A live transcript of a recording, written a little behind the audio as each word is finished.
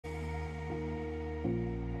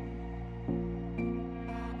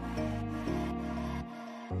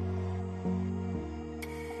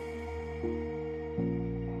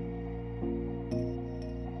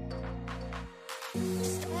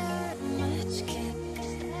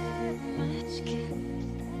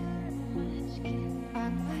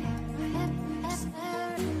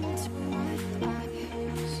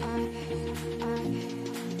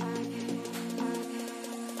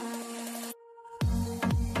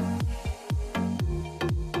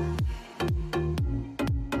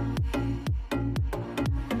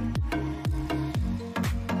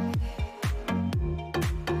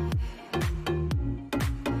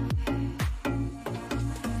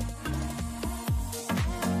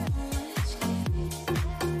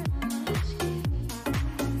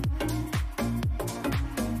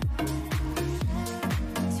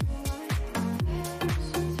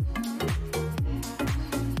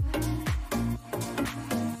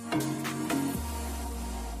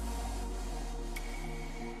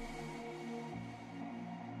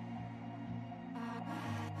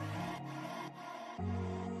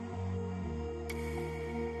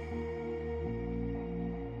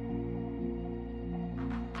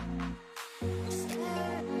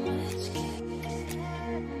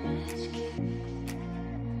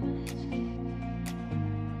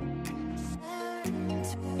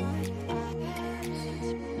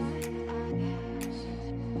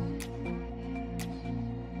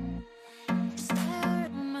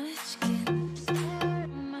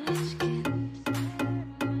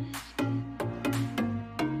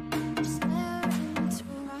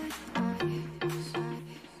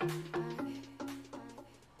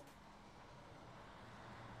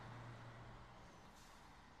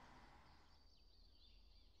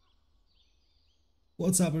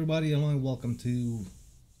What's up, everybody, and welcome to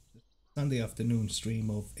Sunday afternoon stream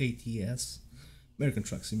of ATS, American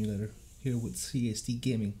Truck Simulator, here with CST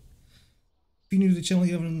Gaming. If you're new to the channel,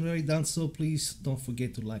 you haven't already done so, please don't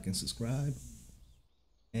forget to like and subscribe.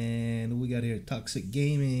 And we got here Toxic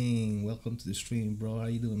Gaming. Welcome to the stream, bro. How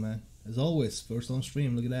you doing, man? As always, first on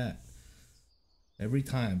stream. Look at that. Every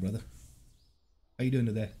time, brother. How you doing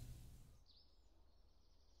today?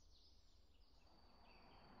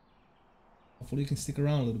 Hopefully you can stick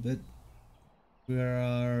around a little bit. We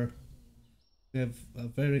have a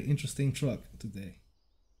very interesting truck today.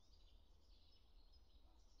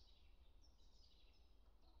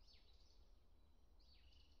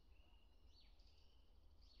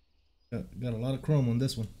 Got a lot of chrome on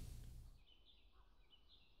this one.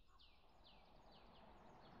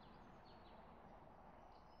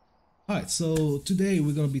 Alright, so today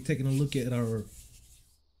we're going to be taking a look at our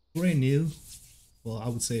brand new, well, I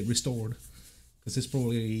would say restored, because it's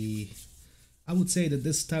probably, I would say that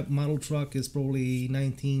this type of model truck is probably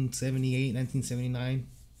 1978, 1979.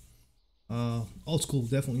 Old school,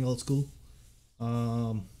 definitely old school.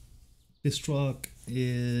 This truck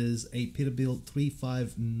is a Peterbilt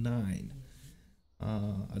 359.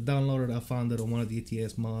 I downloaded, I found it on one of the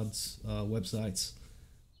ATS mods websites.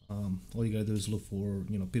 All you gotta do is look for,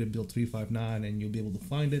 Peterbilt 359 and you'll be able to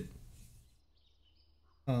find it.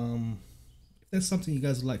 If that's something you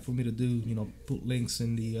guys would like for me to do, put links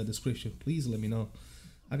in the description, please let me know.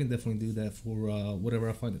 I can definitely do that for whatever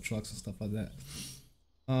I find the trucks and stuff like that.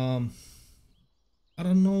 I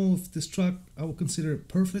don't know if this truck I would consider it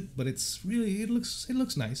perfect, but it's really, it looks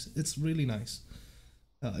nice. It's really nice.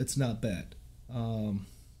 It's not bad.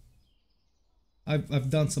 I've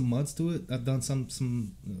done some mods to it. I've done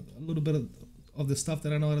a little bit of the stuff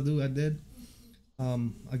that I know how to do. I did.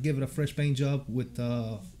 I gave it a fresh paint job with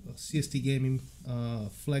CST Gaming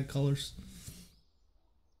flag colors.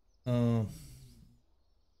 Doesn't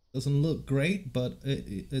look great, but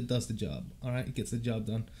it does the job. All right, it gets the job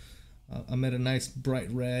done. I made a nice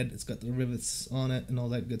bright red. It's got the rivets on it and all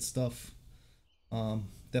that good stuff.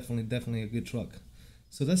 Definitely a good truck.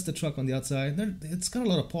 So that's the truck on the outside. It's got a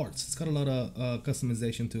lot of parts. It's got a lot of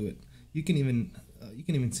customization to it. You can even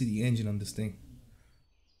see the engine on this thing.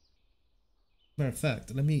 Matter of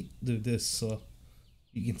fact, let me do this so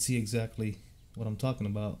you can see exactly what I'm talking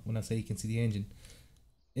about when I say you can see the engine.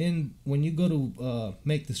 And when you go to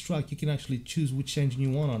make this truck, you can actually choose which engine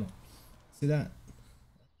you want on it. See that?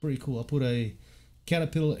 Pretty cool. I put a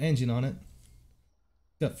Caterpillar engine on it.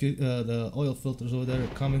 Got the oil filters over there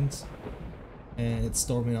at Cummins, and it's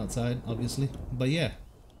storming outside, obviously. But yeah,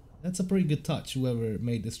 that's a pretty good touch. Whoever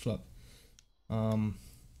made this truck,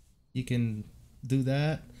 you can do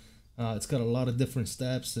that. It's got a lot of different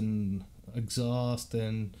steps and exhaust,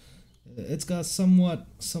 and it's got somewhat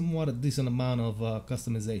a decent amount of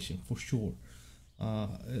customization for sure.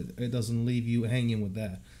 It doesn't leave you hanging with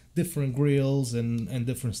that. different grills and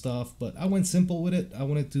different stuff. But I went simple with it. I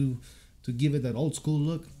wanted to give it that old school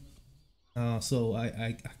look. So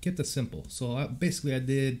I kept it simple. So basically I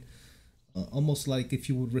did almost like if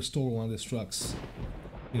you would restore one of these trucks,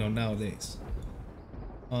 you know, nowadays.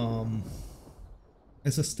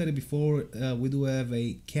 As I stated before, we do have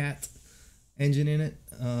a cat engine in it,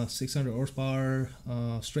 600 horsepower,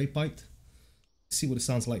 straight piped. See what it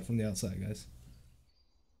sounds like from the outside, guys.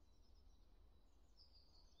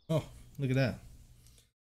 Oh, look at that.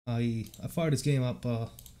 I fired this game up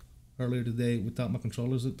earlier today without my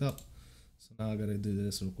controllers hooked up. So now I gotta do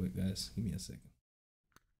this real quick, guys. Give me a second.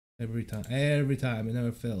 Every time, it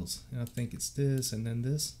never fails. And I think it's this and then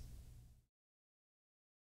this.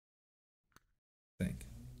 I think.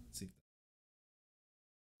 Let's see.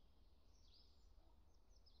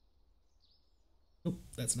 Nope,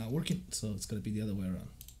 that's not working. So it's gonna be the other way around.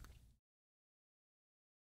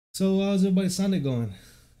 So how's everybody's Sunday going?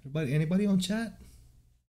 Anybody on chat?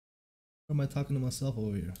 Or am I talking to myself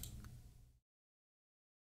over here?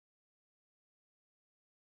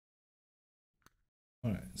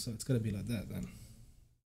 Alright, so it's gonna be like that then.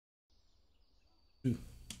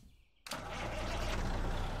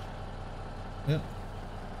 Yep.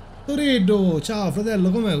 Torido, ciao fratello,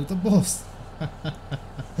 com'è? Tutto a posto?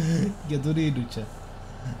 Che Torido c'è?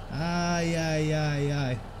 Ai ai ai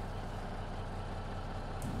ai.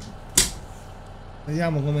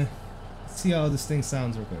 Vediamo come. See how this thing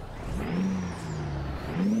sounds real quick.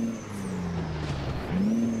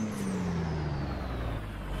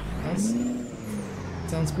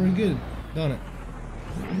 Sounds pretty good, don't it?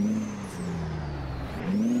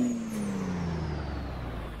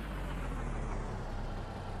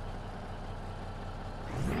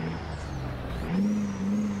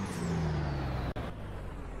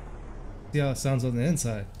 See how it sounds on the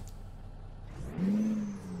inside.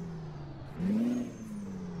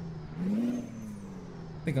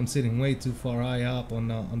 I think I'm sitting way too far high up on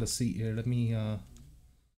the seat here. Let me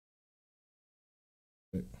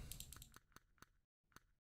wait.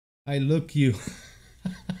 I look you.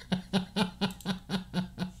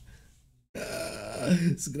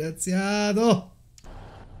 Sgraziato.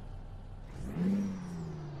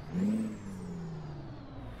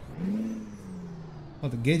 Oh,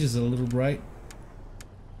 the gauges are a little bright.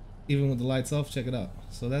 Even with the lights off, check it out.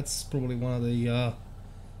 So that's probably one of the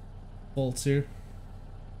faults here.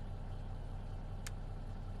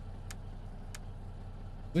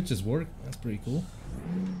 Switches work, that's pretty cool.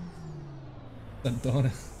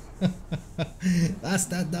 Tantone.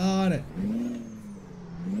 Basta Tantone.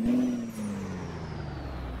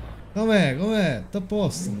 Com'è? Com'è? Tutto a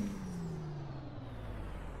posto.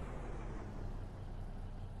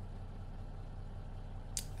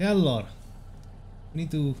 E allora, we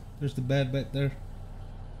need to. There's the bed back there.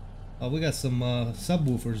 Oh, we got some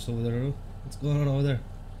subwoofers over there. What's going on over there?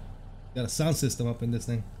 Got a sound system up in this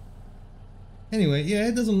thing. Anyway, yeah,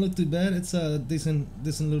 it doesn't look too bad. It's a decent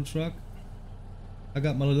little truck. I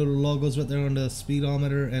got my little logos right there on the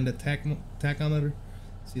speedometer and the tachometer.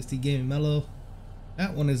 CST Gaming Mellow.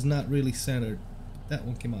 That one is not really centered. That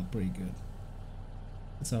one came out pretty good.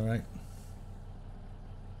 It's alright.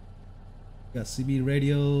 Got CB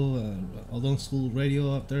radio, old school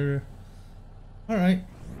radio up there. Alright.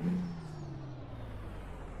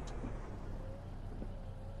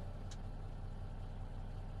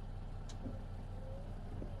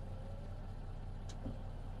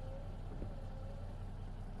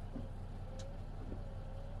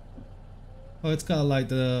 Oh, it's got like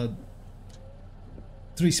the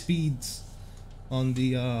 3 speeds on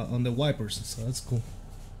the wipers, so that's cool.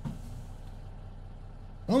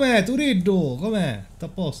 Com'è, Turiddu? Com'è? Sta a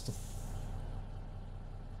posto.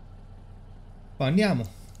 Poi andiamo.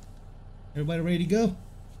 Everybody ready to go?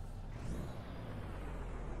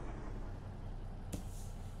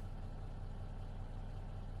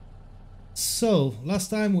 So, last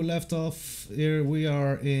time we left off, here we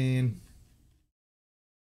are in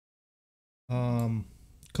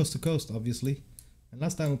coast to coast, obviously. And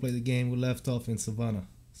last time we played the game, we left off in Savannah,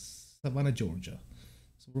 Georgia.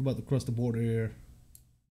 So we're about to cross the border here,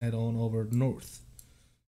 head on over north.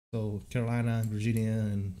 So Carolina, Virginia,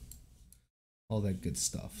 and all that good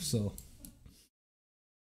stuff. So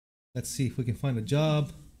let's see if we can find a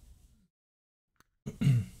job.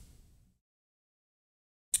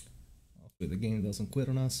 Hopefully the game doesn't quit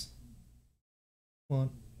on us. Come on.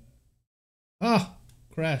 Ah!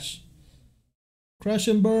 Crash. Crash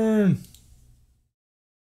and burn.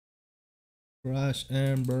 Crash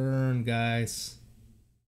and burn, guys.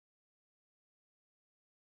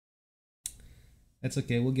 That's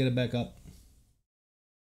okay, we'll get it back up.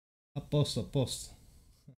 A posto, a posto.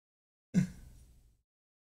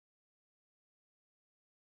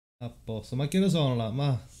 A posto, ma che ore sono là?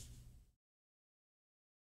 Ma...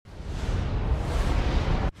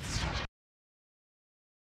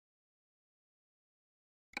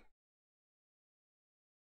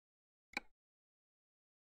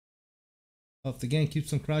 If the game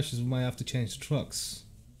keeps on crashes, we might have to change trucks.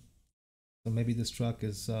 So maybe this truck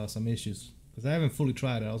is some issues. Because I haven't fully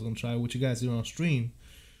tried it. I was going to try it with you guys here on stream.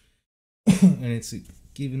 And it's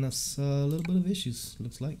giving us a little bit of issues,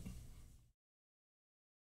 looks like.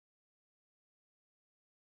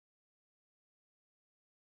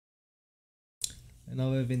 E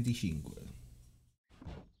 9:25.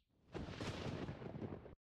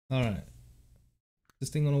 Alright. This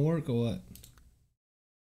thing gonna work or what?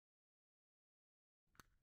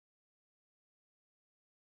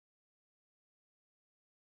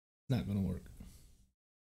 Not gonna work.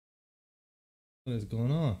 What is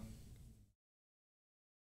going on?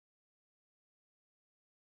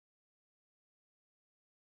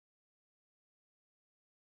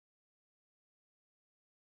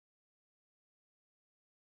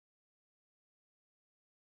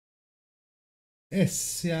 E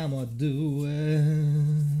siamo a due.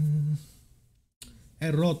 È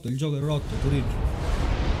rotto, il gioco è rotto, Torino.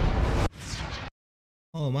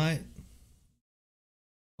 Oh mai.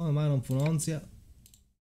 Come mai non funzia?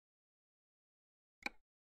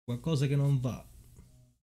 Qualcosa che non va.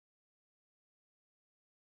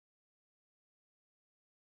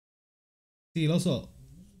 Sì, lo so,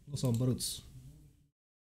 Baruzzo.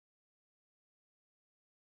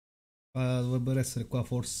 Dovrebbero essere qua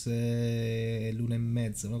forse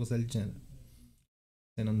l'1:30, una cosa del genere.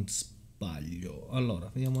 Se non sbaglio. Allora,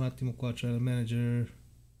 vediamo un attimo qua, trailer manager.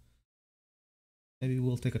 Maybe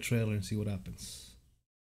we'll take a trailer and see what happens.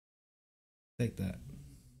 Take that.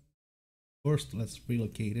 First, let's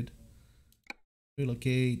relocate it.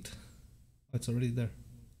 Relocate. Oh, it's already there.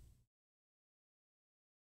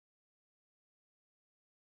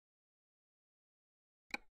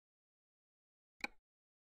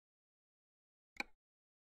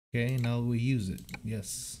 Okay, now we use it.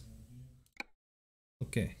 Yes.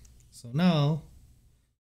 Okay, so now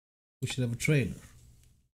we should have a trailer.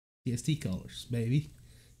 TST colors, baby.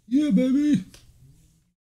 Yeah, baby.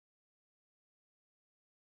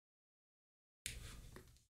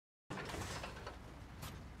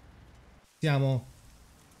 Siamo.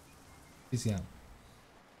 Ci siamo.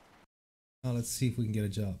 Now let's see if we can get a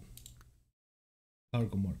job.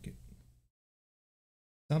 Cargo market.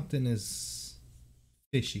 Something is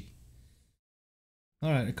fishy.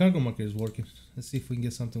 Alright, the cargo market is working. Let's see if we can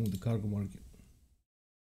get something with the cargo market.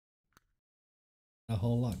 A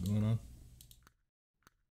whole lot going on.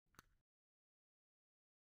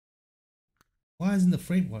 Why isn't the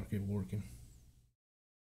freight market working?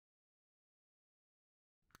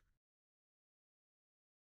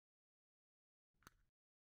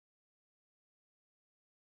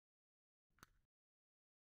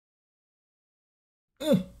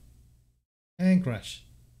 Ugh. And crash.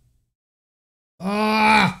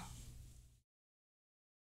 Ah!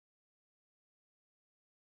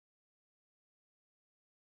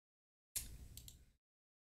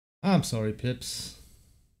 I'm sorry, Pips.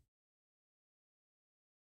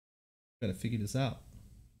 Gotta figure this out.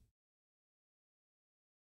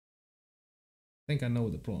 I think I know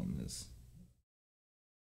what the problem is.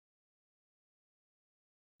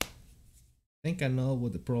 I think I know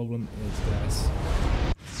what the problem is, guys.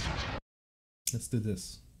 Let's do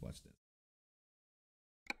this. Watch this.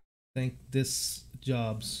 I think this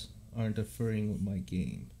jobs are interfering with my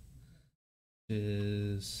game.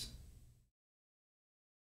 That's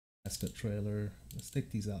the trailer. Let's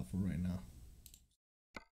take these out for right now.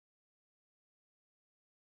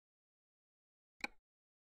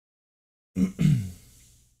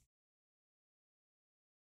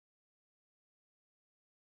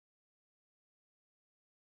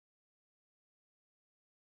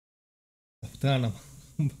 Puttana,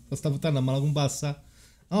 sta puttana ma la compassa.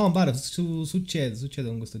 Oh, guarda, succede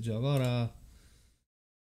con questo gioco. Ora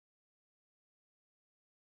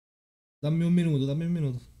dammi un minuto, dammi un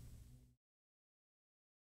minuto.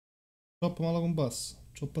 Troppo mala compassa.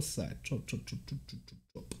 Troppo assai. Troppo.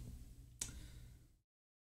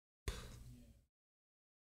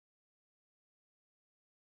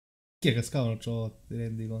 Chi è che scavano ciò? Ti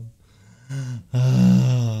rendi conto?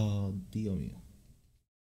 Ah, Dio mio.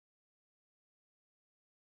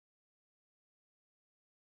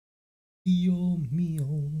 Dio mio.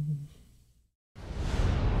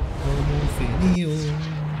 Come finio.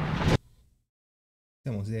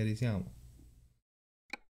 Siamo seri, siamo.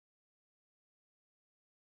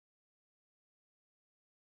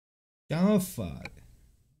 Che andiamo a fare?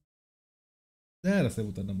 Era stai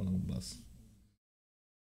puttana mala compassa.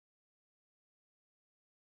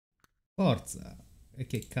 Forza. E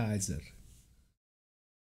che Kaiser.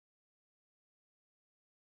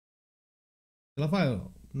 Ce la fai o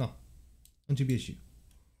no? No, non ci piaci.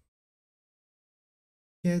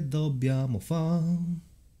 Che dobbiamo fare?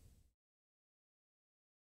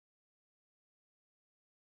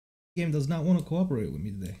 The game does not want to cooperate with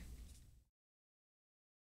me today.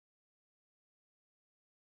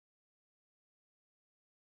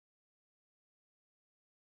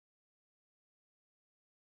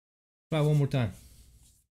 Try one more time.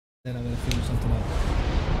 Then I'm gonna figure something out.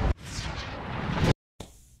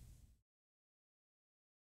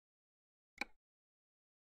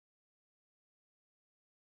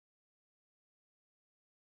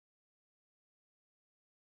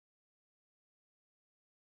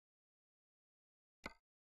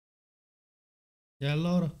 E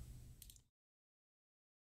allora?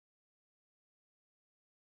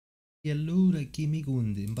 E allora chi mi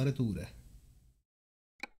cundi? Impara pure.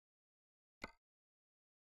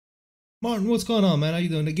 Martin, what's going on, man? How you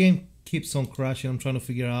doing? The game keeps on crashing. I'm trying to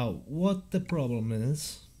figure out what the problem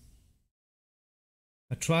is.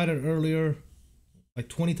 I tried it earlier like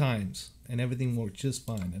 20 times and everything worked just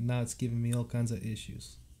fine. And now it's giving me all kinds of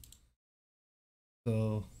issues.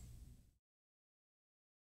 So,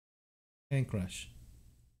 and crash.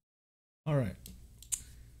 Alright.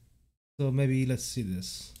 So maybe let's see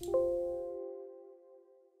this.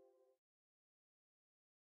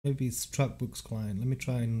 Maybe it's TracBook's client. Let me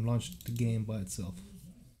try and launch the game by itself.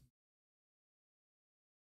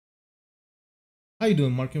 How you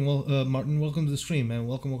doing, Martin? Well, Martin, welcome to the stream, man.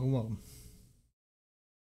 Welcome, welcome, welcome.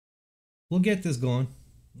 We'll get this going.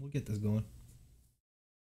 We'll get this going.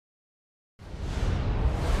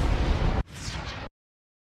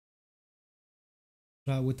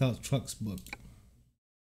 Try without Truck's book.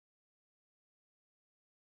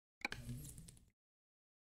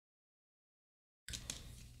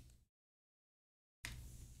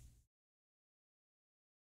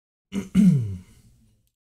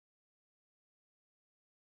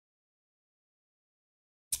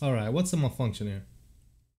 All right, what's the malfunction here?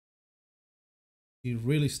 You're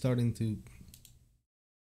really starting to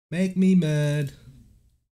make me mad.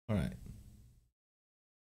 All right,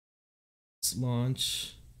 let's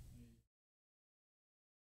launch.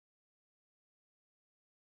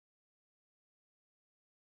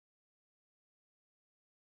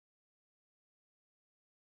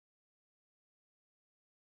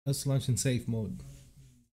 Let's launch in safe mode.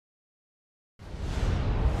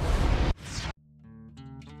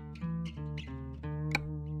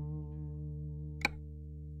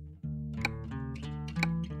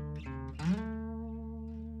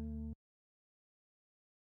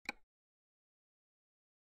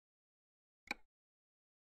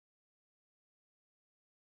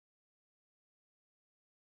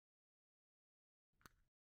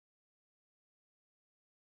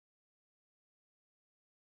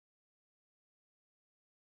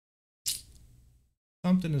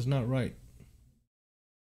 Something is not right.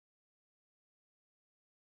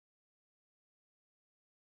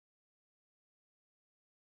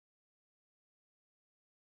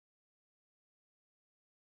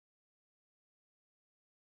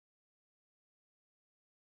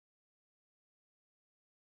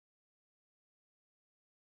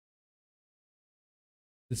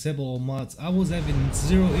 Disable all mods. I was having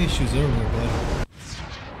zero issues earlier, but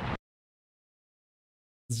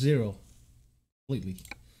zero, completely.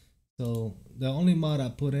 So the only mod I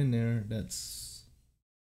put in there that's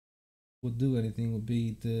would do anything would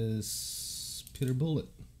be this Peterbilt.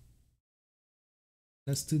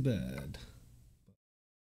 That's too bad.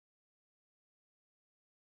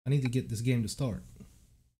 I need to get this game to start.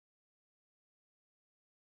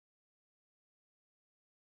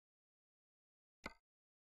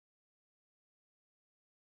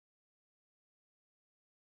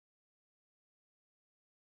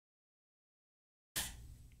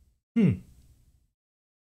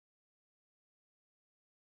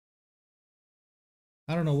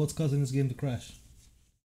 I don't know what's causing this game to crash.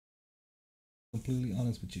 Completely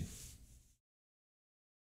honest with you.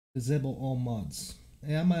 Disable all mods.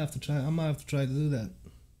 Hey, I might have to try. I might have to try to do that.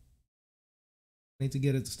 I need to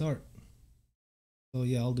get it to start. So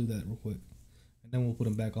yeah, I'll do that real quick, and then we'll put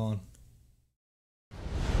them back on.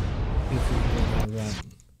 If we go that route.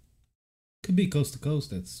 Could be coast to coast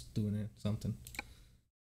that's doing it. Something.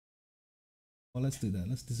 Well, let's do that.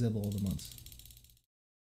 Let's disable all the mods.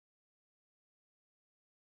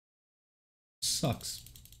 Sucks.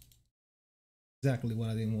 Exactly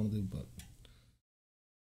what I didn't want to do, but.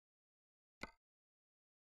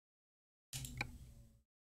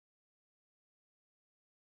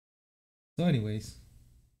 So anyways.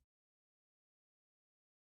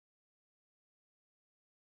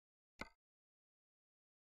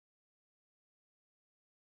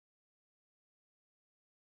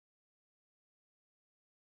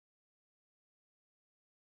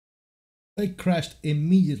 It crashed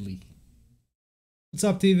immediately. What's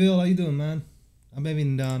up, T-Ville? How you doing, man? I'm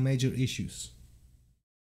having major issues.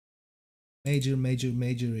 Major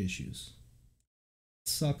issues. It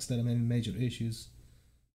sucks that I'm having major issues.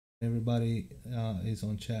 Everybody is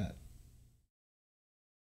on chat.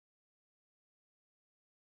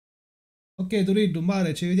 Ok, Turiddu,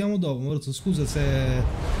 Mare, ci vediamo dopo. Morto, scusa se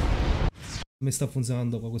mi sta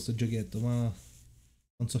funzionando qua questo giochetto, ma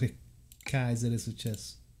non so che Kaiser è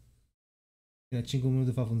successo. Fino a 5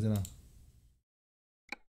 minuti fa funzionava.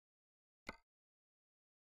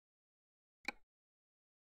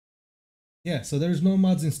 Yeah, so there's no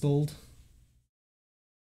mods installed.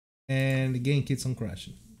 And the game keeps on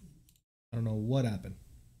crashing. I don't know what happened.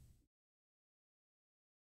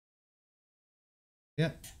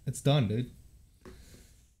 Yeah, it's done, dude.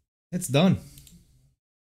 It's done.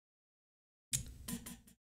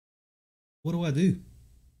 What do I do?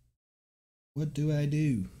 What do I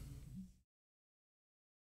do?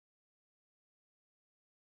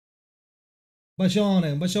 Un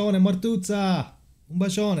bacione, Martuzza! Un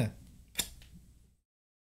bacione!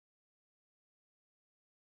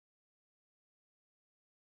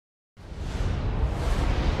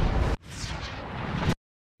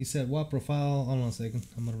 He said, what profile? Hold on a second.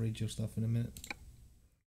 I'm gonna read your stuff in a minute.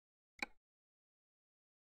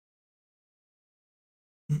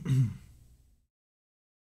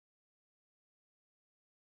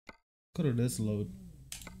 Go to this load.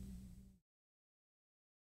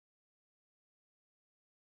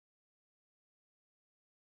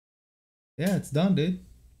 Yeah, it's done, dude.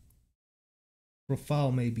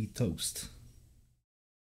 Profile may be toast.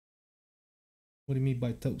 What do you mean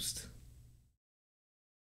by toast?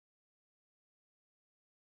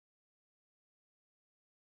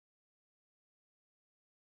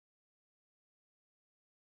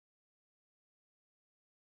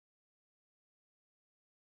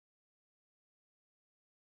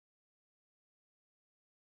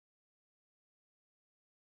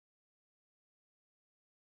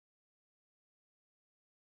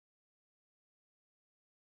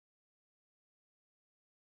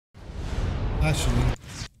 Actually,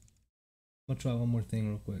 I'll try one more thing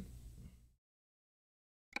real quick.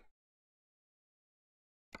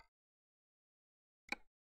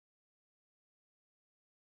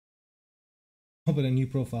 Open a new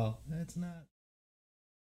profile. That's not.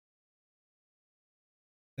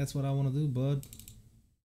 That's what I want to do, bud.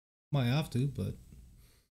 Might have to, but.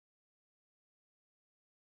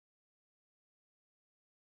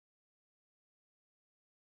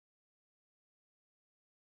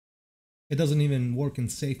 It doesn't even work in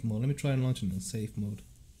safe mode. Let me try and launch it in safe mode.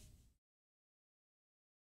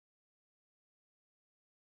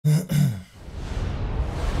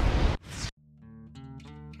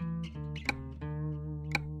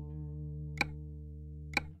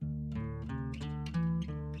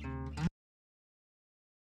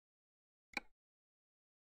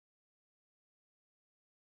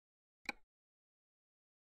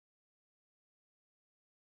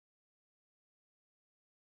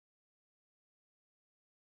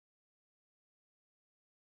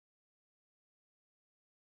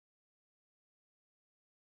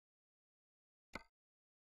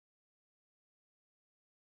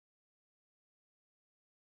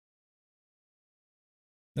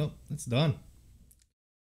 Nope, it's done.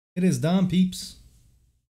 It is done, peeps.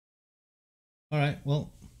 Alright,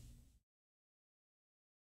 well.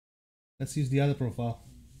 Let's use the other profile.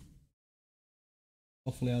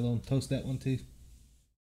 Hopefully I don't toast that one too.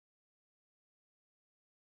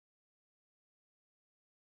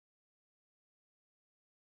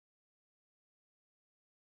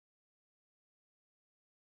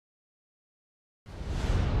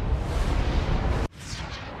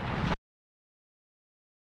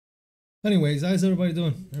 Anyways, how's everybody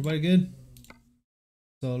doing? Everybody good?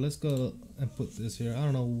 So let's go and put this here. I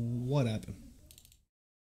don't know what happened.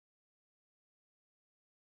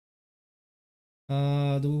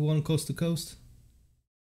 Do we want coast to coast?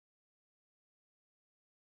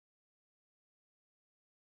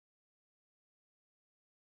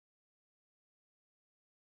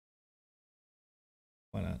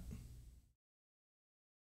 Why not?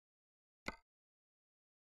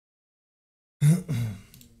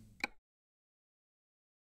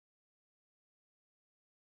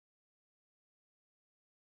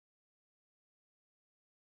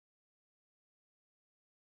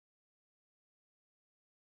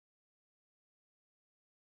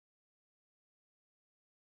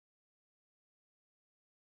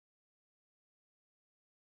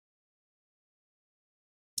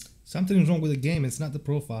 Something's wrong with the game. It's not the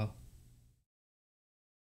profile.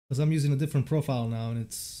 Because I'm using a different profile now and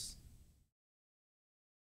it's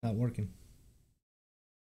not working.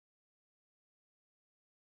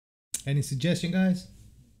 Any suggestion, guys?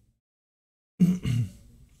 Yeah,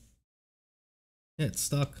 it's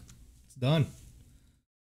stuck. It's done.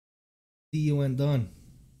 DUN done.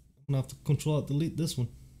 I'm gonna have to control alt delete this one.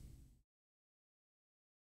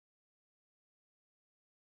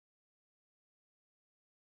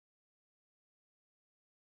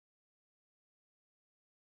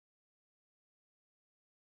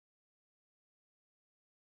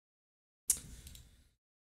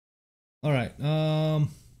 All right.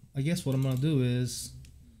 I guess what I'm gonna do is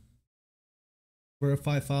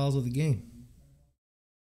verify files of the game.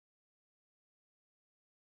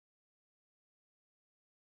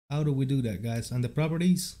 How do we do that, guys? On the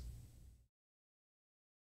properties.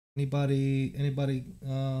 Anybody?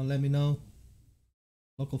 Let me know.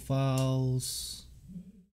 Local files.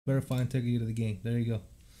 Verify integrity of the game. There you go.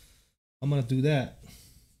 I'm gonna do that.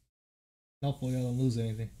 Hopefully, I don't lose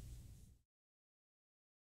anything.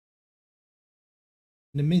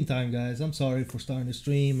 In the meantime, guys, I'm sorry for starting the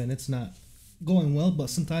stream and it's not going well, but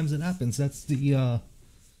sometimes it happens. That's the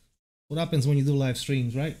what happens when you do live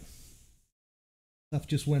streams, right? Stuff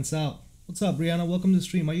just went out. What's up, Brianna? Welcome to the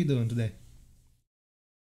stream. How you doing today?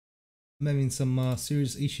 I'm having some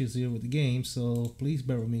serious issues here with the game, so please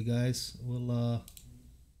bear with me, guys. We'll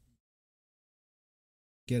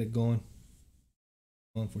get it going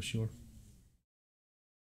on for sure.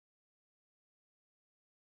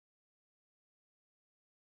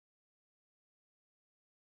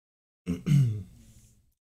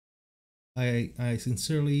 I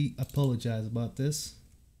sincerely apologize about this.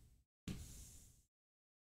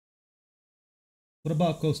 What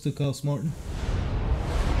about Coast to Coast, Martin?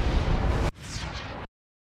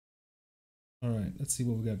 Alright, let's see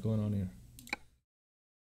what we got going on here.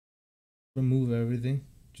 Remove everything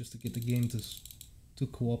just to get the game to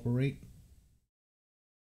cooperate.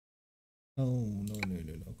 Oh, no,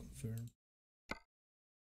 confirm.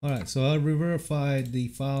 Alright, so I re-verified the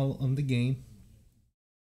file on the game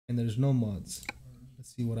and there's no mods.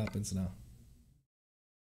 Let's see what happens now.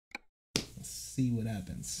 Let's see what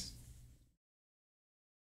happens.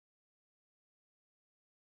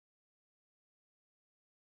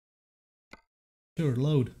 Sure,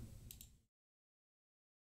 load.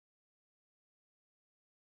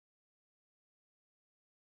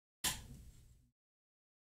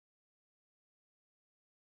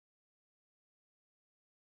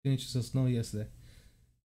 Finished the snow yesterday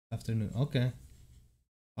afternoon. Okay,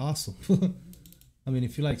 awesome. I mean,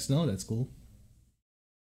 if you like snow, that's cool.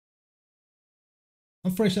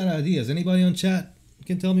 I'm fresh out of ideas. Anybody on chat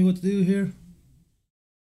can tell me what to do here?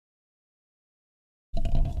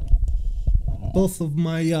 Both of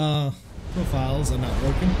my profiles are not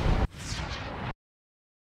working,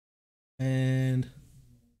 and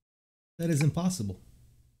that is impossible.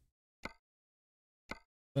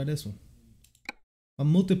 Try this one. A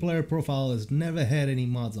multiplayer profile has never had any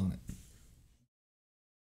mods on it,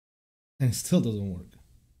 and it still doesn't work.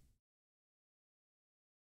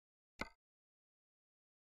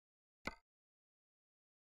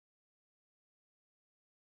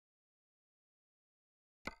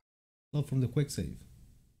 Love from the quick save.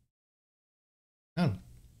 I'm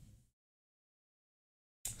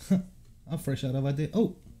fresh out of idea.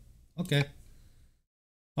 Oh, okay.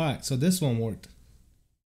 All right, so this one worked.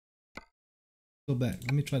 Go back.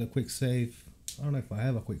 Let me try the quick save. I don't know if I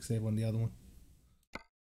have a quick save on the other one.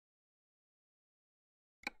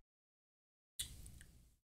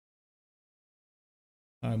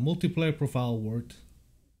 All right, multiplayer profile worked.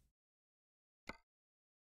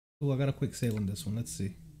 Oh, I got a quick save on this one. Let's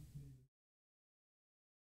see.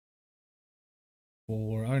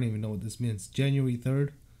 For I don't even know what this means. January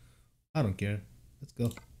 3rd. I don't care. Let's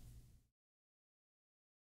go.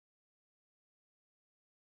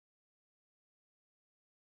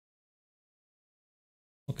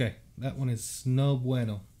 Okay, that one is no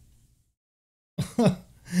bueno.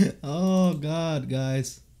 Oh God,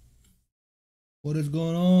 guys. What is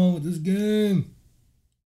going on with this game?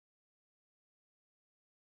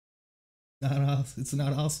 Not awesome. It's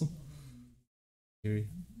not awesome. Here.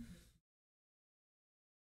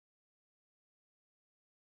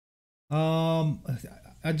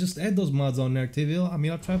 I just add those mods on there, TVL. I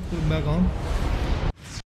mean, I'll try to put them back on.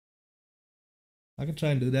 I can try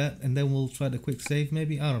and do that, and then we'll try the quick save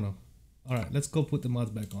maybe. I don't know. All right, let's go put the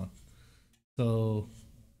mods back on. So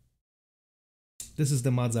this is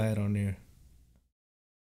the mods I had on there.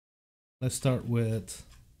 Let's start with.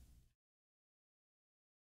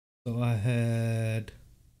 So I had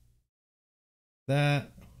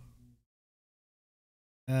that.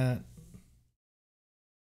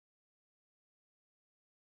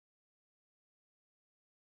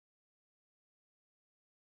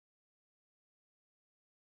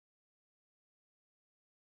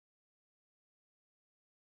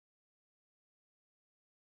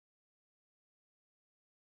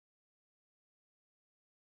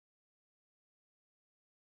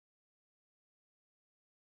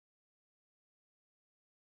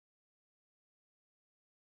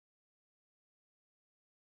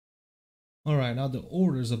 Alright, now the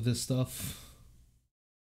orders of this stuff.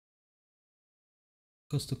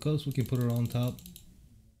 Coast to coast, we can put it on top.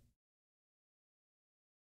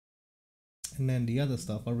 And then the other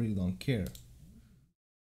stuff, I really don't care.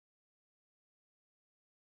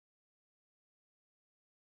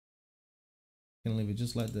 Can leave it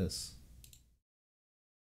just like this.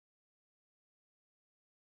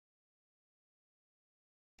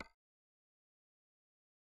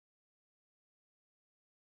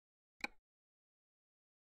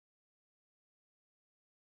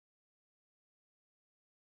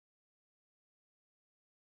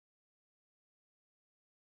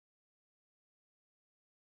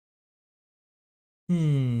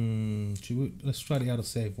 Let's try the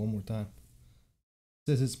autosave one more time.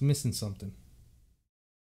 It says it's missing something.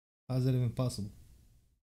 How is that even possible?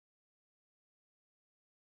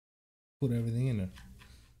 Put everything in there.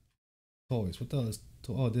 Toys. What the hell is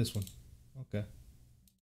oh, this one. Okay.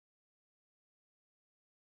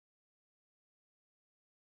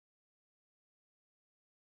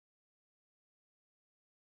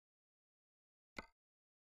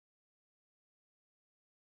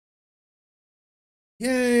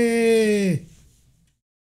 Yay!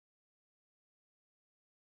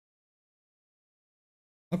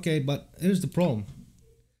 Okay, but here's the problem.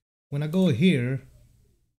 When I go here,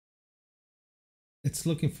 it's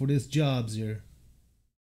looking for these jobs here,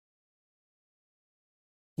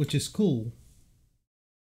 which is cool.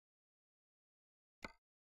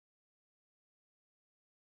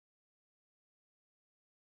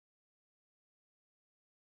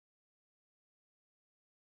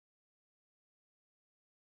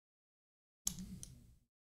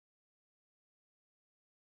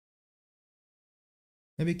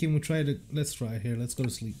 Maybe can we try to, let's try here. Let's go to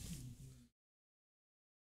sleep.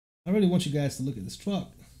 I really want you guys to look at this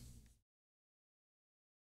truck.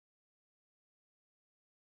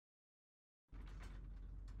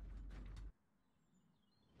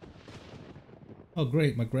 Oh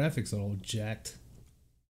great, my graphics are all jacked.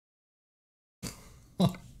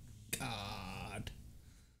 Oh god.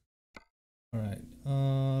 Alright,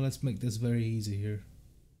 let's make this very easy here.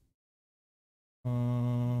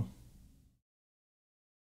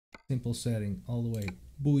 Simple setting all the way.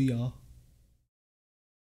 Booyah.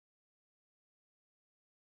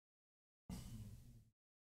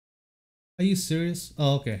 Are you serious?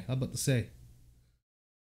 Oh, okay. I'm about to say.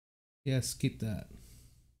 Yeah, skip that.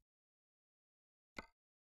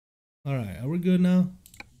 Alright, are we good now?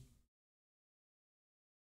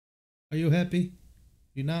 Are you happy?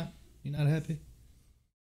 You're not? You're not happy?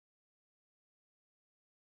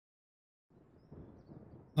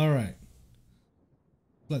 Alright.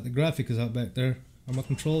 Like the graphic is out back there. Are my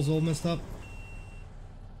controls all messed up?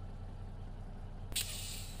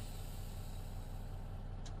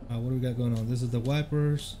 What do we got going on? This is the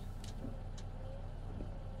wipers.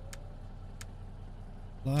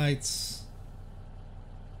 Lights.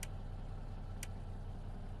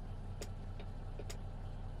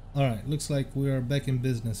 Alright, looks like we are back in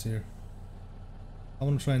business here. I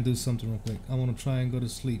want to try and do something real quick. I want to try and go to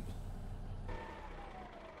sleep.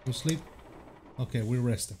 Go to sleep? Okay, we're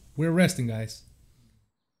resting. We're resting, guys.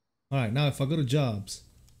 Alright, now if I go to jobs,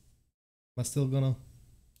 am I still gonna...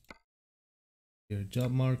 Here,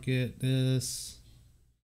 job market, this...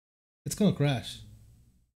 It's gonna crash.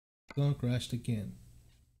 It's gonna crash again.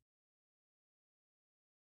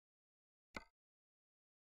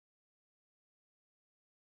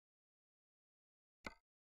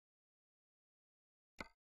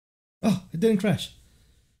 Oh, it didn't crash.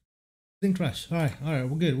 It didn't crash. Alright, alright,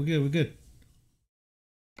 we're good, we're good, we're good.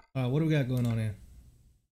 Alright, what do we got going on here?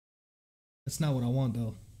 That's not what I want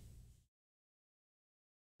though.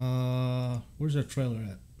 Where's our trailer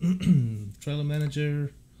at? Trailer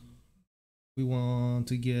manager. We want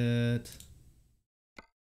to get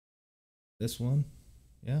this one.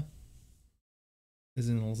 Yeah. Is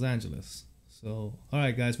in Los Angeles. So,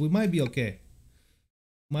 alright guys, we might be okay.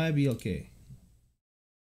 Might be okay.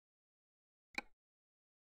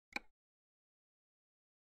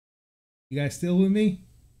 You guys still with me?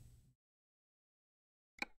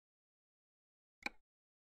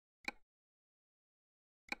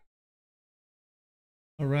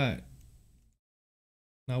 All right.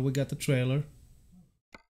 Now we got the trailer.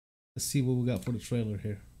 Let's see what we got for the trailer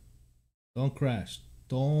here. Don't crash.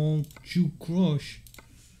 Don't you crush.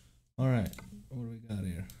 All right. What do we got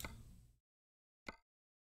here?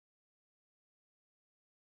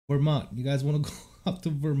 Vermont. You guys want to go up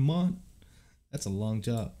to Vermont? That's a long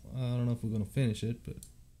job. I don't know if we're going to finish it, but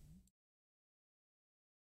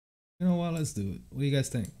you know what? Let's do it. What do you guys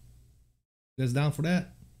think? You guys down for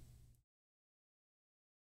that?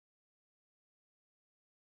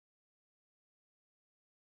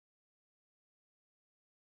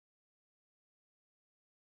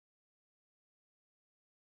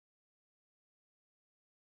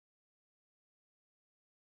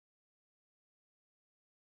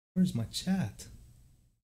 Where's my chat?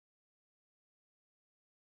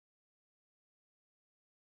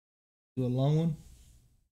 Do a long one?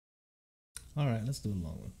 Alright, let's do a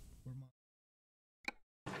long one.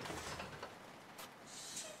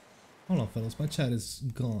 Hold on, fellas. My chat is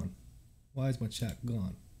gone. Why is my chat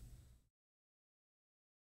gone?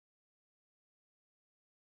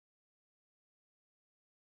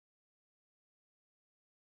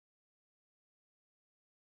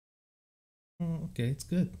 Oh, okay, it's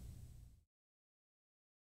good.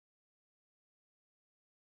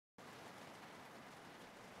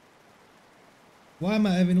 Why am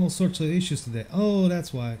I having all sorts of issues today? Oh,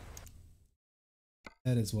 that's why.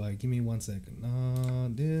 That is why. Give me 1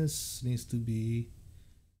 second. This needs to be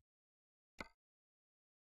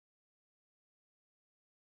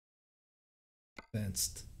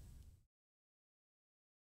advanced.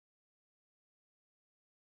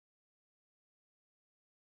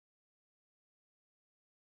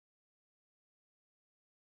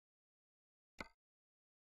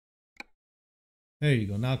 There you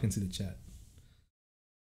go. Now I can see the chat.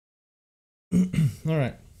 All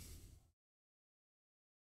right.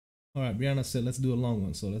 All right. Brianna said, let's do a long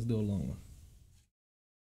one. So let's do a long one.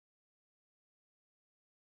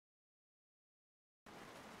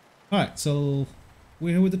 All right. So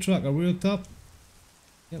we're here with the truck. Are we hooked up?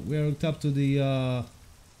 Yeah, we're hooked up to the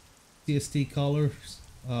TST colors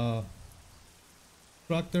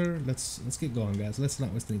tractor. Let's get going, guys. Let's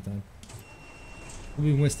not waste any time.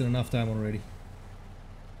 We've been wasting enough time already.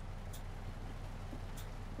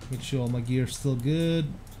 Make sure all my gear's still good.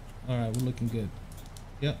 Alright, we're looking good.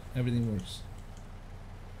 Yep, everything works.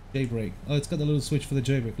 J-brake. Oh, it's got the little switch for the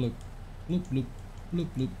J-brake. Look. Loop, loop, loop,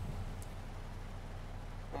 loop.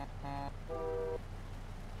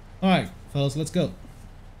 Alright, fellas, let's go.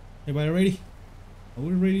 Everybody ready? Are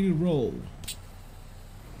we ready to roll?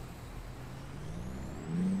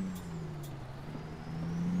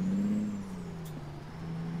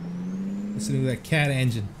 Listen to that cat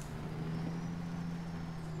engine.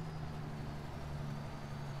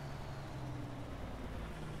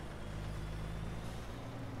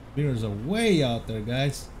 Mirrors are way out there,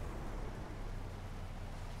 guys.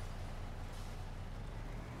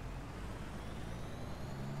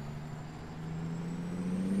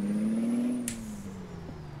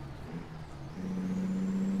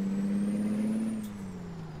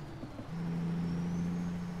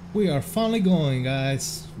 We are finally going,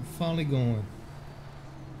 guys. We're finally going.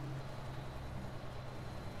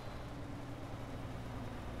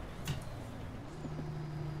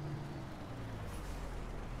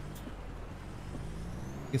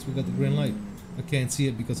 Guess we got the green light. I can't see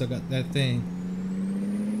it because I got that thing.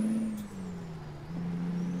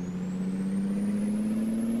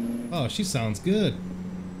 Oh, she sounds good.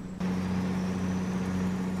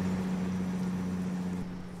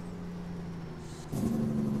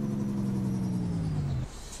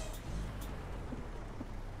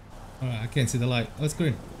 Alright, I can't see the light. Oh, it's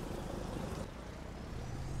green.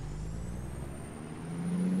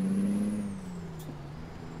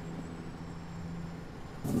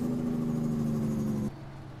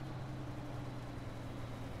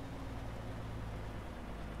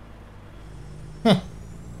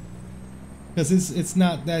 Because it's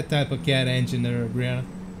not that type of cat engine there, Brianna.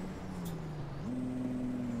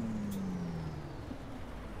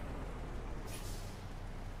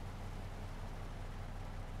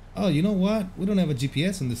 Oh, you know what? We don't have a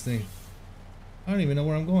GPS in this thing. I don't even know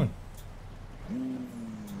where I'm going.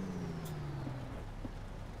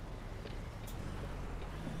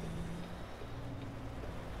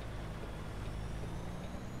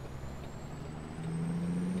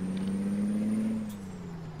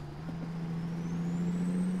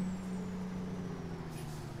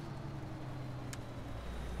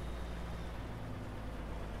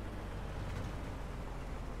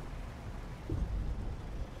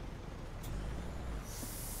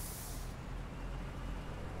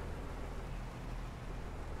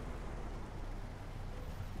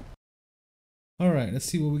 Alright, let's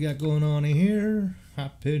see what we got going on in here.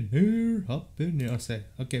 Hop in here, hop in here. I'll say.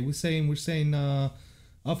 Okay, we're saying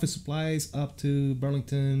office supplies up to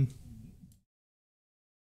Burlington,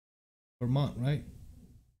 Vermont, right?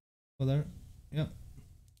 Oh, there. Yep.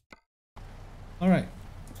 Alright.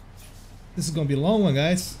 This is gonna be a long one,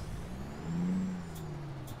 guys.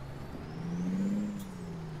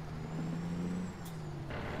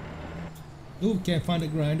 Ooh, can't find it,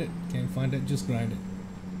 grind it. Can't find it, just grind it.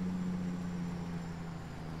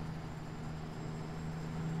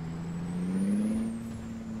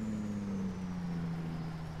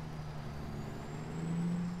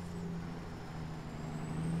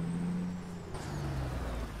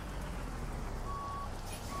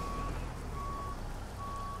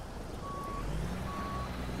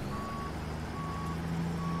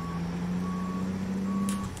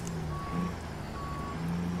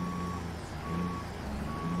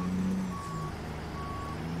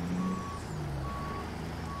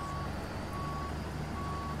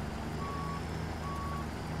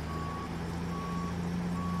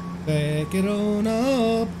 Back it on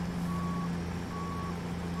up.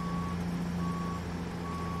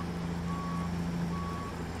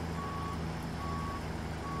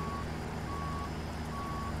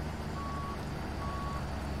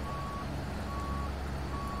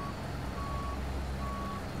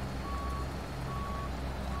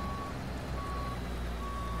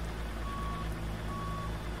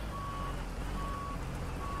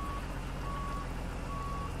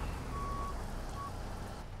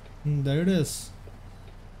 And there it is.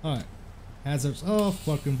 Alright. Hazards off,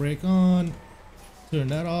 parking brake on. Turn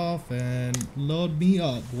that off and load me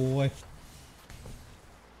up, boy.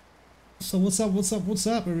 So what's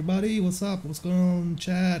up everybody? What's up? What's going on in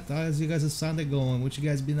chat? How's you guys' Sunday going? What you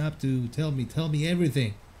guys been up to? Tell me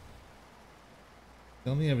everything.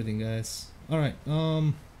 Tell me everything, guys. Alright,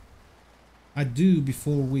 I do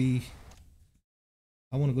before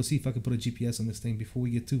I wanna go see if I can put a GPS on this thing before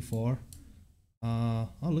we get too far.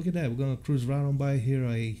 Oh, look at that. We're gonna cruise right on by here.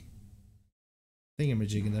 A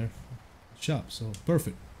thingamajig in there. Shop, so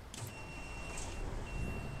perfect.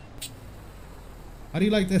 How do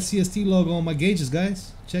you like that CST logo on my gauges,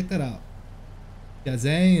 guys? Check that out.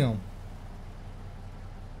 Shazam.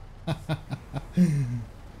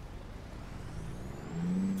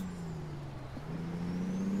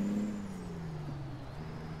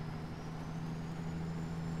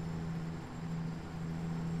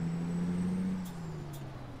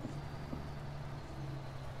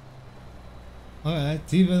 Alright,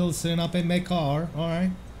 T-Ville setting up in my car. Alright.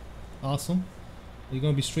 Awesome. Are you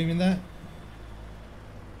gonna be streaming that?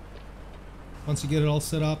 Once you get it all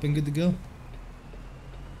set up and good to go?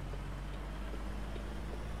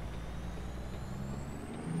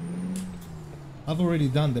 I've already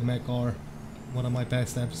done the Mac R, one of my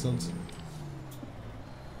past episodes.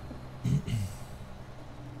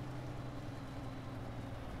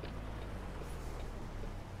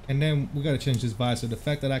 And then we gotta change this visor. The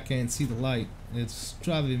fact that I can't see the light, it's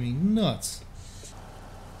driving me nuts.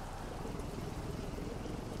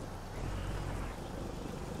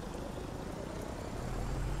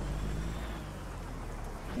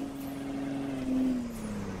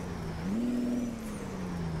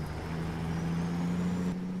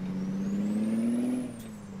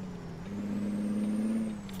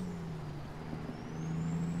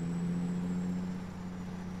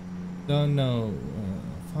 Don't know.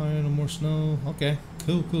 Fire, no more snow. Okay,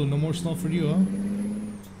 cool. No more snow for you, huh?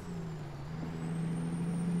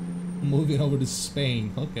 Moving over to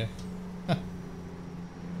Spain. Okay.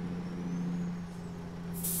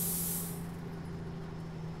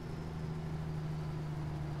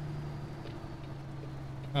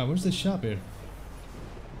 Alright, where's the shop here?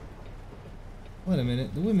 Wait a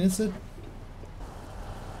minute, did we miss it?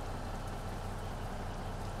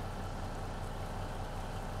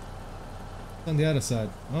 On the other side.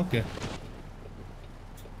 Okay.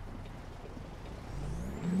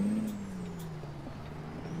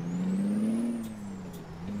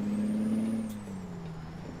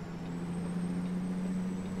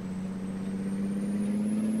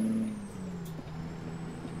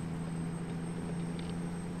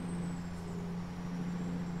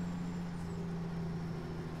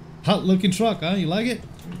 Hot looking truck, huh? You like it?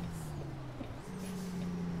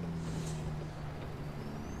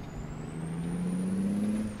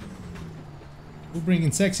 We're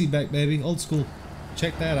bringing sexy back, baby. Old school.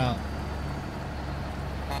 Check that out.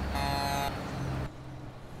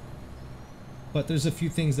 But there's a few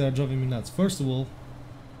things that are driving me nuts. First of all,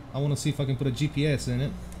 I want to see if I can put a GPS in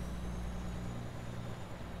it.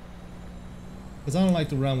 Because I don't like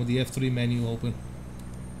to run with the F3 menu open.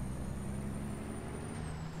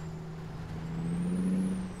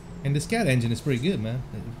 And this cat engine is pretty good, man.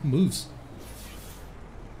 It moves.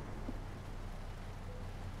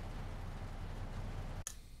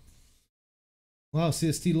 Wow,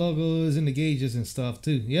 CST logo is in the gauges and stuff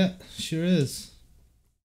too. Yeah, sure is.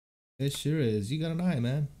 It sure is. You got an eye,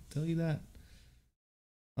 man. Tell you that.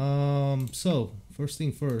 So first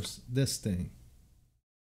thing first, this thing.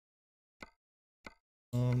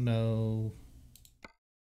 Oh no. I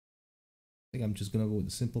think I'm just gonna go with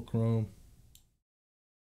the simple chrome.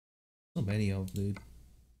 So many of them, dude.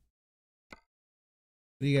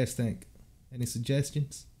 What do you guys think? Any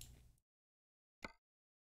suggestions?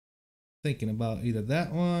 Thinking about either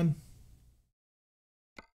that one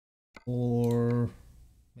or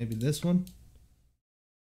maybe this one,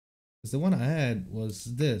 because the one I had was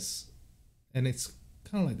this, and it's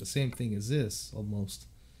kind of like the same thing as this almost.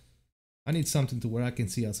 I need something to where I can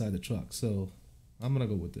see outside the truck, so I'm gonna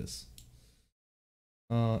go with this.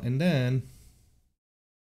 And then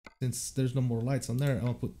since there's no more lights on there,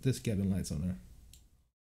 I'll put this cabin lights on there.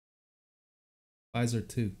 Visor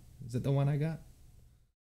too. Is that the one I got?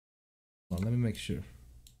 Well, let me make sure.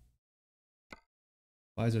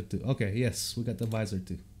 Visor 2. Okay, yes, we got the visor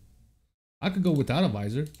 2. I could go without a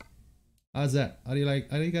visor. How's that? How do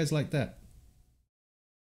you guys like that?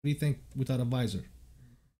 What do you think without a visor?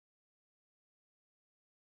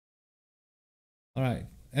 Alright.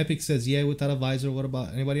 Epic says yeah without a visor. What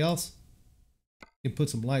about anybody else? You can put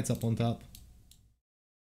some lights up on top.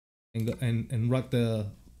 And go, and rock the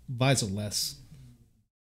visor less.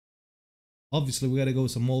 Obviously we gotta go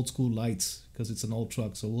with some old school lights because it's an old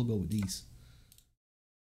truck, so we'll go with these.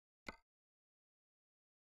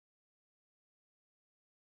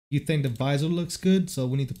 You think the visor looks good, so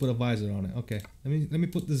we need to put a visor on it. Okay, let me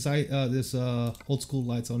put this old school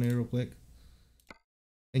lights on here real quick.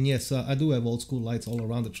 And yes, I do have old school lights all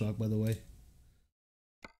around the truck, by the way.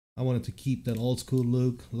 I wanted to keep that old school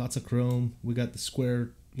look, lots of chrome. We got the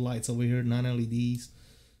square lights over here, 9 LEDs.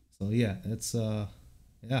 So yeah, it's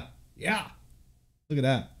yeah. Look at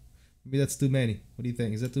that. Maybe that's too many. What do you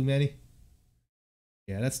think? Is that too many?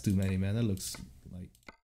 Yeah, that's too many, man. That looks like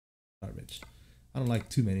garbage. I don't like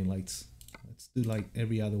too many lights. Let's do like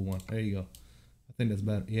every other one. There you go. I think that's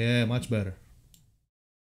better. Yeah, much better.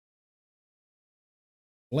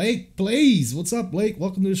 Blake, please. What's up, Blake?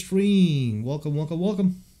 Welcome to the stream. Welcome, welcome,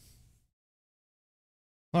 welcome.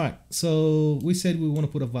 All right, so we said we want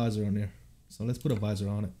to put a visor on there. So let's put a visor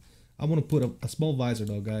on it. I want to put a small visor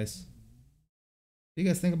though, guys. What do you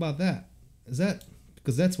guys think about that? Is that,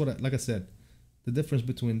 because that's what, like I said, the difference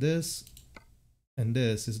between this and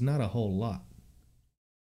this is not a whole lot.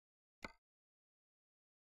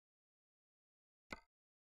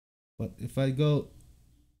 But if I go,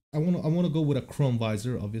 I want to go with a chrome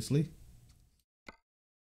visor, obviously.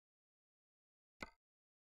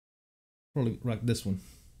 Probably rock this one.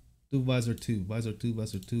 Do visor 2. Visor 2,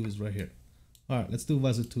 visor 2 is right here. All right, let's do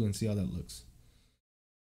visor 2 and see how that looks.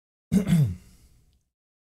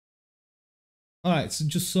 All right,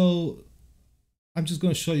 so I'm just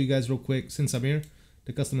going to show you guys real quick, since I'm here,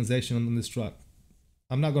 the customization on this truck.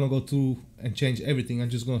 I'm not going to go through and change everything. I'm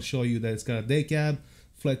just going to show you that it's got a day cab,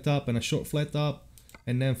 flat top, and a short flat top.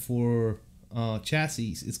 And then for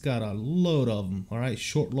chassis, it's got a load of them. All right,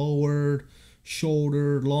 short lowered,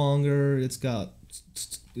 shoulder longer. It's got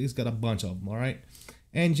a bunch of them. All right,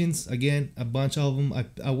 engines, again, a bunch of them.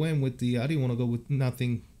 I went with the, I didn't want to go with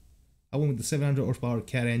nothing. I went with the 700 horsepower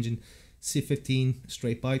cat engine, C15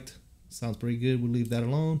 straight bite. Sounds pretty good. We'll leave that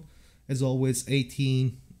alone. As always,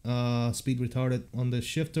 18 speed retarded on the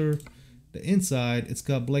shifter. The inside, it's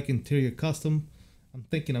got black interior custom. I'm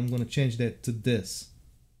thinking I'm going to change that to this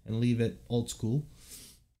and leave it old school.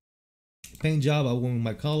 Paint job, I went with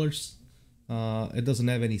my colors. It doesn't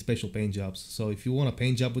have any special paint jobs. So if you want a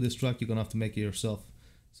paint job with this truck, you're going to have to make it yourself.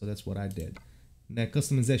 So that's what I did. Now,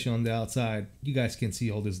 customization on the outside, you guys can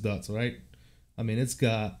see all these dots, all right? I mean, it's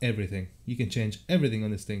got everything. You can change everything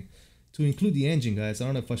on this thing. To include the engine, guys, I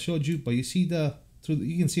don't know if I showed you, but you see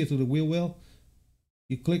you can see it through the wheel well.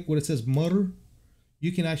 You click where it says motor.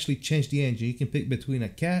 You can actually change the engine. You can pick between a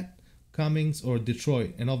Cat, Cummins, or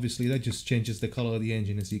Detroit, and obviously that just changes the color of the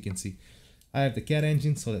engine, as you can see. I have the Cat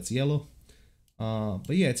engine, so that's yellow.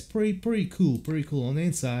 But yeah, it's pretty cool, pretty cool. On the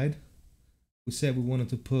inside, we said we wanted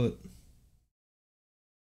to put.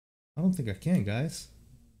 I don't think I can, guys.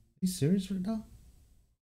 Are you serious right now?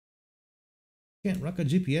 Can't rock a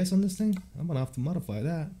GPS on this thing? I'm gonna have to modify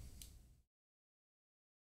that.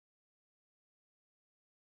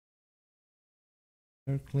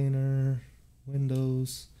 Air cleaner,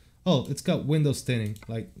 windows. Oh, it's got windows tinting.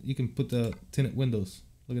 Like, you can put the tinted windows.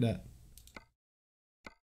 Look at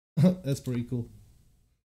that. That's pretty cool.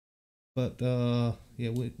 But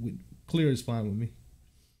yeah, clear is fine with me.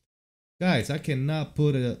 Guys, I cannot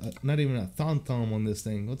put not even a thumb on this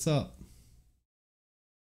thing. What's up?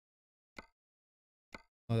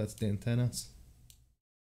 Oh, that's the antennas.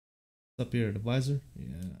 What's up here? The visor?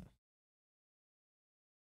 Yeah.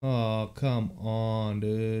 Oh, come on,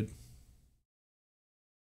 dude.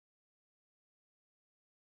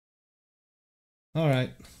 All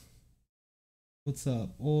right. What's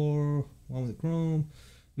up? Or one with the chrome.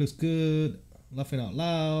 Looks good. Laughing out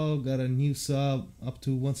loud. Got a new sub up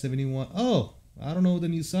to 171. Oh, I don't know what the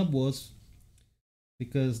new sub was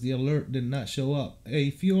because the alert did not show up. Hey,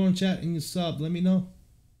 if you're on chat and you sub, let me know.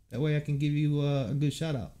 That way I can give you a good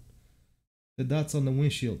shout out. The dots on the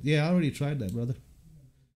windshield. Yeah, I already tried that, brother.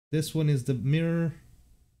 This one is the mirror.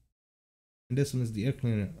 And this one is the air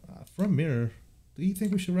cleaner. Front mirror. Do you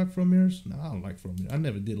think we should rock front mirrors? No, I don't like front mirrors. I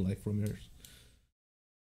never did like front mirrors.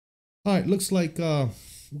 Alright, looks like we're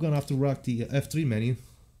gonna have to rock the F3 menu.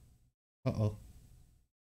 Uh-oh.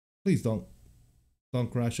 Please don't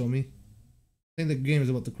crash on me. think the game is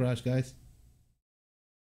about to crash, guys.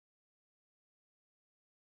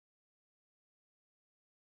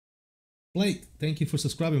 Blake, thank you for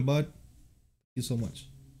subscribing, bud. Thank you so much.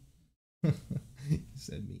 He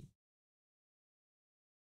said me.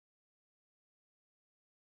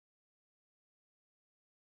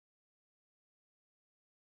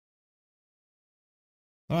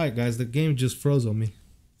 Alright guys, the game just froze on me.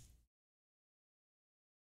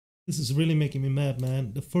 This is really making me mad,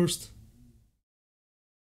 man. The first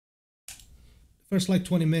like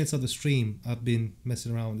 20 minutes of the stream, I've been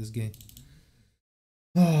messing around with this game.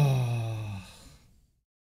 Ah.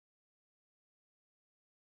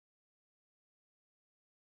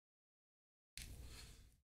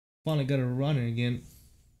 Finally got it running again.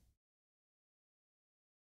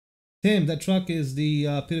 Tim, that truck is the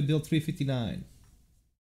Peterbilt 359.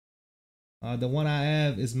 The one I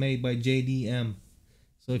have is made by JDM.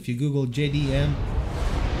 So if you Google JDM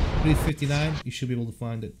 359, you should be able to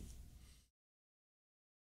find it.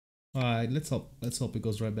 Alright, let's hope it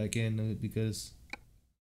goes right back in because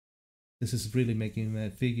this is really making me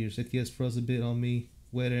mad. Figures. ATS froze a bit on me.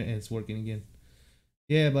 Weather and it's working again.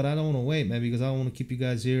 Yeah, but I don't want to wait, man, because I don't want to keep you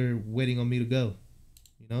guys here waiting on me to go.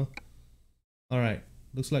 You know? Alright,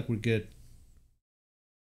 looks like we're good.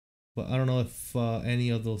 But I don't know if any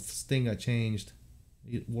of those things got changed.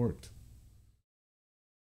 It worked.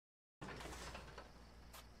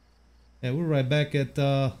 Yeah, we're right back at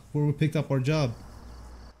where we picked up our job.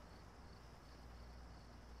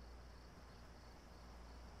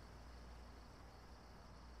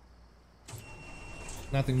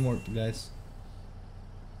 Nothing worked, guys.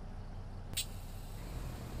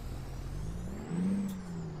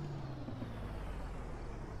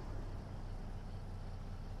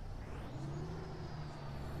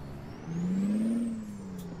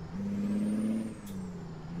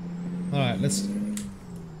 Alright, let's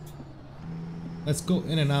go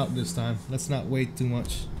in and out this time. Let's not wait too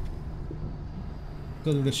much.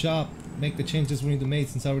 Go to the shop, make the changes we need to make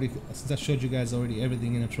since I showed you guys already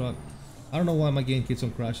everything in the truck. I don't know why my game keeps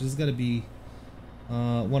on crashing. This has got to be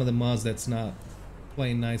one of the mods that's not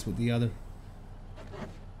playing nice with the other.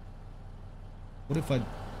 What if I...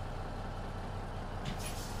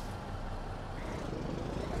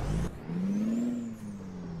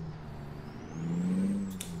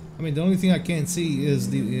 I mean, the only thing I can't see is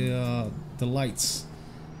the lights.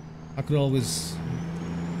 I could always...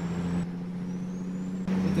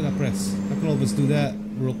 What did I press? I could always do that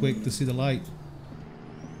real quick to see the light.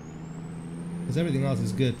 Because everything else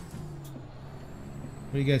is good.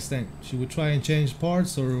 What do you guys think? Should we try and change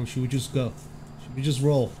parts or should we just go? Should we just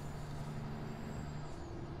roll?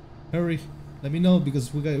 Hurry. Let me know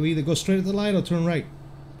because we either go straight at the light or turn right.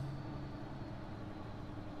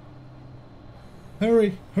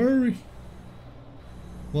 Hurry, hurry.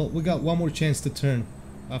 Well, we got one more chance to turn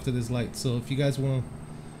after this light. So if you guys want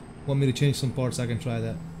me to change some parts, I can try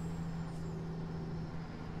that.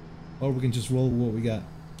 Or we can just roll with what we got.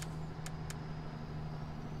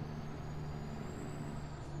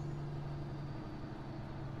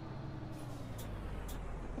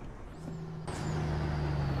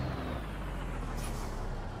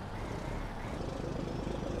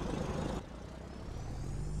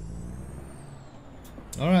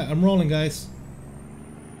 Alright, I'm rolling, guys.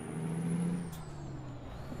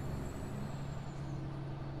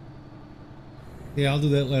 Yeah, I'll do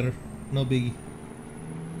that later. No biggie.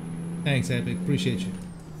 Thanks, Epic. Appreciate you.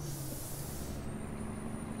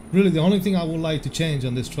 Really, the only thing I would like to change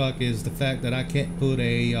on this truck is the fact that I can't put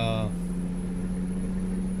a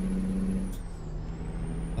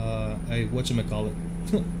whatchamacallit.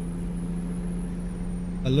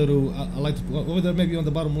 A little, I like to put over there, maybe on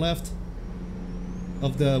the bottom left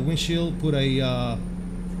of the windshield, put a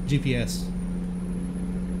GPS.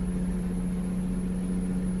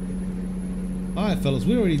 Alright fellas,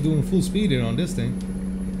 we're already doing full speed here on this thing.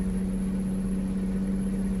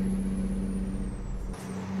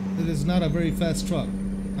 It is not a very fast truck.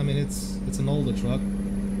 I mean, it's an older truck.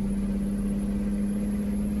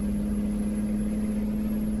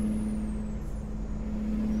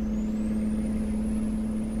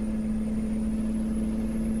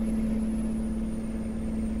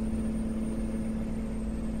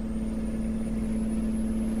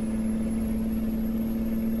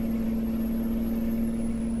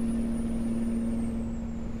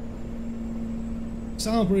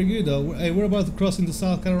 Sound pretty good though. Hey, we're about to cross into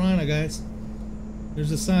South Carolina, guys. There's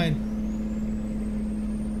a sign.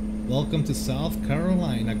 Welcome to South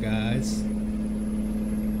Carolina, guys.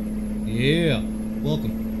 Yeah,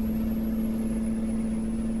 welcome.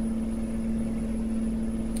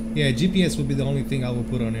 Yeah, GPS would be the only thing I will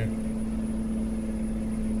put on here.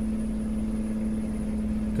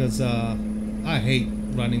 Because I hate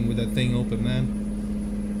running with that thing open, man.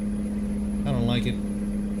 I don't like it.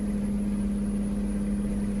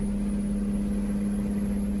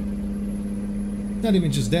 Not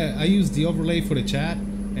even just that, I use the overlay for the chat,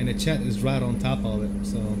 and the chat is right on top of it,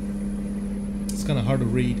 so it's kind of hard to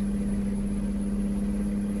read.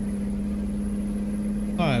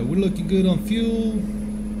 Alright, we're looking good on fuel.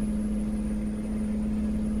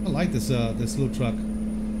 I like this this little truck.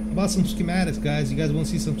 How about some schematics, guys? You guys want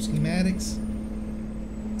to see some schematics?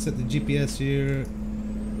 Set the GPS here,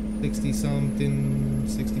 60 something,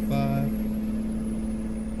 65.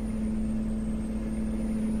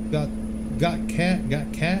 Got cat.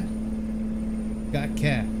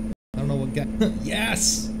 I don't know what got.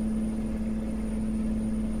 Yes!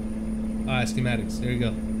 Alright, schematics. There you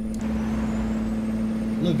go.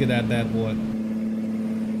 Look at that bad boy.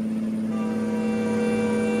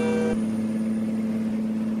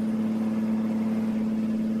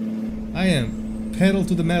 I am pedal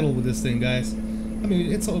to the metal with this thing, guys. I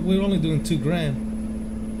mean, we're only doing 2 grand.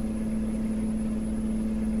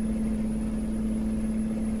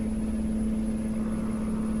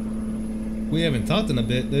 We haven't talked in a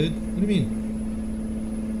bit, dude. What do you mean?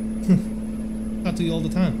 Talk to you all the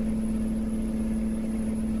time.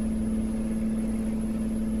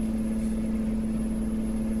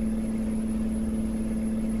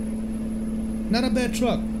 Not a bad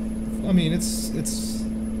truck. I mean, it's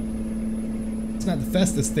not the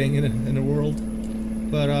fastest thing in the world,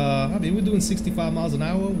 but I mean, we're doing 65 miles an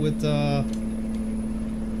hour with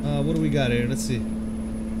what do we got here? Let's see.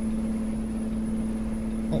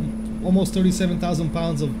 Almost 37,000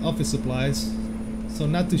 pounds of office supplies, so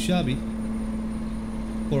not too shabby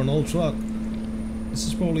for an old truck. This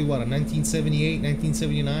is probably what, a 1978,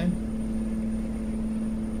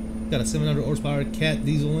 1979. Got a 700 horsepower cat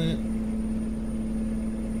diesel in it.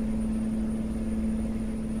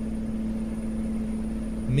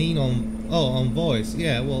 Mean on voice.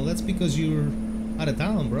 Yeah, well, that's because you're out of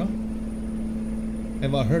town, bro.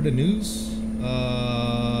 Have I heard the news?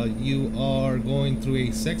 You are going through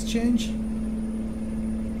a sex change?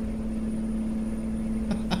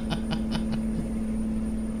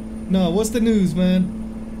 No, what's the news, man?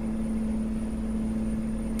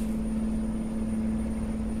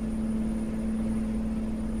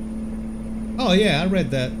 Oh yeah, I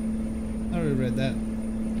read that. I already read that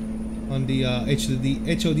on the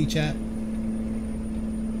HOD chat.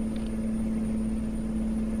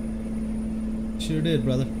 Sure did,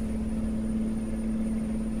 brother.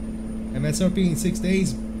 MSRP in 6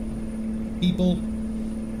 days. People,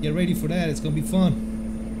 get ready for that. It's gonna be fun.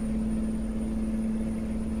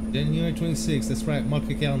 January 26th. That's right. Mark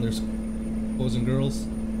your calendars, boys and girls.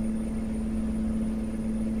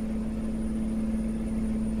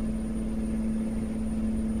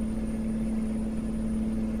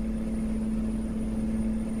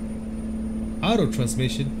 Auto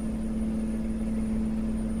transmission.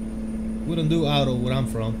 We don't do auto where I'm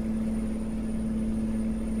from.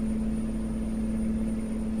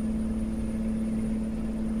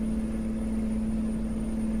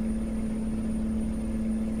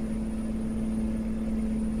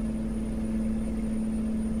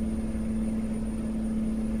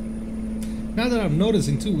 Now that I'm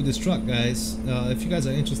noticing too with this truck, guys, if you guys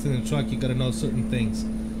are interested in the truck, you gotta know certain things.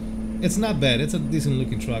 It's not bad. It's a decent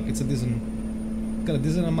looking truck. It's a got a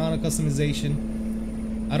decent amount of customization.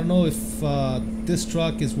 I don't know if this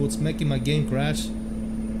truck is what's making my game crash.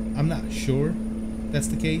 I'm not sure that's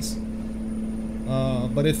the case.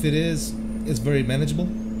 But if it is, it's very manageable,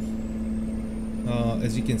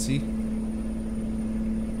 as you can see.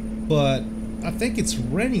 But I think it's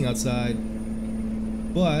raining outside,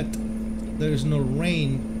 but there's no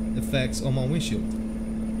rain effects on my windshield.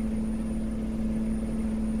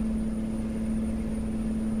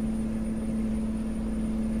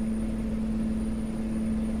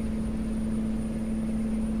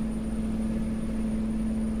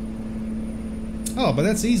 Oh, but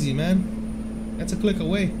that's easy, man. That's a click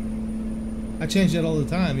away. I change that all the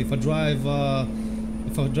time. If I drive a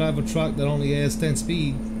truck that only has 10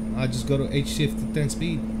 speed, I just go to H shift to 10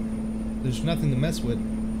 speed. There's nothing to mess with.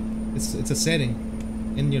 It's a setting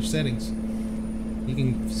in your settings. You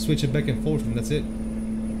can switch it back and forth, and that's it.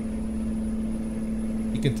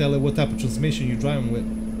 You can tell it what type of transmission you're driving with.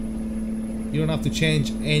 You don't have to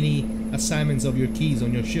change any assignments of your keys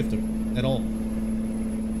on your shifter at all.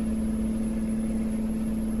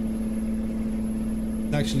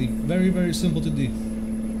 It's actually very, very simple to do.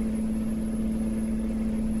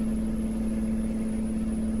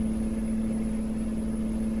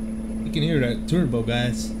 You can hear that turbo,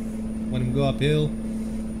 guys. When we go uphill,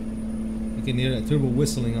 you can hear that turbo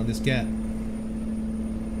whistling on this cat.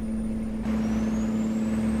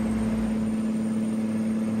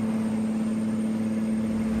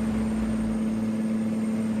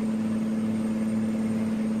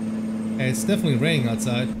 It's definitely raining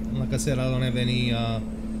outside. Like I said, I don't have any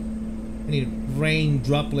rain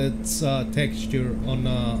droplets texture on.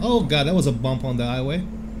 Oh god, that was a bump on the highway.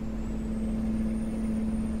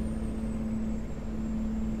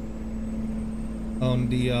 On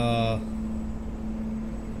the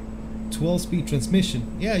 12-speed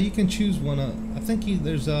transmission. Yeah, you can choose one. I think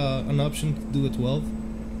there's an option to do a 12.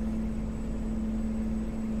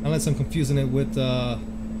 Unless I'm confusing it with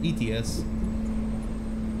ETS.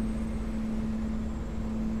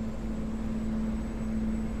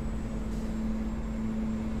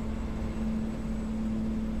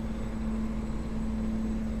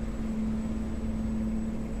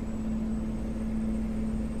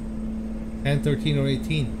 And 13 or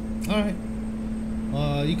 18. Alright.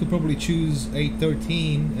 You could probably choose a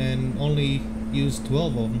 13 and only use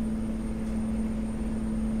 12 of them.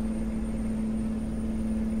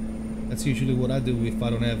 That's usually what I do if I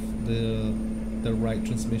don't have the right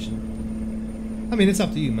transmission. I mean, it's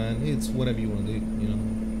up to you, man. It's whatever you want to do, you know.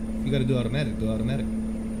 If you gotta do automatic, do automatic.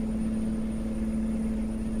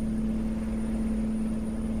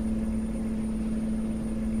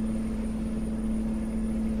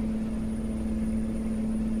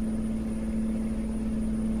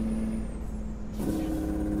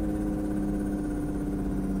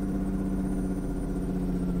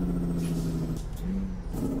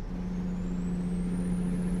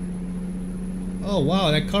 Oh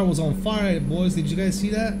wow, that car was on fire, boys. Did you guys see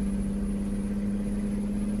that?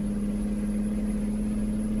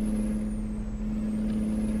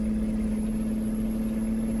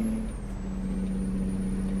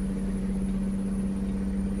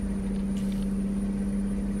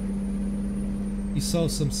 You saw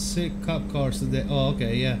some sick cop cars today. Oh,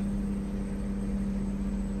 okay, yeah.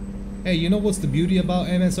 Hey, you know what's the beauty about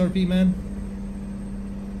MSRP, man?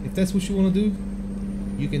 If that's what you want to do,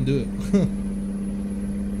 you can do it.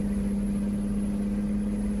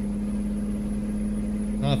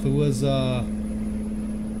 If it was, yeah,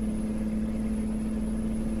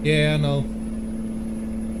 I know.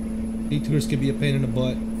 Detours can be a pain in the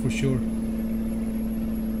butt, for sure.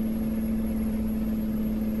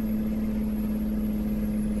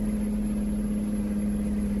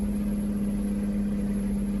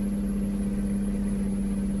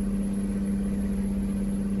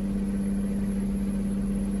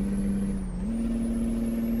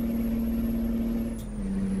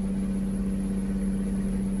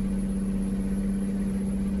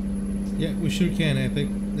 Yeah, we sure can, Epic.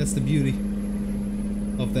 That's the beauty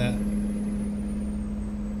of that.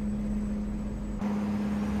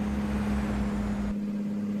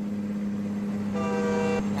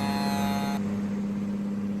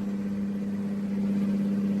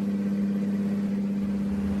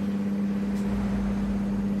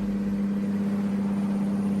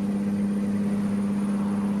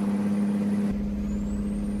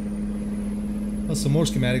 Well, some more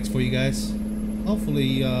schematics for you guys.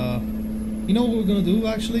 Hopefully, you know what we're gonna do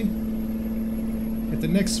actually? At the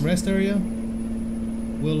next rest area,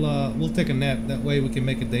 we'll take a nap. That way we can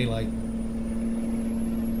make it daylight.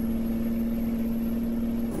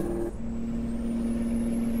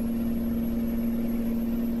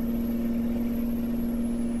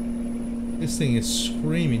 This thing is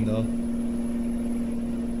screaming though.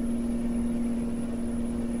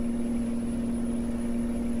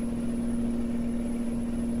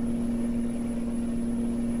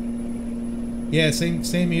 Yeah,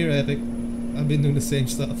 same here, Epic. I've been doing the same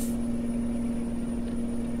stuff.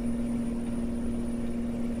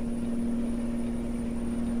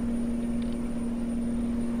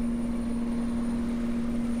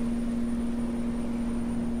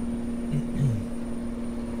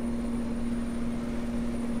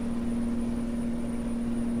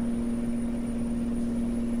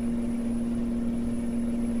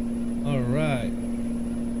 All right.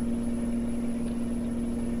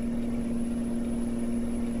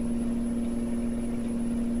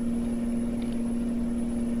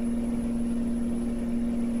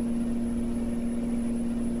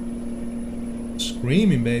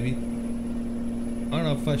 Screaming, baby. I don't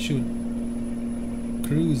know if I should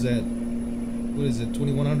cruise at, what is it,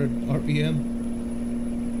 2100 RPM?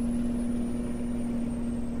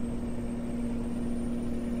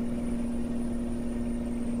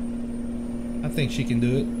 I think she can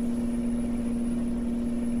do it.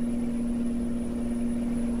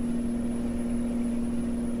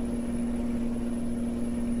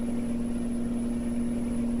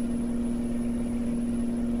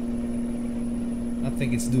 I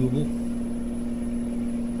think it's doable.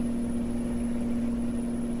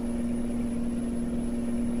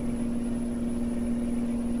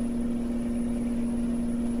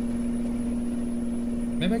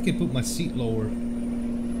 Maybe I could put my seat lower.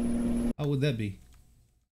 How would that be?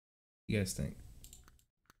 You guys think?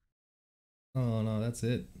 Oh no, that's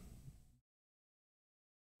it. As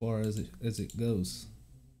far as it goes.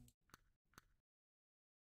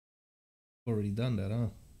 Already done that, huh?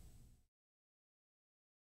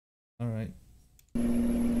 All right.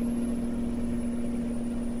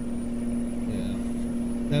 Yeah.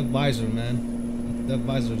 That visor, man. That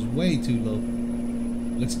visor is way too low.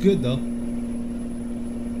 Looks good though.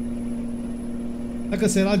 Like I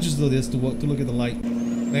said, I'll just do this to look at the light.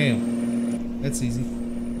 Bam. That's easy.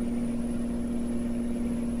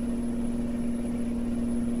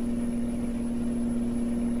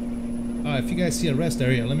 Alright, if you guys see a rest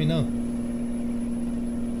area, let me know.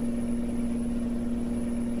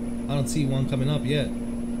 I don't see one coming up yet.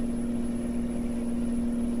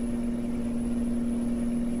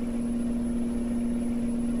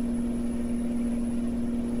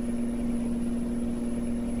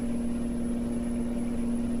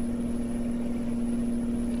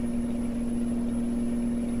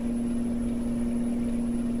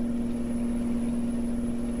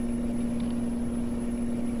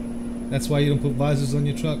 That's why you don't put visors on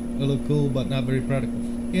your truck. They look cool, but not very practical.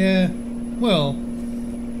 Yeah, well,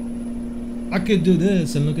 I could do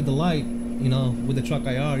this and look at the light. You know, with the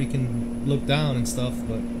TracIR, you can look down and stuff,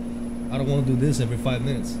 but I don't want to do this every 5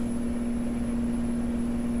 minutes.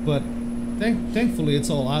 But thankfully, it's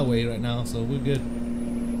all highway right now, so we're good.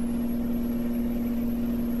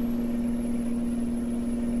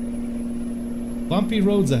 Bumpy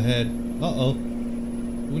roads ahead. Uh-oh.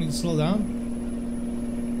 Do we need to slow down?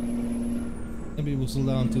 Maybe we'll slow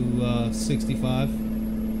down to 65.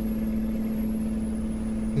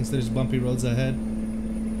 Since there's bumpy roads ahead.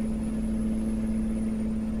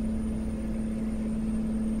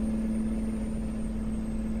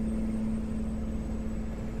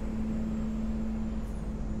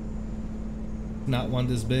 Not one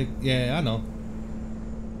this big. Yeah, I know.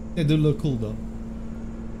 They do look cool though.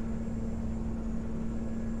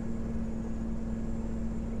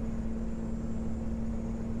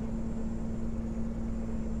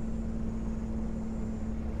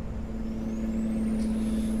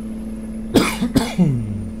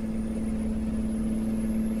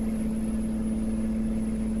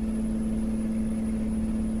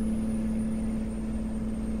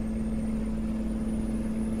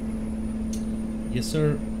 Yes,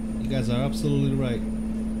 sir. You guys are absolutely right.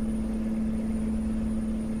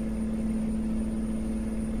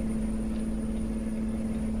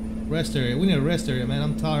 Rest area. We need a rest area, man.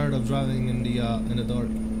 I'm tired of driving in the dark.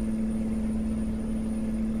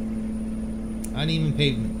 Uneven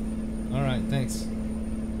pavement. All right, thanks.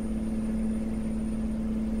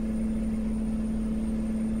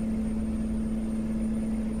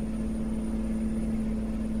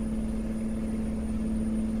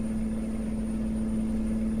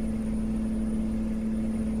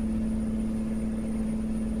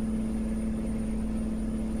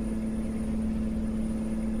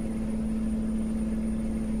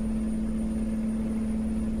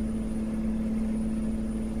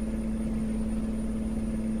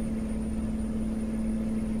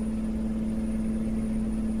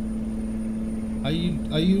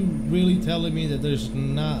 Are you really telling me that there's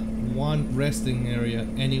not one resting area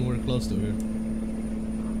anywhere close to here?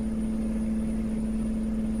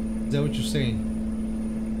 Is that what you're saying?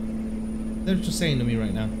 That's what you're saying to me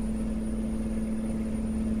right now.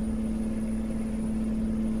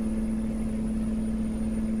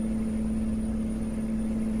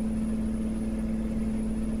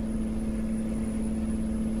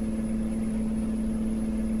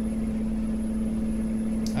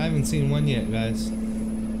 I haven't seen one yet, guys.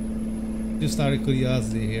 Just out of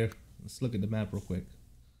curiosity here. Let's look at the map real quick.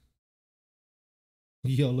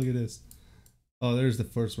 Yo, look at this. Oh, there's the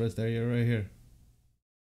first rest area right here.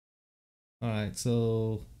 Alright,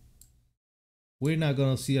 so we're not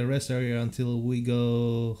gonna see a rest area until we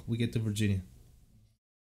get to Virginia.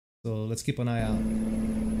 So let's keep an eye out.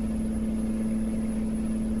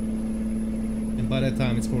 And by that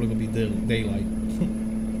time it's probably gonna be daylight.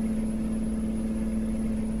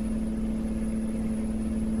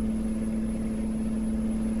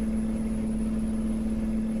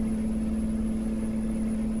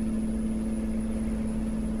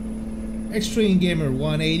 Extreme Gamer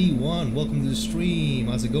 181, welcome to the stream.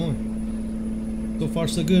 How's it going? So far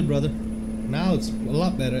so good, brother. Now it's a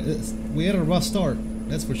lot better. We had a rough start,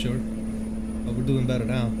 that's for sure, but we're doing better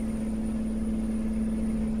now.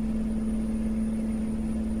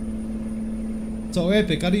 So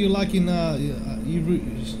Epic, how do you like in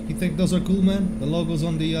you think those are cool, man? The logos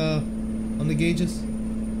on the gauges?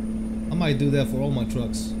 I might do that for all my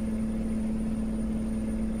trucks.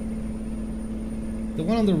 The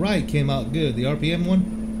one on the right came out good. The RPM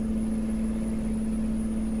one.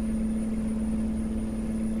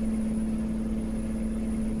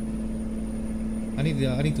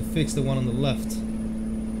 I need to fix the one on the left.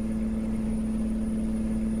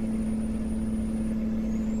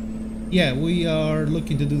 Yeah, we are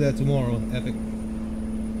looking to do that tomorrow, Epic.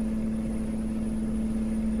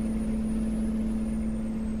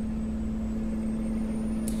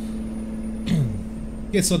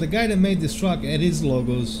 Yeah, so the guy that made this truck had his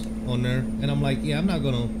logos on there, and I'm like, yeah, I'm not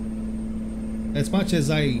gonna. As much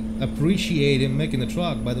as I appreciate him making the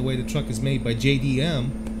truck, by the way, the truck is made by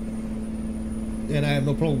JDM, and I have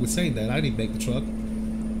no problem with saying that. I didn't make the truck.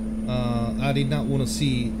 I did not want to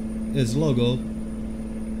see his logo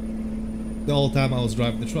the whole time I was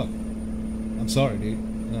driving the truck. I'm sorry, dude.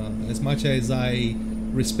 As much as I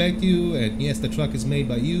respect you, and yes, the truck is made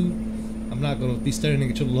by you, I'm not gonna be staring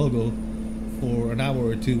at your logo for an hour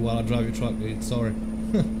or two while I drive your truck, dude. Sorry.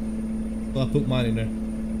 So I put mine in there.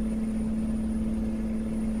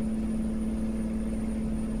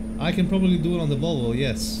 I can probably do it on the Volvo,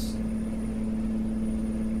 yes.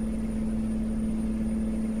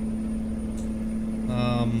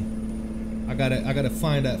 I gotta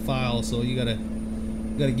find that file, so you gotta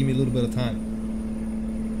give me a little bit of time.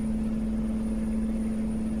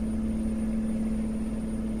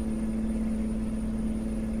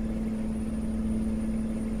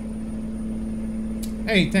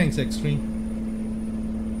 Hey, thanks, Extreme.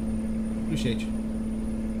 Appreciate you.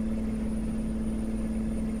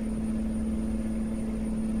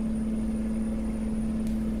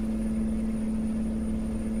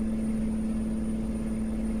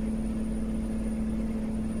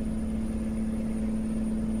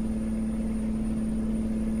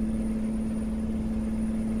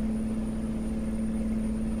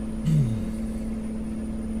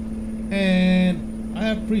 And I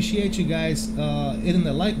appreciate you guys hitting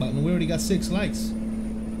the like button. We already got 6 likes.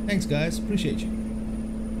 Thanks, guys. Appreciate you.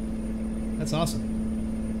 That's awesome.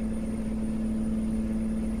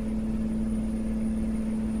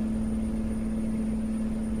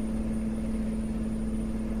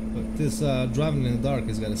 But this driving in the dark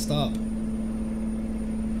has got to stop.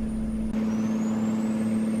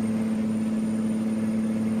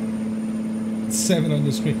 It's 7 on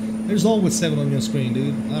your screen. There's always 7 on your screen,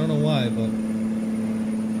 dude. I don't know why, but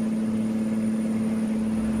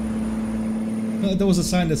there was a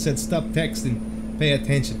sign that said stop texting, pay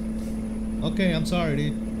attention. Okay, I'm sorry,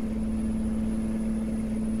 dude.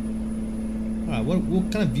 Alright,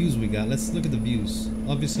 what kind of views we got? Let's look at the views.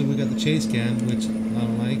 Obviously we got the chase cam, which I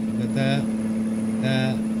don't like. We got that,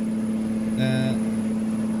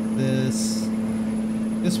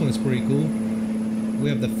 this one is pretty cool. We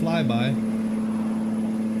have the flyby.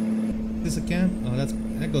 Is this a cam? Oh,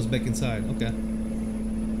 that goes back inside. Okay.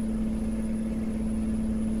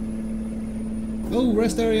 Oh,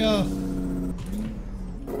 rest area.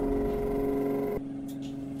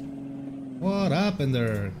 What happened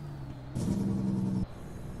there?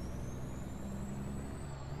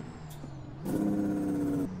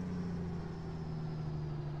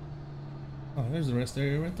 Oh, there's the rest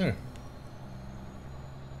area right there.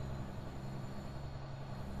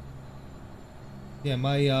 Yeah,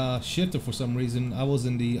 my shifter, for some reason, I was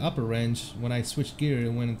in the upper range. When I switched gear,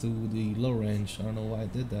 it went into the low range. I don't know why I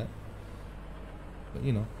did that. But,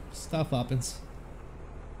 you know, stuff happens.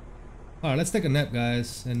 Alright, let's take a nap,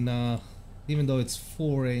 guys. And even though it's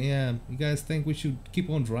 4 a.m., you guys think we should keep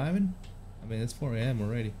on driving? I mean, it's 4 a.m.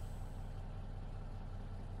 already.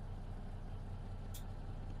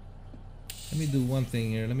 Let me do one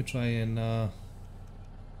thing here. Let me try and...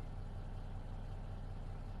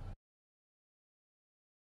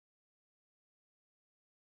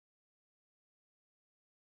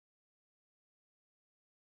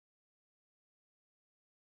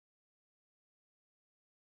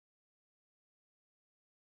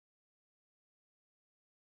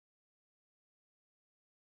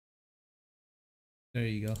 There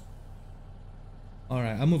you go.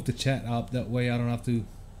 Alright, I moved the chat up, that way I don't have to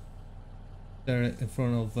stare in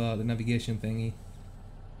front of the navigation thingy.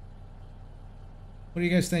 What do you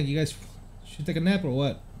guys think? You guys should take a nap or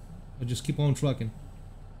what? Or just keep on trucking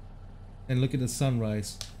and look at the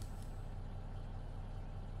sunrise?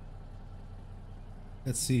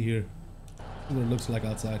 Let's see here. See what it looks like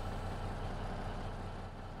outside.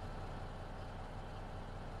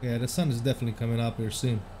 Yeah, the sun is definitely coming up here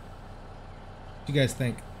soon. What do you guys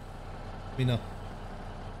think? Let me know.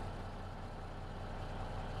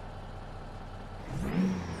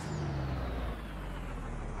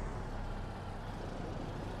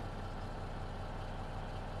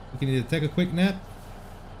 We can either take a quick nap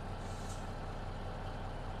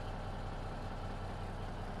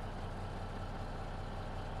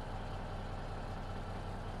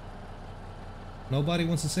Nobody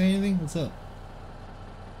wants to say anything? What's up?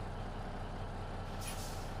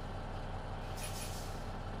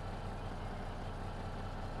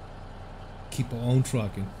 Keep on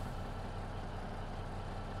trucking.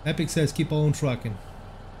 Epic says keep on trucking.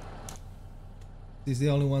 He's the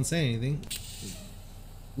only one saying anything.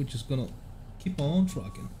 We're just gonna keep on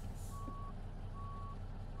trucking.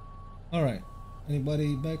 Alright.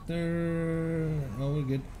 Anybody back there? No, we're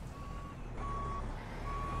good.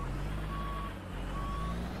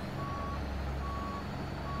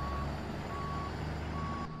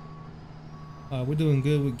 We're doing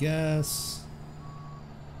good with gas.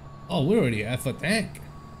 Oh, we're already at FANATEC.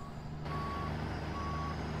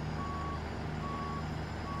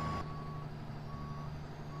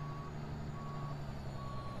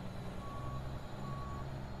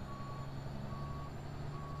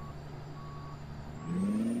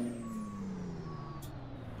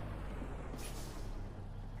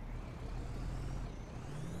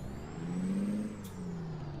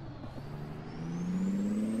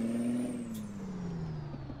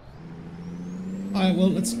 Alright, well,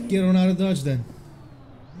 let's get on out of Dodge then.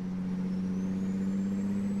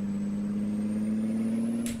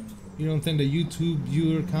 You don't think the YouTube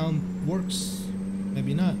viewer count works?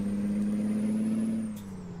 Maybe not.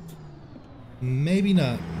 Maybe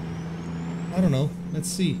not. I don't know. Let's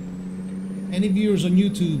see. Any viewers on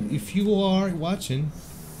YouTube, if you are watching,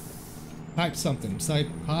 type something. Type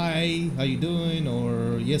hi, how you doing?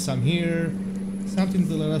 Or yes, I'm here. Something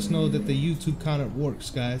to let us know that the YouTube counter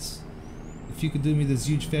works, guys. If you could do me this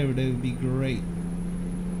huge favor, that would be great.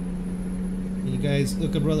 Can you guys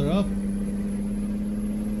look a brother up?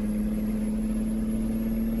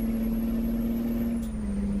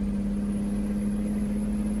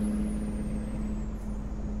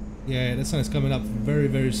 Yeah, that sun is coming up very,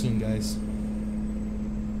 very soon, guys.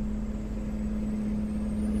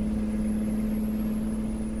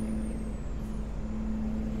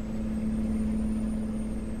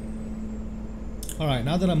 Alright,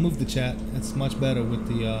 now that I moved the chat, it's much better with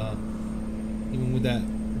the, even with that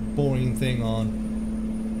boring thing on.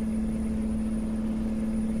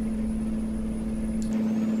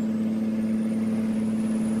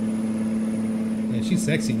 Yeah, she's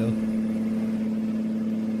sexy though.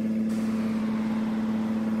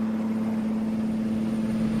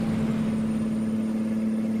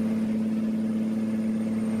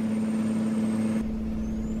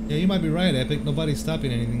 Yeah, you might be right, Epic. Nobody's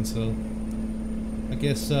stopping anything, so I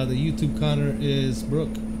guess the YouTube counter is broke.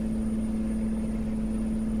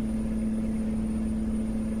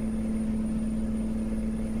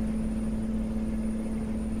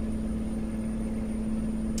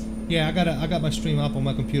 Yeah, I got my stream up on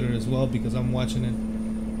my computer as well because I'm watching it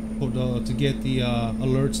for to get the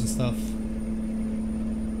alerts and stuff.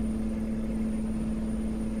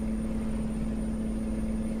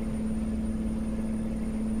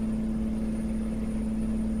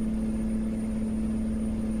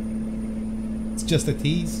 Just a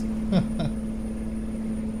tease.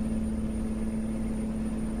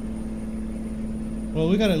 Well,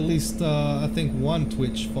 we got at least I think one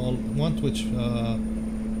Twitch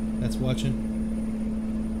that's watching.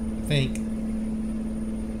 I think.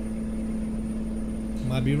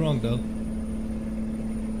 Might be wrong though.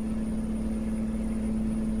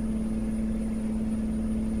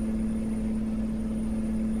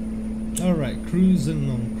 All right,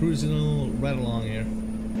 cruising right along here.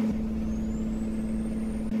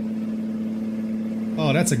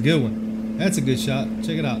 Oh, that's a good one. That's a good shot.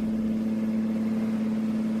 Check it out.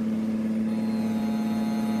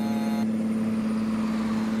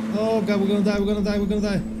 Oh god, we're gonna die, we're gonna die, we're gonna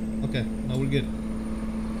die. Okay, no, we're good.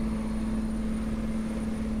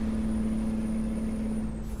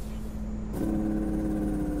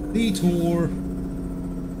 Detour.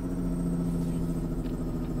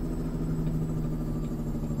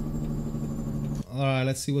 Alright,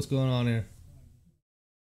 let's see what's going on here.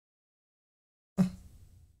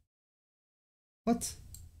 What?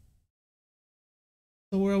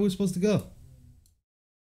 So where are we supposed to go?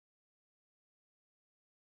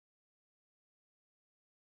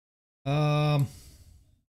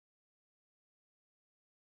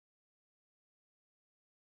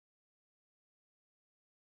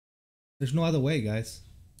 There's no other way, guys.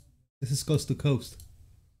 This is coast to coast.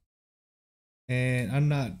 And I'm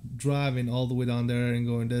not driving all the way down there and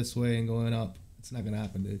going this way and going up. It's not gonna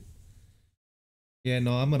happen, dude. Yeah,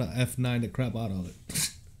 no, I'm gonna F9 the crap out of it.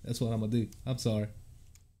 That's what I'm gonna do. I'm sorry.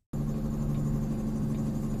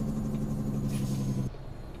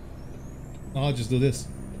 I'll just do this.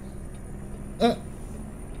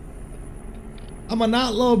 I'm a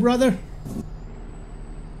not low, brother.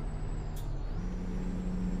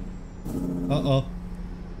 Uh-oh.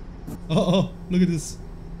 Uh-oh. Look at this.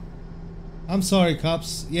 I'm sorry,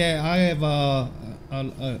 cops. Yeah, I have a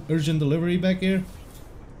urgent delivery back here.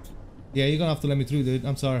 Yeah, you're gonna have to let me through, dude.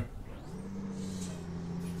 I'm sorry.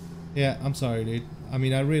 Yeah, I'm sorry, dude. I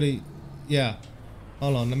mean, I really... Yeah.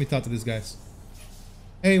 Hold on, let me talk to these guys.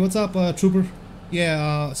 Hey, what's up, trooper?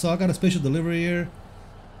 Yeah, so I got a special delivery here.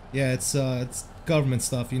 Yeah, it's government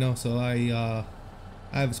stuff, you know, so I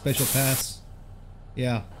have a special pass.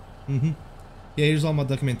 Yeah. Yeah, here's all my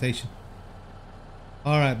documentation.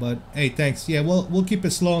 Alright, bud. Hey, thanks. Yeah, we'll keep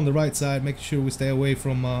it slow on the right side, make sure we stay away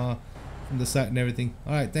from the site and everything.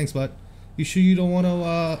 Alright, thanks, bud. You sure you don't want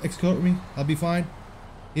to escort me? I'll be fine.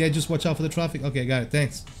 Yeah, just watch out for the traffic. Okay, got it.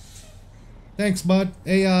 Thanks. Thanks, bud.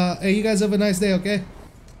 Hey, hey, you guys have a nice day, okay?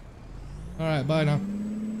 Alright, bye now.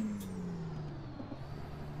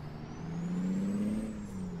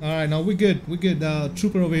 Alright, no, we're good. We're good.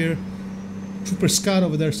 Trooper over here. Trooper Scott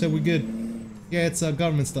over there said we're good. Yeah, it's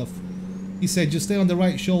government stuff. He said just stay on the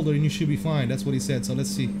right shoulder and you should be fine. That's what he said, so let's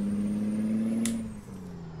see.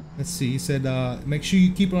 Let's see. He said make sure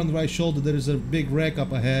you keep it on the right shoulder. There's a big wreck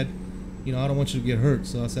up ahead. You know, I don't want you to get hurt.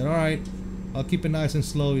 So I said, alright, I'll keep it nice and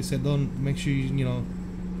slow. He said don't make sure you know,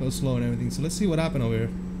 go slow and everything. So let's see what happened over here.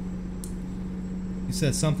 He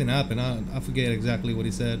said something happened. I forget exactly what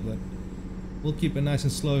he said, but we'll keep it nice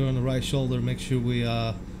and slow here on the right shoulder. Make sure we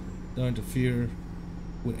don't interfere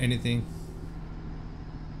with anything.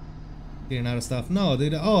 Getting out of stuff. No,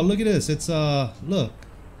 they. Oh, look at this. It's look.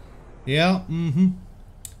 Yeah.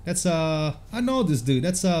 That's I know this dude.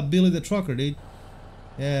 That's Billy the trucker, dude.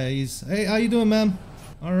 Yeah, he's. Hey, how you doing, man?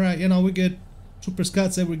 All right. You know we're good. Trooper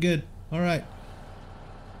Scott said we're good. All right.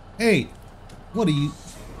 Hey, what are you?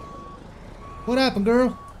 What happened,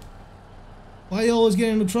 girl? Why you always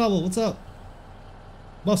getting into trouble? What's up?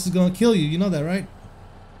 Boss is gonna kill you. You know that, right?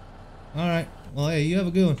 All right. Well, hey, you have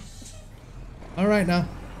a good one. All right now.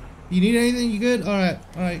 You need anything? You good? All right.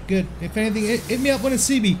 All right. Good. If anything, hit me up when it's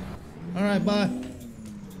CB. All right. Bye.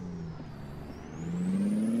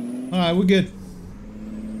 All right. We're good.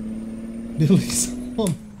 Billy's.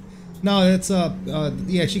 No, that's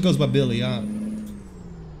yeah. She goes by Billy. You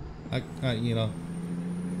know.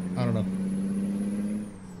 I don't know.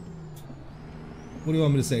 What do you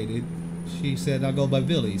want me to say, dude? She said I go by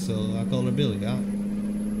Billy, so I call her Billy.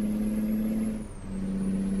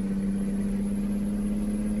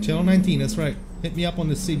 Channel 19, that's right. Hit me up on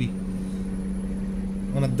the CB.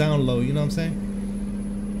 On a down low, you know what I'm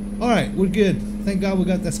saying? Alright, we're good. Thank God we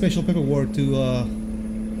got that special paperwork to, you know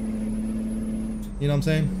what I'm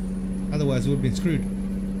saying? Otherwise, we would have been screwed.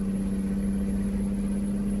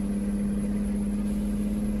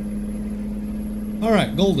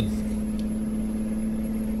 Alright, golden.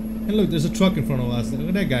 And look, there's a truck in front of us.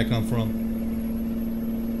 Where'd that guy come from?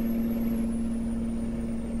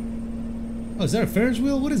 Oh, is that a Ferris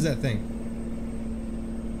wheel? What is that thing?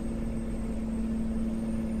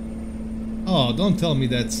 Oh, don't tell me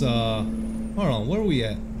that's, hold on, where are we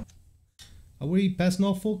at? Are we past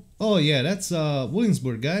Norfolk? Oh yeah, that's,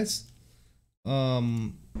 Williamsburg, guys. I've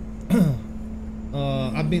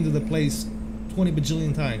been to the place 20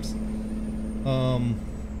 bajillion times.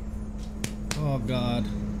 Oh god.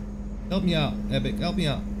 Help me out, Epic, help me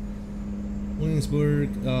out.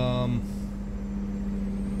 Williamsburg,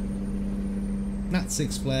 not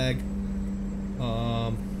Six Flag.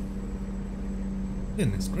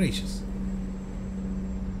 Goodness gracious.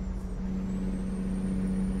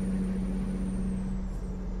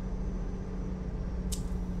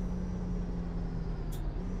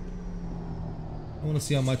 I want to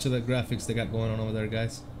see how much of the graphics they got going on over there,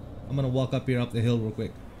 guys. I'm gonna walk up here up the hill real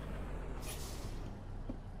quick.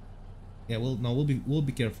 Yeah, we'll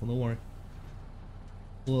be careful. Don't worry.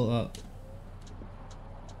 We'll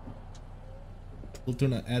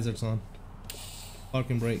turn the hazards on. Park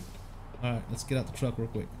and brake. All right, let's get out the truck real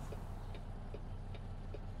quick.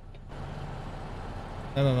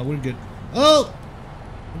 No, we're good. Oh,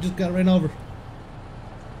 we just got ran over.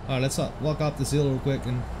 All right, let's walk off this hill real quick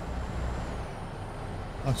and.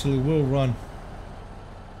 Actually, we'll run.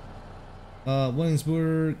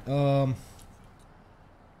 Williamsburg.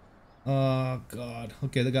 God.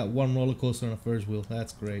 Okay, they got one roller coaster on a Ferris wheel.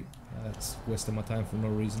 That's great. That's wasting my time for no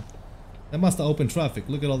reason. That must have opened traffic.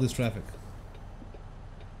 Look at all this traffic.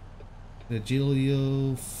 The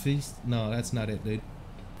Gilio Feast. No, that's not it, dude.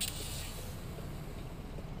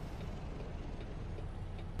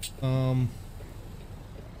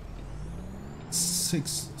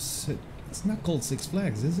 Six. It's not called Six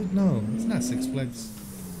Flags, is it? No, it's not Six Flags.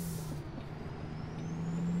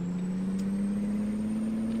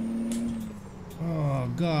 Oh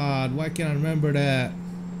God, why can't I remember that?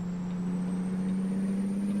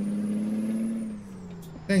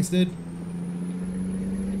 Thanks, dude.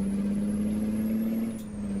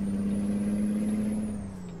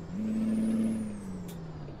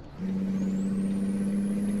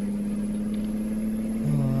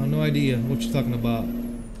 No idea what you're talking about.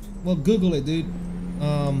 Well, Google it, dude.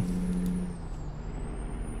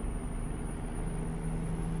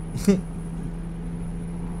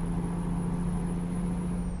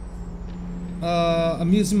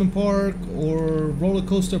 Amusement park or roller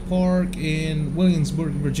coaster park in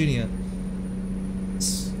Williamsburg, Virginia.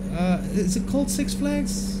 Is it called Six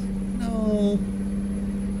Flags? No.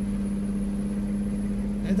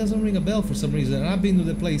 It doesn't ring a bell for some reason. And I've been to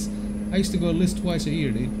the place. I used to go at least twice a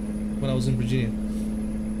year, dude, when I was in Virginia.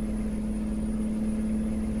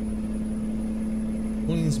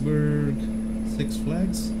 Williamsburg, Six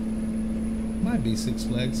Flags? Might be Six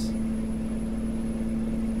Flags.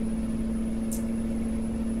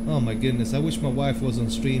 Oh my goodness, I wish my wife was on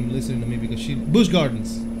stream listening to me because she... Busch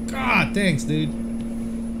Gardens! God, thanks, dude!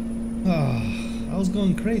 I was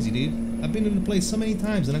going crazy, dude. I've been to the place so many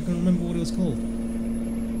times and I couldn't remember what it was called.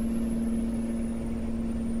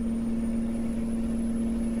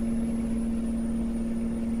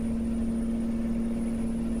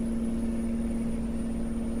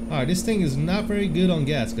 Alright, this thing is not very good on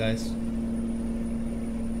gas, guys.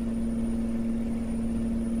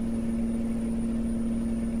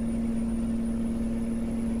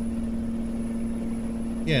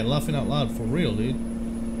 Yeah, laughing out loud for real, dude.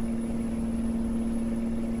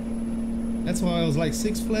 That's why I was like,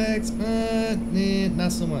 Six Flags? Nah,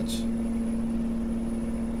 not so much.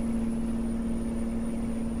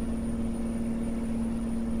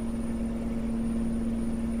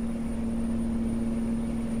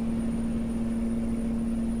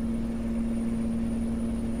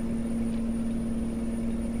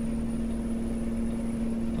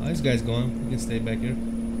 Oh, this guy's going. We can stay back here.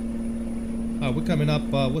 We're coming up,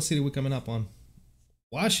 what city we coming up on?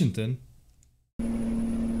 Washington?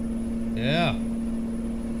 Yeah.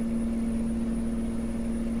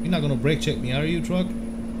 You're not gonna brake check me, are you, truck?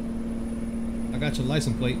 I got your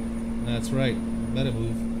license plate. That's right. Better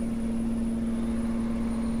move.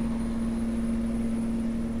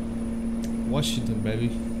 Washington,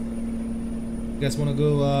 baby. You guys wanna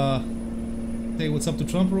go, say what's up to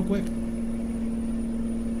Trump real quick?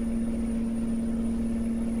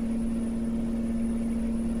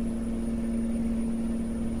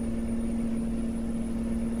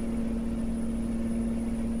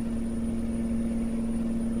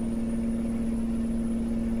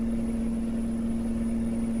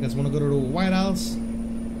 You guys want to go to the White House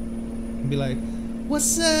and be like,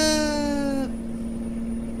 "What's up?"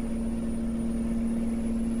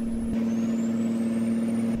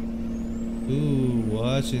 Ooh,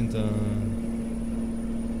 Washington.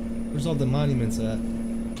 Where's all the monuments at?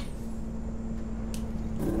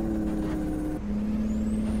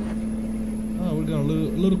 Oh, we're going a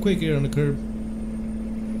little quick here on the curb.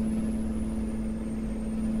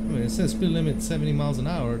 I mean, it says speed limit 70 miles an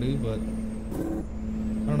hour, dude, but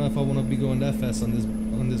I don't know if I want to be going that fast on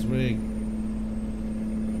this rig.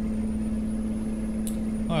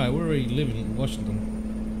 Alright, where are you living? In Washington.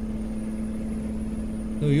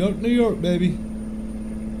 New York, baby.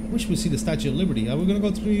 Wish we see the Statue of Liberty. Are we gonna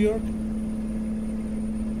go to New York?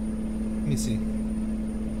 Let me see.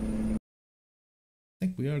 I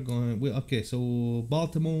think we are going. Okay, so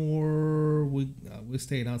Baltimore. We're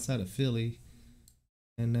staying outside of Philly,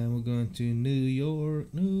 and then we're going to New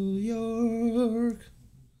York. New York.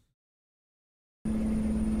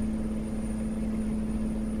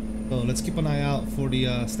 So let's keep an eye out for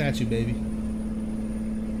the statue, baby. Keep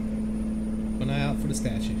an eye out for the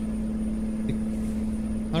statue.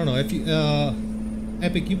 I don't know if you,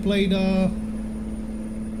 Epic, you played,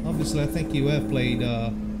 obviously I think you have played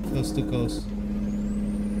Coast to Coast.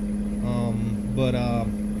 But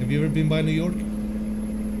have you ever been by New York?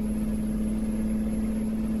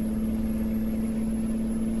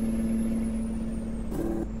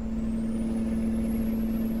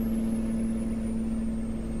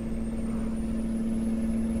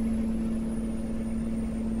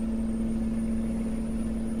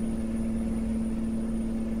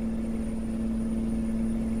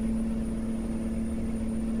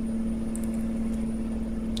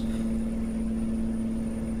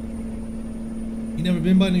 You never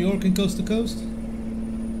been by New York and Coast to Coast?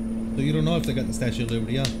 So you don't know if they got the Statue of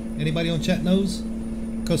Liberty, huh? Anybody on chat knows?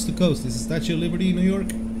 Coast to Coast, is the Statue of Liberty in New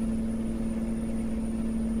York?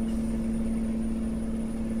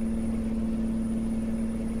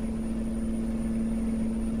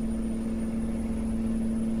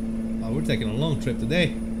 Oh, we're taking a long trip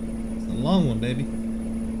today. It's a long one, baby.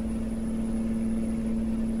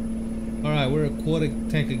 Alright, Alright, we're a quarter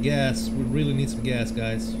tank of gas. We really need some gas,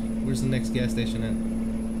 guys. Where's the next gas station at?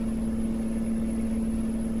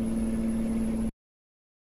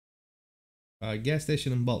 Gas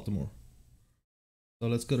station in Baltimore. So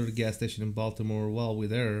let's go to the gas station in Baltimore. While we're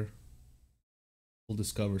there, we'll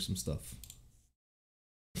discover some stuff.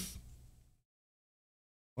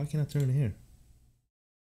 Why can't I turn here?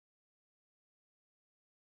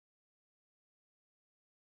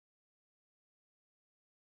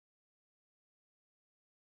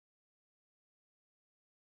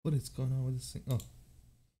 What is going on with this thing? Oh,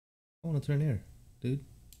 I want to turn here, dude.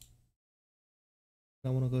 I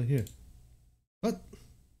want to go here. What?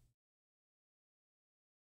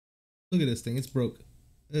 Look at this thing. It's broke.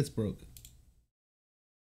 It's broke.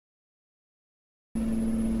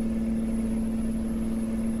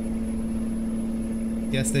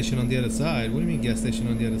 Gas station on the other side. What do you mean gas station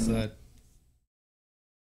on the other side?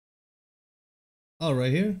 Oh,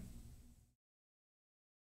 right here?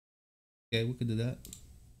 Okay, we could do that.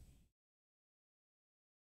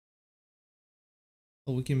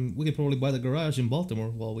 Oh, we can probably buy the garage in Baltimore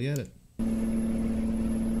while we at it.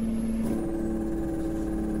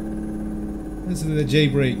 This is the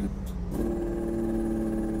jailbreak.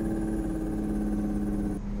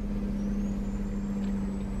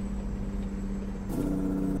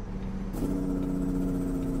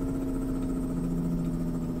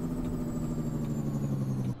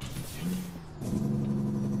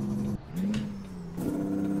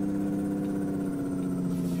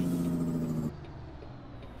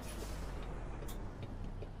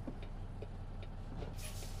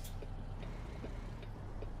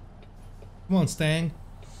 Come on, Stang.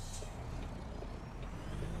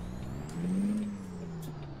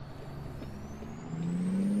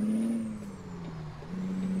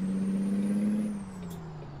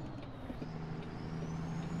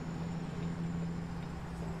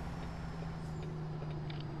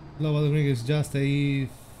 Hello, other ring is just a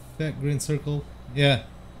fat green circle. Yeah.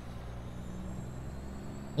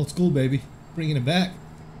 Old school, baby. Bringing it back.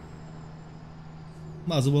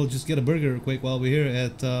 Might as well just get a burger real quick while we're here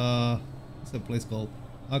at, what's that place called?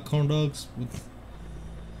 Corn dogs with...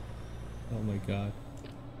 Oh my god.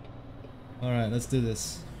 Alright, let's do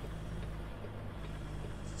this.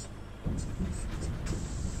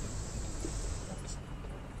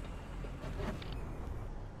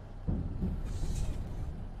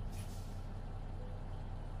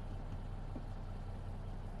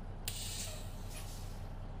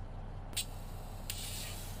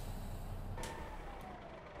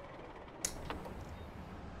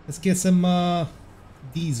 Let's get some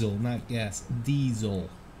diesel, not gas. Diesel.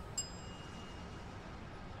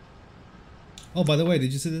 Oh, by the way,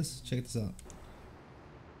 did you see this? Check this out.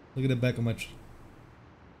 Look at the back of my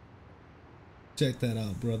check that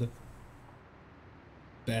out, brother.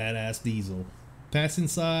 Badass diesel. Passing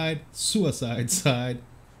side, suicide side.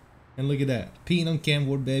 And look at that. Peeing on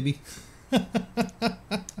camwood, baby.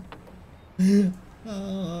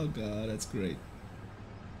 Oh god, that's great.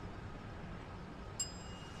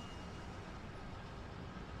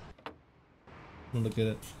 Look at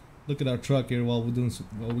it. Look at our truck here while we're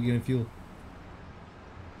getting fuel.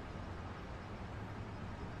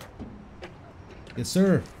 Yes,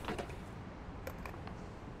 sir.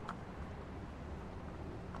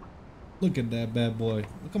 Look at that bad boy.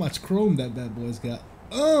 Look how much chrome that bad boy's got.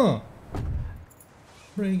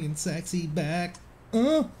 Bringing sexy back.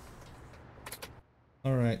 All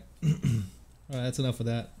right. All right, that's enough of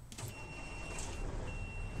that.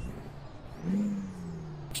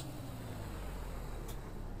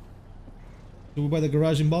 Do we buy the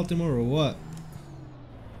garage in Baltimore or what?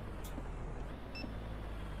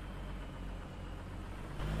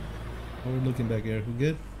 Oh, we're looking back here. We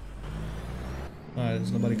good? Alright,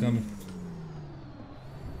 there's nobody coming.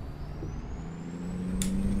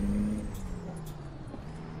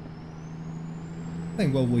 I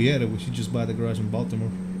think while we at it, we should just buy the garage in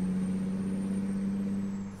Baltimore.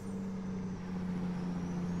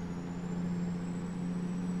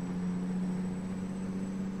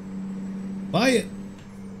 Buy it!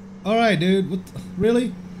 Alright, dude. What the,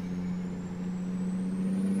 really?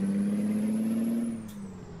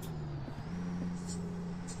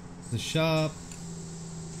 The shop.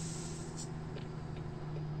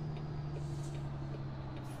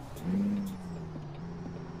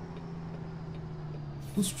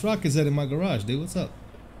 Whose truck is that in my garage, dude? What's up?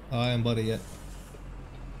 Oh, I ain't bought it yet.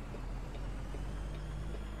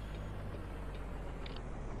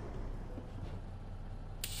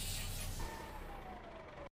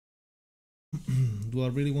 Do I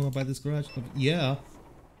really want to buy this garage? Yeah.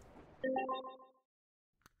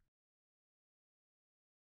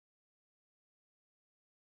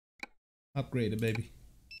 Upgrade it, baby.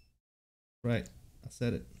 Right, I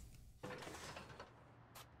said it.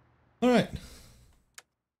 Alright.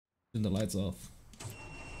 Turn the lights off.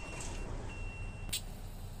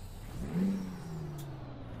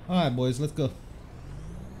 Alright, boys, let's go.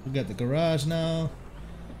 We got the garage now.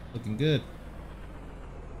 Looking good.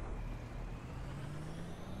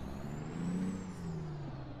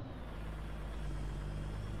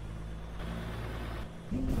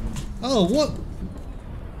 Oh, what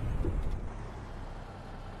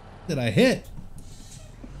did I hit?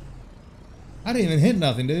 I didn't even hit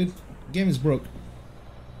nothing, dude. Game is broke.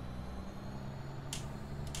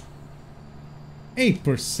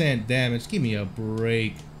 8% damage. Give me a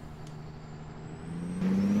break.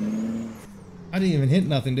 I didn't even hit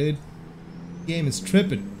nothing, dude. Game is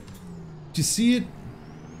tripping. Did you see it?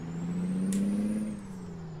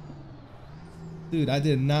 Dude, I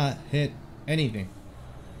did not hit anything.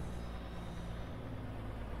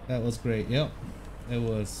 That was great. Yep. It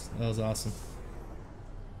was. That was awesome.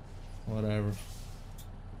 Whatever.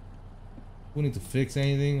 We need to fix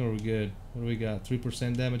anything, or we're good? What do we got?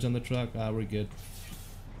 3% damage on the truck? Ah, we're good.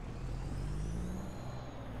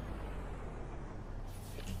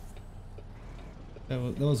 That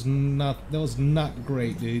was not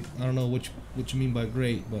great, dude. I don't know what you mean by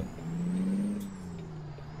great, but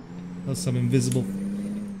that was some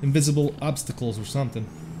invisible obstacles or something.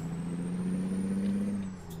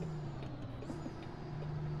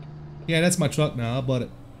 Yeah, that's my truck now. I bought it.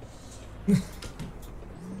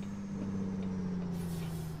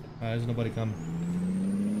 Alright, there's nobody coming.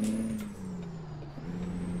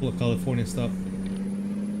 Full of California stuff.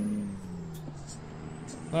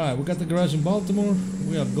 Alright, we got the garage in Baltimore.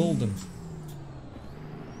 We are golden.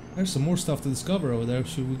 There's some more stuff to discover over there.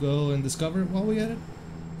 Should we go and discover it while we at it?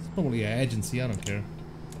 It's probably an agency, I don't care.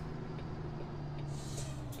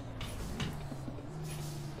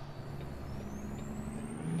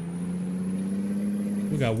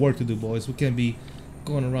 We got work to do, boys. We can't be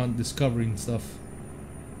going around discovering stuff.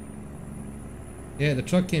 Yeah, the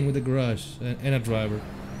truck came with a garage and a driver.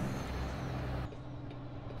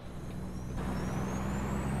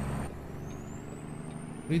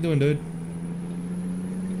 What are you doing, dude?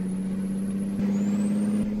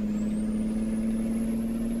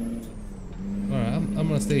 Alright, I'm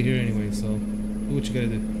gonna stay here anyway, so do what you gotta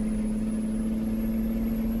do.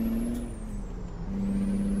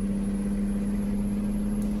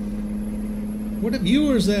 Where the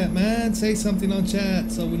viewers at, man? Say something on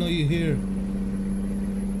chat so we know you're here.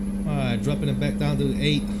 Alright, dropping it back down to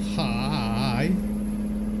 8 high.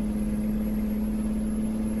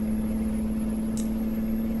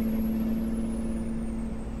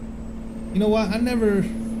 You know what? I've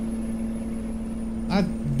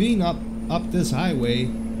been up this highway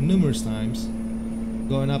numerous times,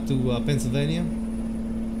 going up to Pennsylvania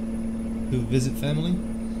to visit family,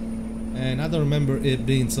 and I don't remember it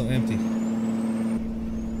being so empty.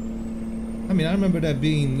 I mean, I remember that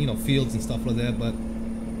being, you know, fields and stuff like that, but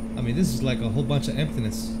I mean, this is like a whole bunch of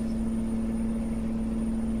emptiness.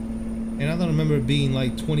 And I don't remember it being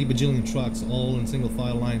like 20 bajillion trucks all in single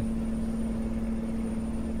file line.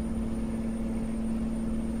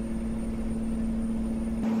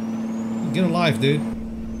 Get a life, dude.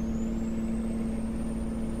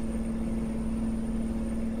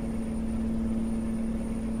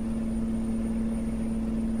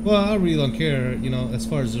 Well, I really don't care, you know, as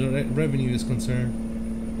far as revenue is concerned.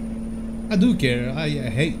 I do care. I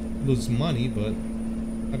hate losing money, but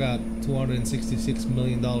I got $266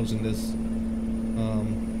 million in this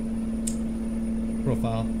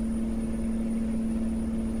profile.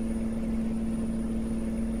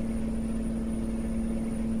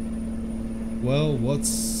 Well,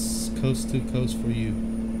 what's coast to coast for you?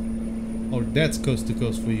 Oh, that's coast to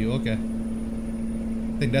coast for you. Okay.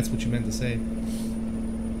 I think that's what you meant to say.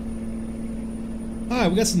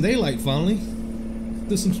 Alright, we got some daylight finally. Let's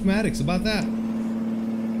do some schematics about that.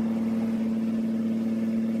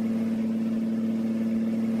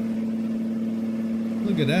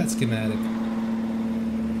 Look at that schematic.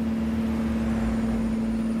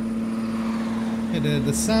 And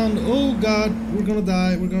the sound, oh god, we're gonna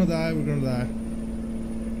die, we're gonna die, we're gonna die.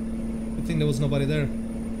 Good thing there was nobody there.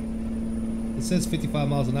 It says 55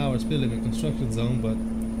 miles an hour speed limit construction zone, but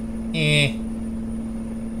eh.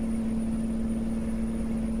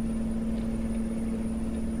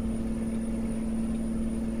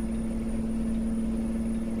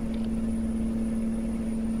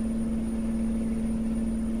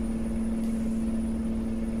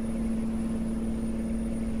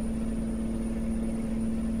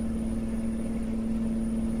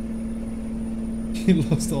 He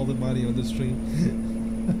lost all the money on the stream.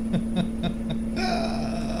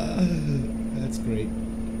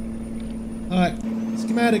 Alright,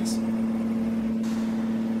 schematics.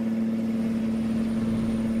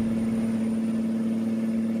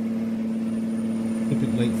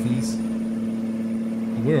 Stupid late fees.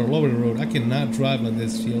 We're all over the road. I cannot drive like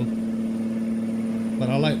this, Shield. But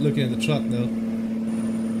I like looking at the truck though.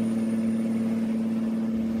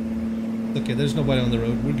 Okay, there's nobody on the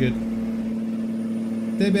road. We're good.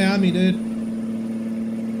 Stay behind me, dude.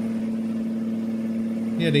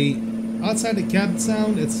 Yeah, the outside the cab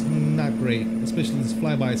sound, it's not great, especially this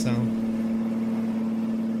flyby sound.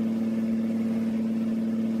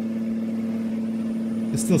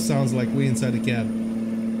 It still sounds like we inside the cab,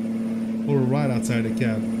 or right outside the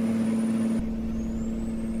cab.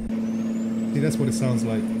 See, that's what it sounds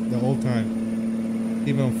like the whole time,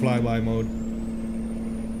 even on flyby mode,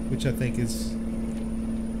 which I think is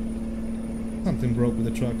something broke with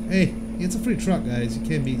the truck. Hey, it's a free truck, guys. You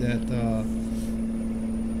can't be that.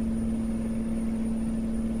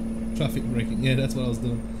 Traffic braking. Yeah, that's what I was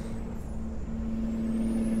doing.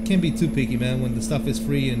 Can't be too picky, man, when the stuff is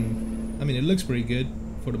free, and I mean it looks pretty good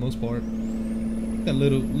for the most part. Got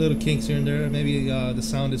little kinks here and there. Maybe the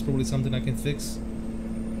sound is probably something I can fix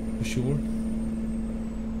for sure.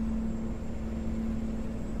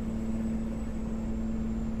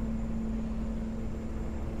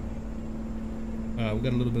 We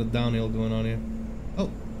got a little bit of downhill going on here. Oh,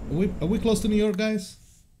 are we close to New York, guys?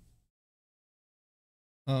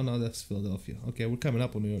 Oh no, that's Philadelphia. Okay, we're coming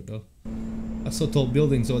up on New York though. I saw tall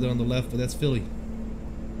buildings over there on the left, but that's Philly.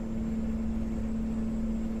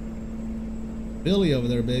 Philly over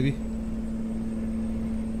there, baby.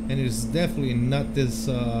 And it's definitely not this.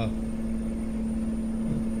 The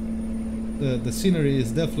scenery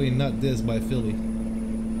is definitely not this by Philly.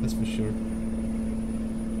 That's for sure.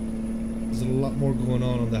 There's a lot more going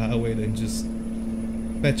on the highway than just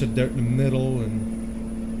patch of dirt in the middle and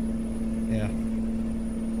yeah.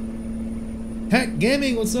 Hack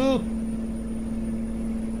Gaming, what's up?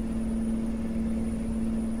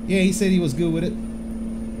 Yeah, he said he was good with it.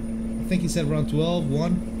 I think he said around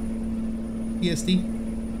 1 PST.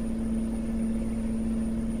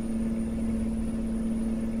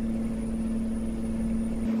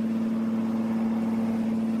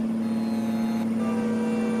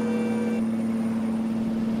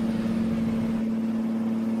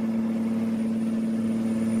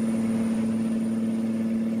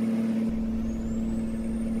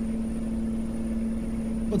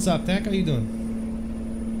 What's up, Tack? How you doing?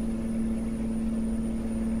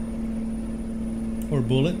 Or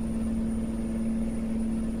Bullet?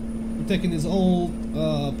 We're taking this old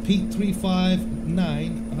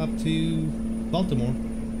P359 up to Baltimore.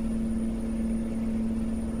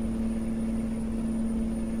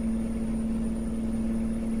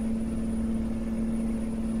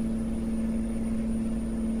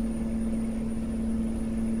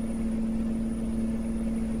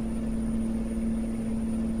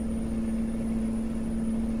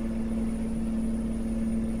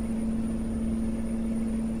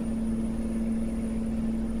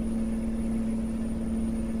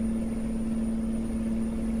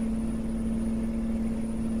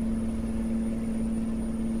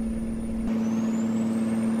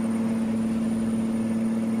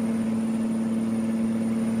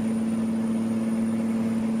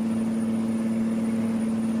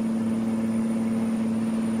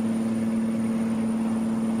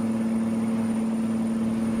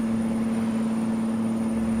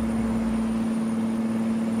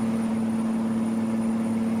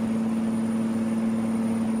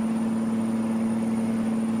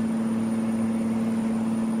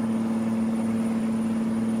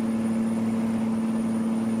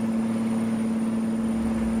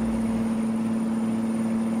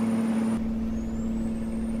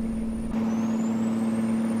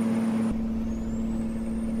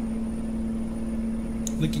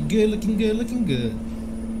 Looking good, looking good, looking good.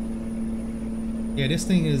 Yeah, this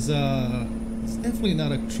thing is it's definitely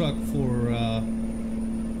not a truck for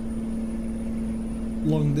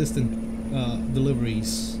long distance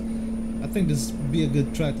deliveries. I think this would be a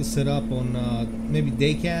good truck to set up on maybe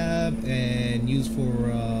day cab and use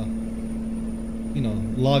for you know,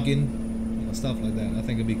 logging, you know, stuff like that. I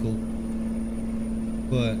think it'd be cool.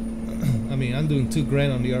 But I mean, I'm doing $2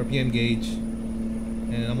 grand on the RPM gauge,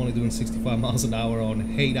 and I'm only doing 65 miles an hour on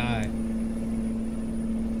Hate Eye.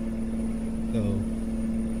 So,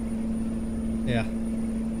 yeah.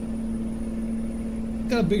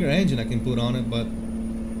 Got a bigger engine I can put on it, but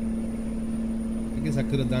I guess I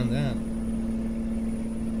could have done that.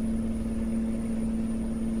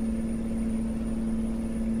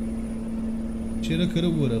 Shoulda, coulda,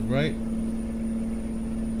 woulda, right?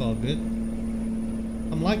 It's all good.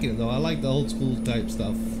 I'm liking it though. I like the old school type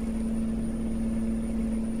stuff.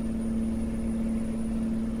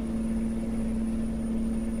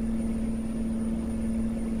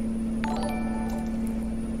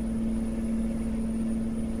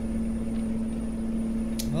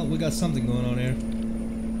 Oh, we got something going on here.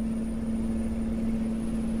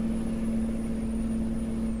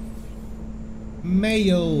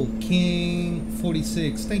 Mayo King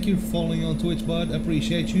 46. Thank you for following on Twitch, bud. I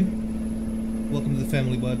appreciate you. Welcome to the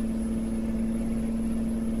family, bud.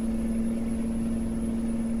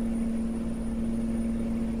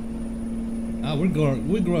 Ah,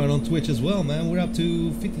 we're growing on Twitch as well, man. We're up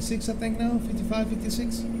to 56, I think now. 55,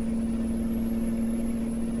 56.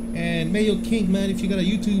 And Mayo King, man, if you got a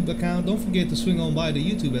YouTube account, don't forget to swing on by the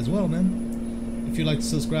YouTube as well, man. If you'd like to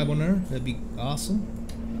subscribe on there, that'd be awesome.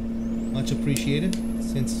 Much appreciated,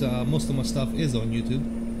 since most of my stuff is on YouTube.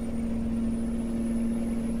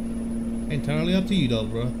 Entirely up to you though,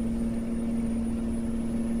 bro.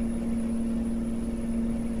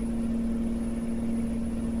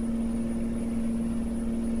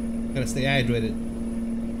 Gotta stay hydrated.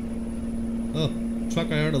 Oh,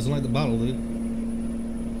 TracIR doesn't like the bottle, dude.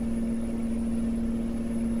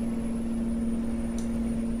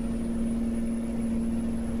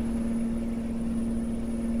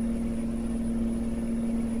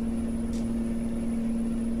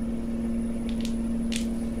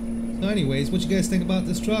 So anyways, what you guys think about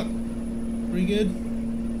this truck? Pretty good?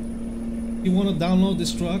 If you want to download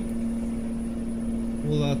this truck,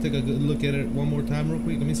 we'll take a good look at it one more time real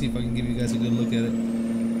quick. Let me see if I can give you guys a good look at it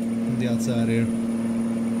from the outside here.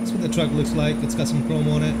 That's what the truck looks like. It's got some chrome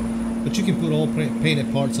on it, but you can put all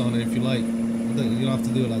painted parts on it if you like. You don't have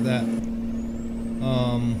to do it like that.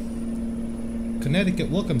 Connecticut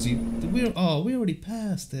welcomes you. We already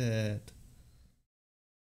passed that.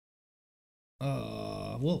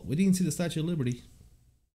 Well, we didn't see the Statue of Liberty.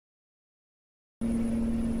 I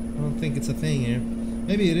don't think it's a thing here.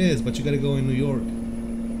 Maybe it is, but you gotta go in New York.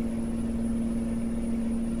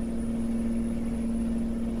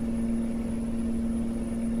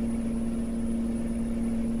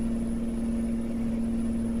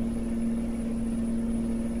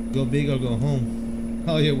 Go big or go home.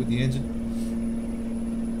 Oh yeah, with the engine.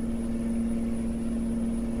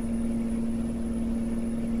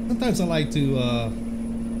 Sometimes I like to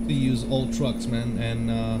use old trucks, man,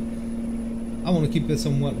 and I want to keep it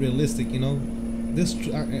somewhat realistic, you know. This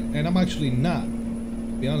and I'm actually not,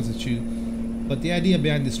 to be honest with you, but the idea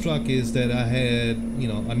behind this truck is that I had, you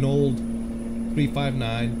know, an old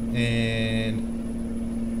 359, and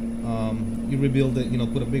you rebuild it, you know,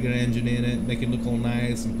 put a bigger engine in it, make it look all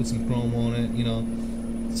nice, and put some chrome on it, you know.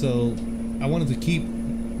 So I wanted to keep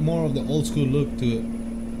more of the old school look to it.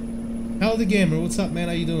 How the gamer? What's up, man?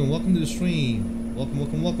 How you doing? Welcome to the stream. Welcome,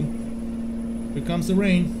 welcome, welcome. Here comes the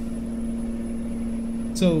rain.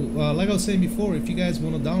 So, like I was saying before, if you guys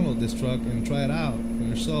want to download this truck and try it out for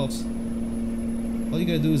yourselves, all you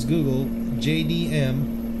gotta do is Google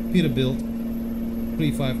JDM Peterbilt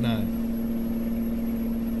 359.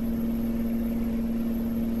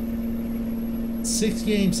 6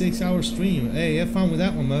 game, 6 hour stream. Hey, have fun with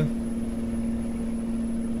that one, man.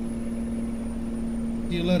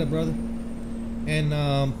 See you later, brother. And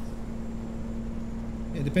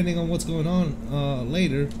yeah, depending on what's going on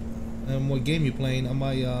later and what game you're playing, I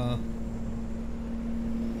might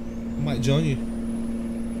join you.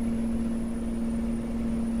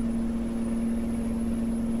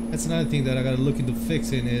 That's another thing that I gotta look into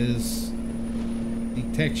fixing is the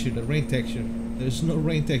texture, the rain texture. There's no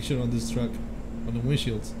rain texture on this truck, on the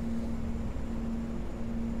windshields.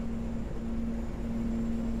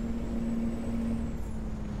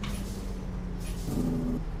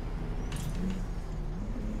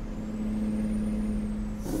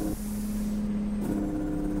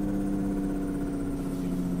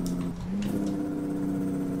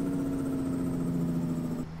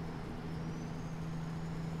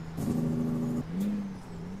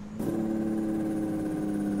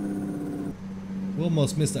 We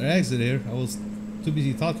almost missed our exit here. I was too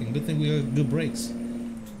busy talking. Good thing we got good brakes.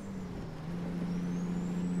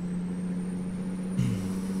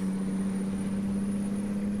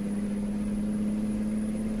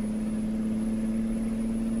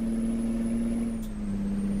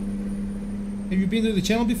 Have you been to the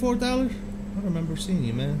channel before, Tyler? I don't remember seeing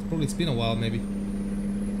you, man. Probably it's been a while, maybe.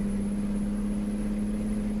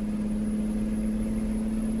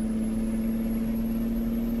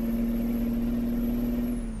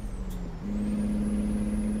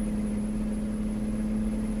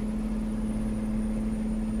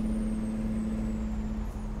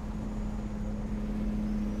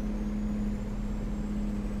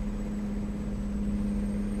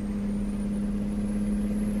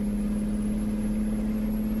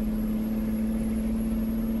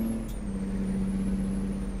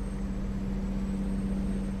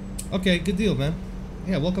 Okay, good deal, man.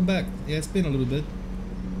 Yeah, welcome back. Yeah, it's been a little bit.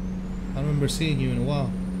 I don't remember seeing you in a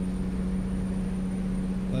while.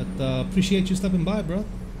 But appreciate you stopping by, bro.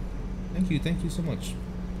 Thank you so much.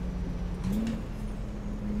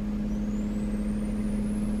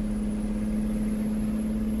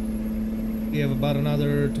 We have about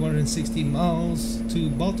another 260 miles to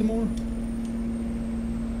Baltimore.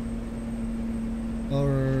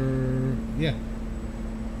 Or yeah.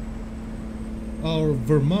 Or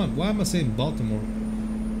Vermont. Why am I saying Baltimore?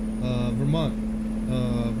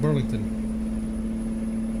 Vermont. Burlington.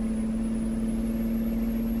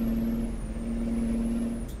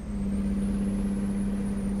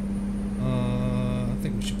 I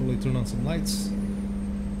think we should probably turn on some lights.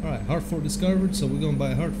 Alright, Hartford discovered, so we're going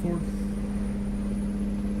by Hartford.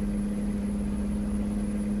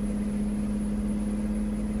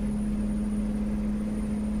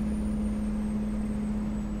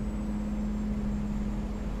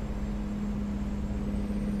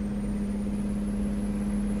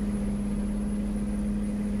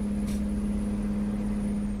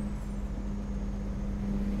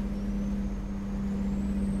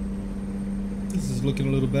 This is looking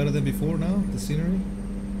a little better than before now, the scenery.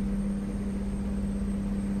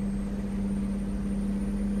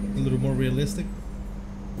 A little more realistic.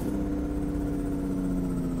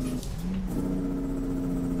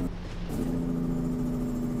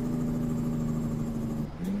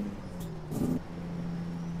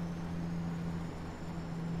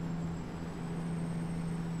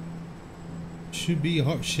 Should be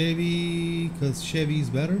Chevy, because Chevy's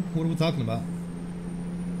better. What are we talking about?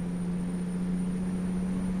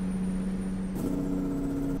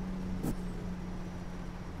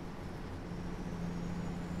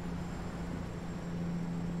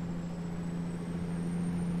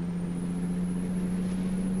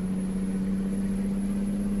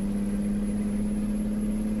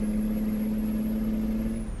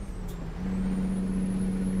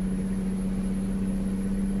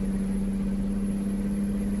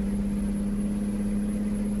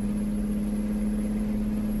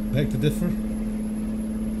 Back to differ.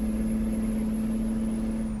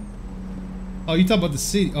 Oh, you talking about the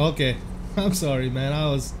city? Oh, okay. I'm sorry, man. I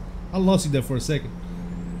lost you there for a second.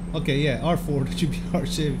 Okay, yeah, R4. That should be R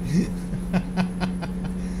Chevy.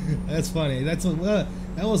 That's funny. That's what.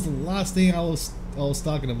 That was the last thing I was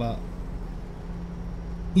talking about.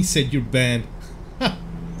 He said you're banned.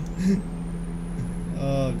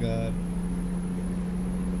 Oh God.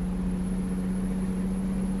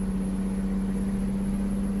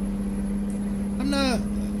 I'm not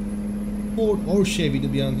Ford or Chevy, to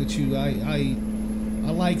be honest with you. I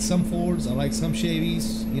like some Fords, I like some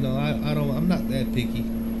Chevys. You know, I'm not that picky.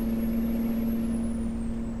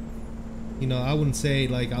 You know, I wouldn't say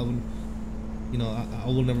like I would, you know, I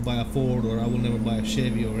will never buy a Ford or I will never buy a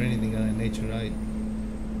Chevy or anything of that nature.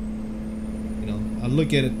 You know, I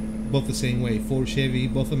look at it both the same way. Ford, Chevy,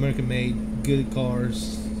 both American made, good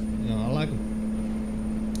cars. You know, I like them.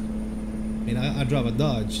 I mean, I drive a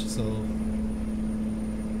Dodge, so.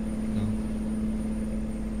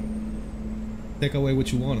 Take away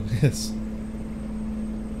what you want, I guess.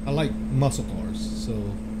 I like muscle cars, so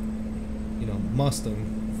you know,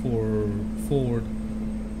 Mustang for Ford,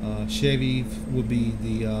 Chevy would be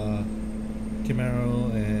the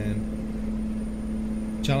Camaro,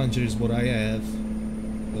 and Challenger is what I have.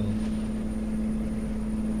 So.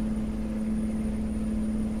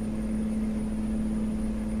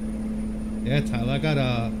 Yeah, Tyler, I got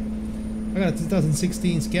a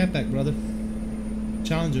 2016 Scat Pack, brother.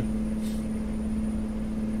 Challenger.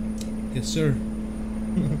 Yes, sir.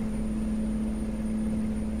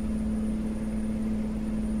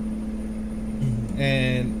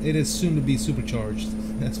 And it is soon to be supercharged.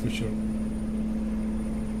 That's for sure.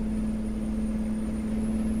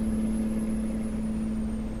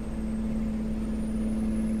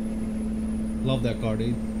 Love that car,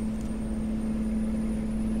 dude.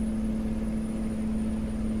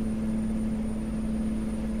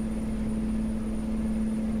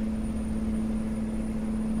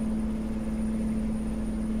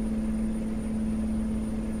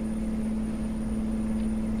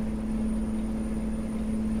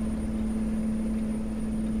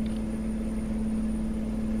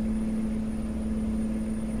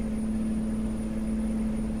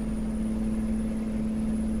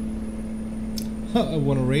 I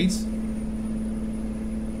want to race.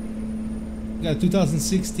 Got a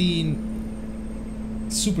 2016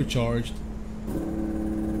 supercharged.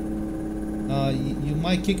 You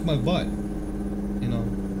might kick my butt. You know,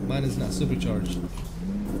 mine is not supercharged.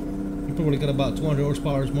 You probably got about 200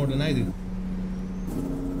 horsepower more than I do.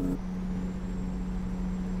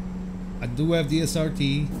 I do have the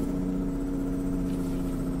SRT,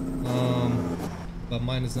 but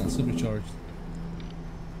mine is not supercharged.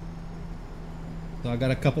 So I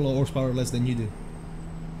got a couple of horsepower less than you do.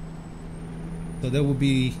 So that would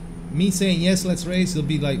be me saying yes, let's race. It'll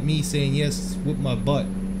be like me saying yes with my butt.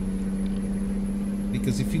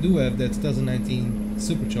 Because if you do have that 2019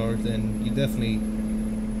 supercharged, then you definitely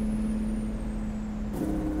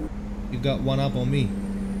got one up on me.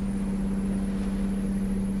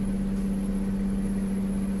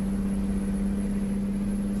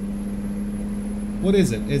 What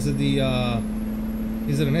is it? Is it the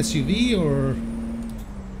is it an SUV or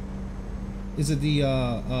is it the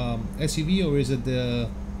SUV or is it the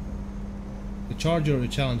Charger or the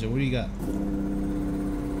Challenger? What do you got?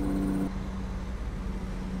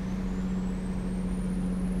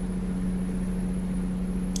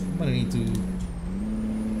 I'm gonna need to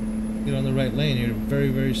get on the right lane here very,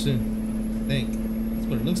 very soon. I think that's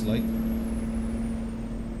what it looks like.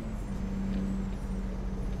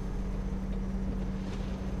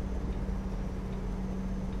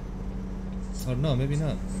 Oh no, maybe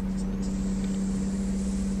not.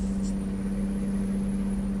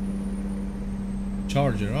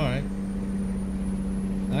 Charger, alright.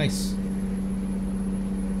 Nice.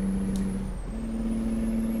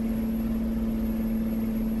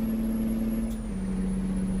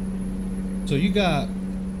 So you got,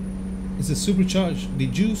 is it supercharged?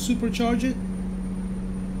 Did you supercharge it?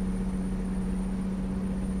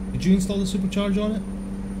 Did you install the supercharge on it?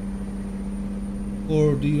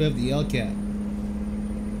 Or do you have the L cap?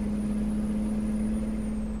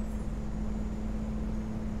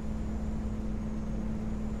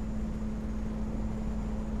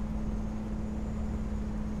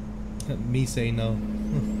 Me say no.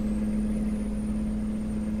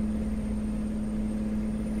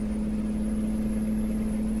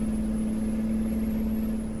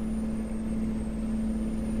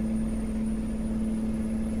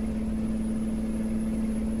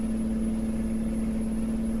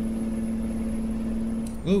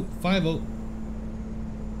 Oh, 5-0.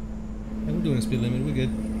 Yeah, we're doing a speed limit, we're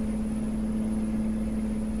good.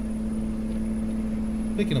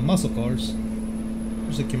 Speaking of muscle cars,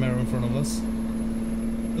 there's a Camaro in front of us.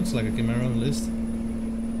 Looks like a Camaro on the list.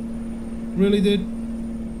 Really, dude?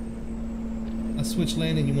 I switched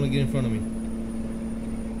lane and you want to get in front of me.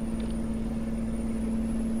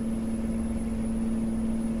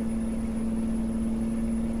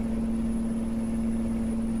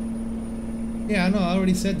 Yeah, I know, I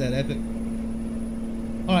already said that, Epic.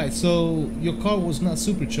 Alright, so your car was not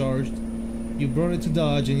supercharged. You brought it to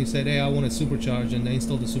Dodge and you said, hey, I want it supercharged, and they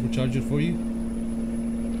installed the supercharger for you.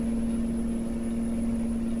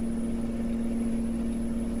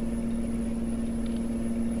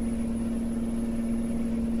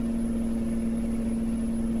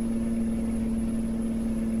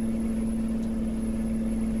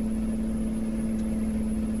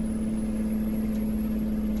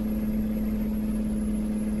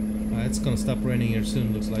 It's gonna stop raining here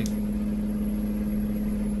soon, looks like.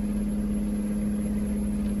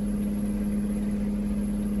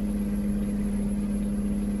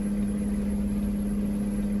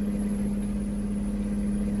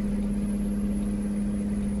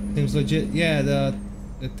 Seems legit. Yeah, the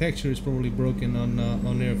texture is probably broken on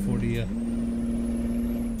there for the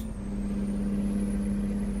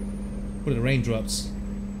raindrops.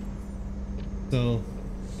 So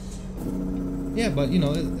yeah, but you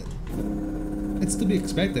know, it's to be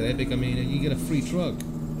expected, Epic. I mean, you get a free truck.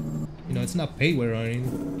 You know, it's not payware or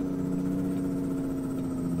anything.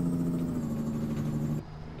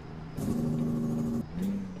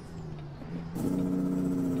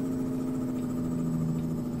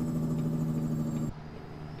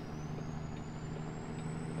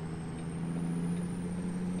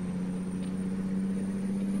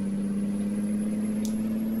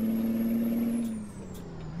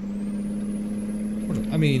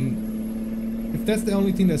 I mean, if that's the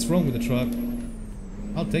only thing that's wrong with the truck,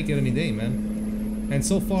 I'll take it any day, man. And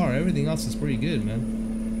so far, everything else is pretty good,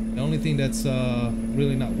 man. The only thing that's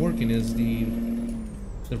really not working is the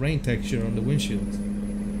rain texture on the windshield.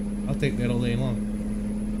 I'll take that all day long.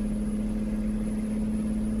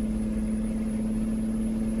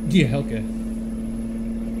 Yeah, okay.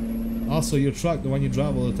 Also, your truck, the one you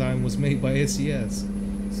drive all the time, was made by SES.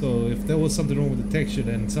 So if there was something wrong with the texture,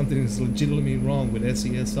 then something is legitimately wrong with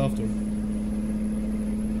SES software.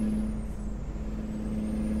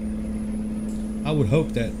 I would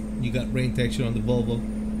hope that you got rain texture on the Volvo.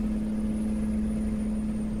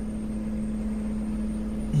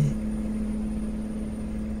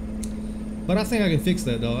 But I think I can fix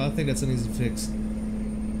that though. I think that's an easy fix.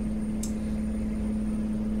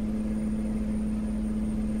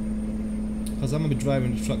 Because I'm going to be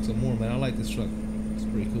driving the truck some more, man. I like this truck. It's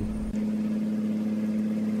pretty cool.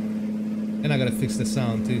 And I gotta fix the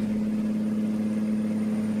sound too.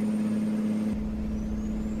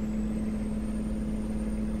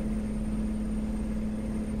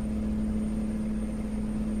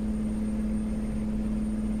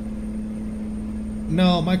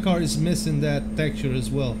 No, my car is missing that texture as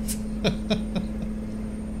well.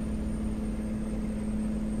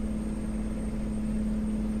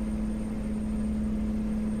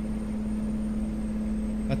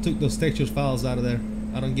 I took those texture files out of there.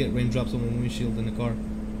 I don't get raindrops on my windshield in the car.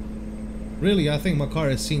 Really, I think my car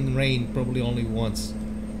has seen rain probably only once.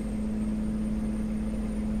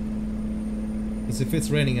 Because if it's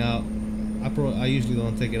raining out, I usually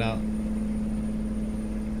don't take it out.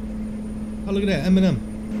 Oh, look at that, M&M.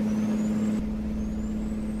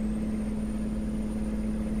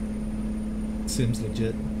 Seems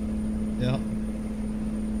legit. Yeah.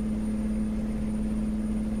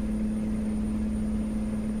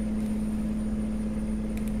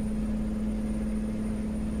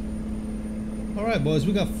 Alright boys,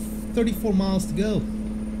 we got 34 miles to go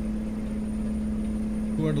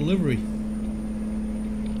to our delivery.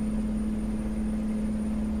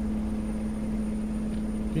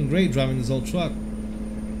 Been great driving this old truck.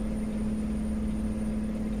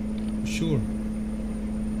 For sure.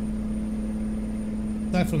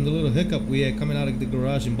 Aside from the little hiccup we had coming out of the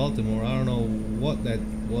garage in Baltimore, I don't know what that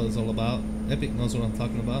was all about. Epic knows what I'm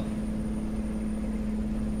talking about.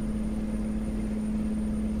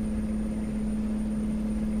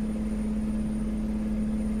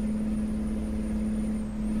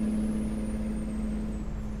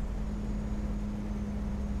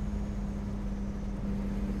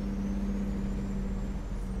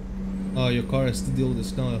 Oh, your car has to deal with the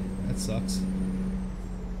snow. That sucks.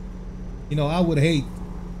 You know, I would hate...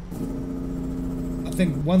 I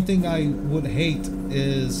think one thing I would hate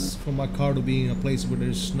is for my car to be in a place where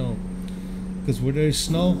there's snow. Because where there's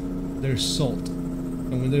snow, there's salt.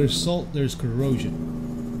 And when there's salt, there's corrosion.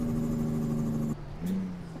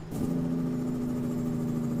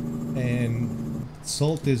 And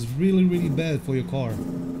salt is really, really bad for your car.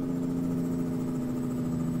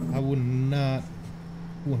 I would not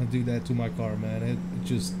want to do that to my car, man. It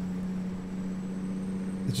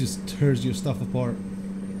just tears your stuff apart.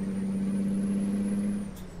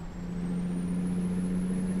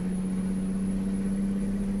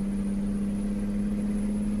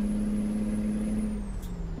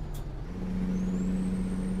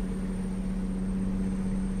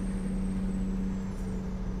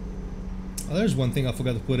 Oh, there's one thing I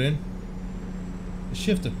forgot to put in. The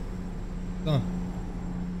shifter. Gone.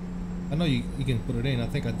 I know you can put it in. I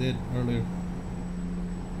think I did earlier.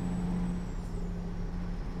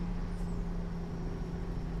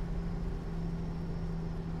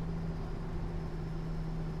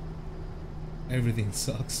 Everything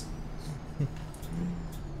sucks.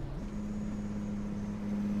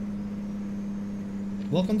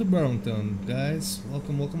 Welcome to Burlington, guys.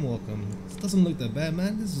 Welcome, welcome, welcome. This doesn't look that bad,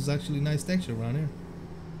 man. This is actually nice texture around here.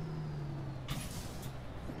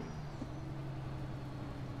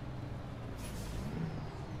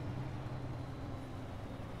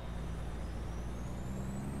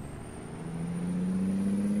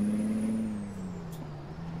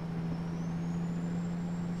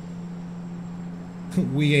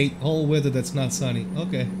 We ate all weather that's not sunny.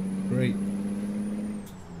 Okay, great.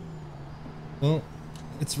 Well,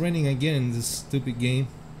 it's raining again in this stupid game.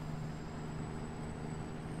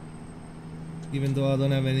 Even though I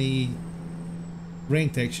don't have any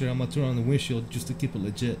rain texture, I'm gonna turn on the windshield just to keep it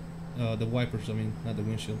legit. The wipers, I mean, not the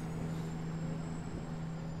windshield.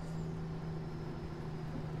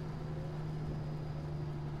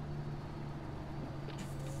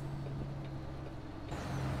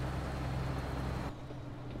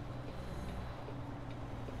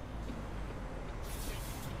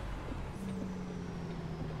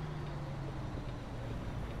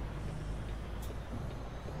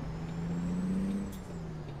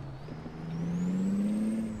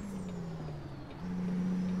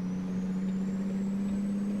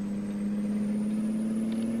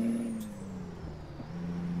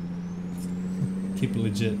 Keep it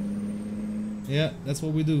legit. Yeah, that's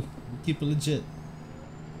what we do. We keep it legit.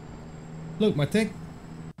 Look, my tank.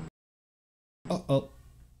 Uh-oh.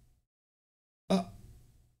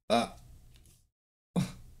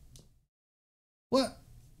 What?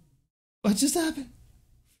 What just happened?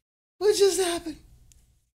 What just happened?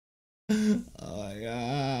 Oh my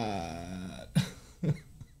god.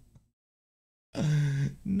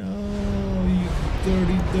 No, you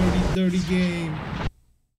dirty, dirty, dirty game.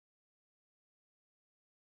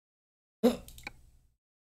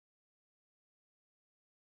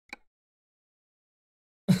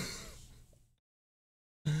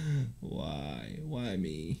 Wow. Why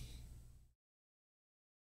me?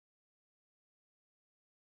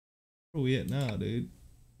 Where are we at now, dude?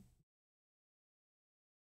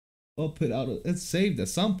 I'll put out. It's saved at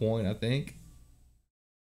some point, I think.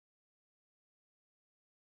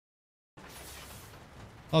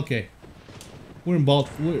 Okay, we're in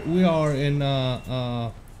we are in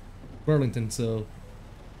Burlington, so.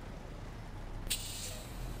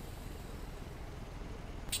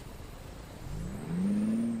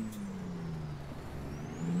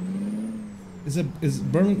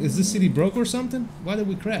 Is this city broke or something? Why did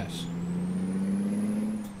we crash?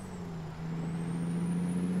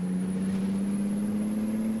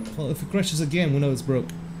 Well, if it crashes again, we know it's broke.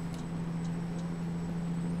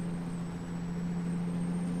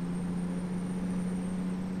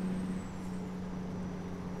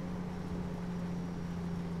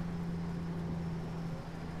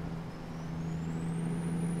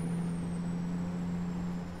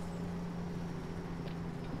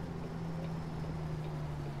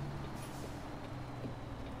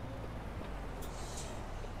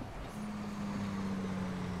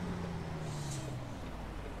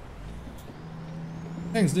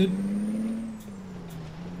 Thanks, dude.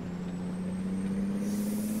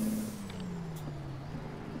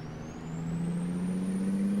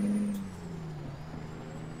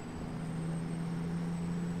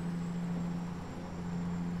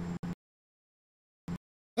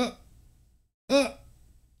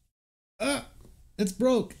 It's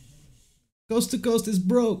broke. Coast to Coast is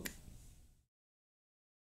broke.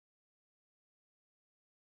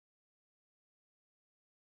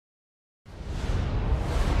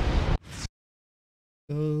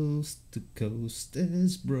 Coast to Coast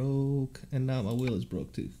is broke. And now my wheel is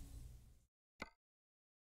broke too.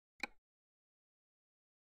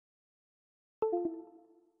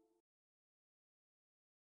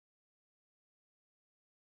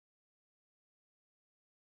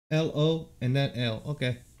 L-O and then L.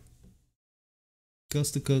 Okay.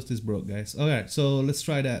 Coast to Coast is broke, guys. Alright, so let's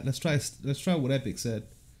try that. Let's try what Epic said.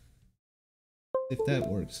 If that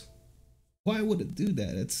works. Why would it do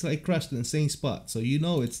that? It's like crashed in the same spot. So you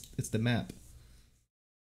know it's the map.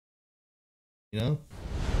 You know?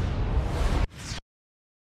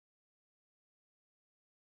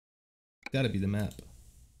 Gotta be the map.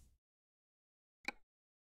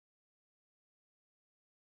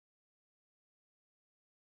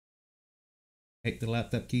 Hate the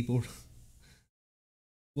laptop keyboard.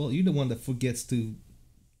 Well, you're the one that forgets to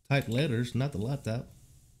type letters, not the laptop.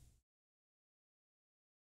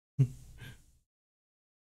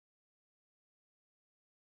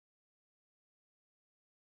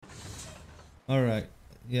 All right.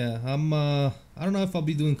 Yeah, I don't know if I'll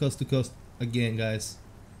be doing Coast to Coast again, guys.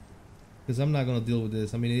 Because I'm not going to deal with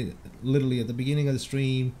this. I mean, literally at the beginning of the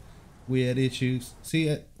stream, we had issues. See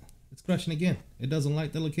it? It's crashing again. It doesn't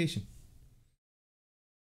like the location.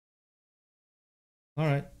 All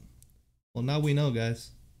right. Well, now we know,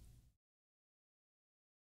 guys.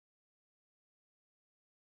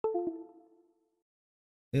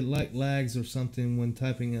 It like lags or something when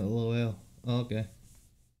typing LOL. Oh, okay.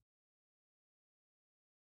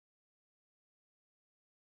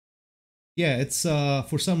 Yeah, it's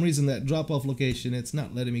for some reason that drop-off location, it's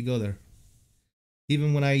not letting me go there.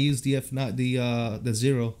 Even when I use the the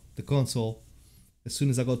zero, the console, as soon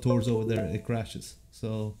as I go towards over there, it crashes.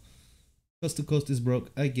 So Coast to Coast is broke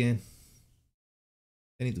again.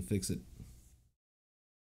 I need to fix it.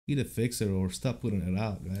 Either fix it or stop putting it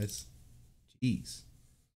out, guys. Jeez.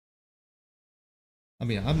 I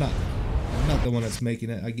mean, I'm not the one that's making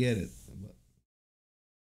it. I get it. But.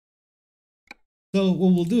 So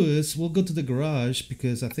what we'll do is we'll go to the garage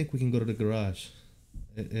because I think we can go to the garage.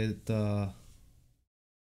 It's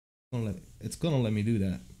gonna let me do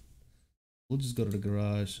that. We'll just go to the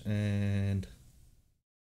garage and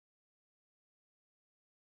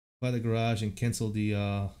buy the garage and cancel the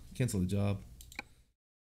job.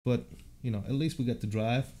 But you know, at least we got to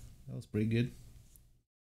drive. That was pretty good.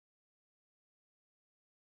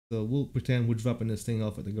 So we'll pretend we're dropping this thing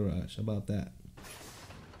off at the garage. How about that?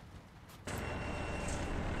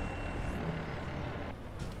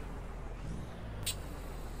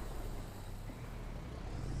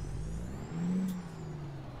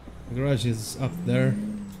 The garage is up there.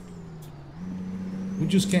 We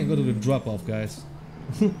just can't go to the drop-off, guys.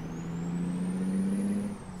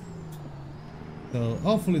 So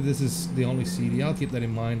hopefully this is the only CD. I'll keep that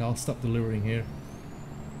in mind. I'll stop delivering here.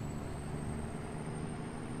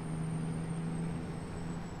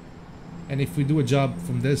 And if we do a job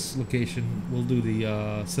from this location, we'll do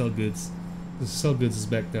the sell goods. The sell goods is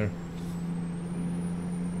back there.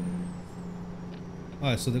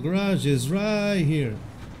 Alright, so the garage is right here.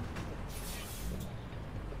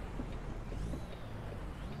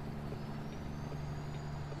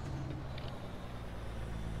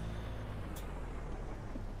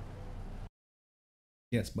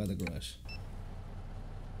 Yes, by the garage.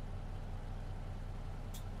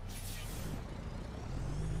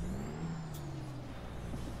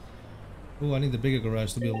 Oh, I need the bigger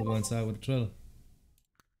garage to be able to go inside with the trailer.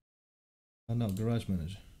 Oh no, garage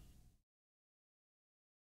manager.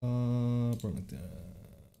 Burlington.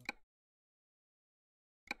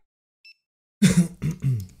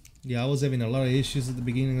 Yeah, I was having a lot of issues at the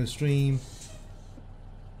beginning of the stream,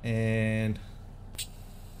 and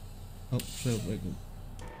trailer brake,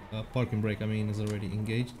 parking brake, I mean, is already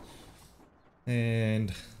engaged.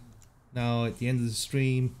 And now at the end of the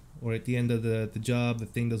stream, or at the end of the job, the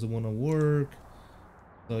thing doesn't want to work.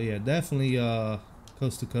 So yeah, definitely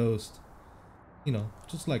coast to coast. You know,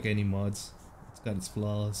 just like any mods, it's got its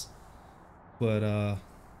flaws, but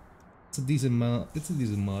it's a decent mod. It's a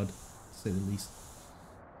decent mod, to say the least.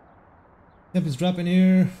 Temp is dropping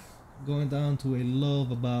here, going down to a low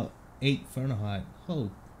of about 8 Fahrenheit.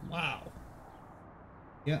 Oh wow!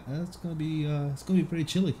 Yeah, that's gonna be it's gonna be pretty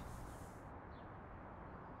chilly.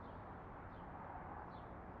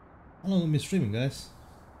 How long have we been streaming, guys?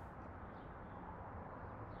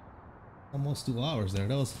 Almost 2 hours there.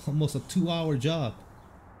 That was almost a 2-hour job.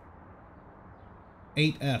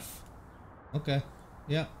 8F. Okay.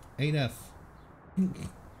 Yeah, 8F.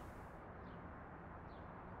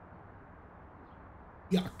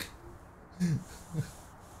 Yuck.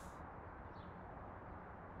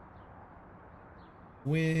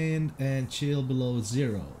 Wind and chill below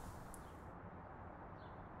 0.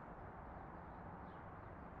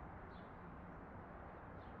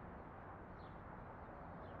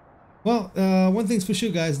 Well, one thing's for sure,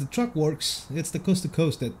 guys. The truck works. It's the coast to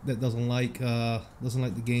coast that doesn't like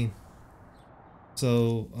the game.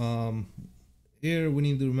 So here we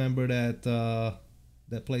need to remember that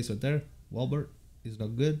that place right there, Walbert, is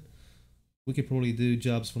not good. We could probably do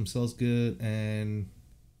jobs from Salesgood and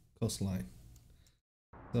Coastline.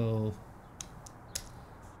 So,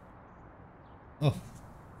 oh,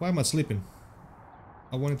 why am I sleeping?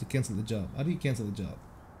 I wanted to cancel the job. How do you cancel the job?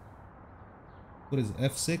 What is it,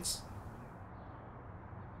 F6?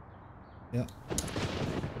 Yeah.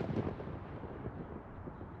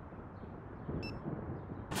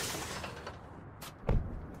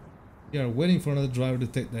 Yeah, waiting for another driver to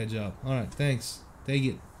take that job. Alright, thanks. Take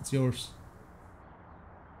it. It's yours.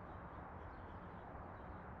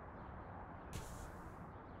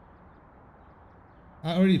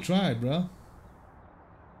 I already tried, bro.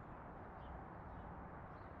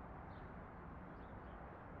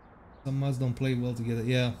 Some mods don't play well together.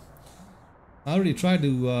 Yeah. I already tried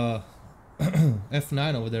to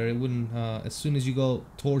F9 over there. It wouldn't, as soon as you go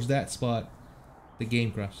towards that spot, the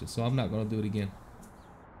game crashes. So I'm not gonna do it again.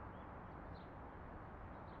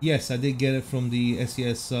 Yes, I did get it from the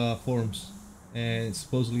SES forums, and it's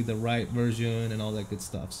supposedly the right version and all that good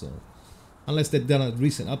stuff. So unless they've done a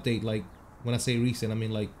recent update, like when I say recent, I mean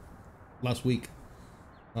like last week,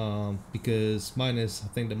 because mine is, I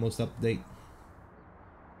think, the most up to date.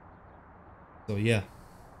 So yeah.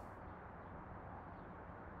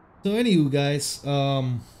 So anywho, guys, I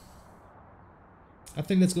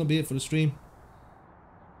think that's gonna be it for the stream.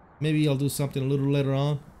 Maybe I'll do something a little later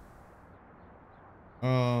on.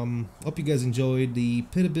 Hope you guys enjoyed the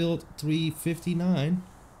Peterbilt 359.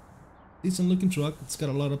 Decent looking truck. It's got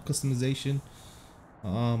a lot of customization.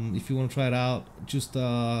 If you want to try it out, just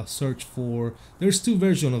search for, there's 2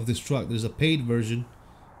 versions of this truck. There's a paid version,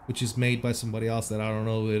 which is made by somebody else that I don't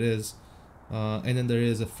know who it is, and then there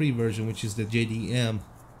is a free version, which is the JDM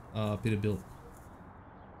Peterbilt.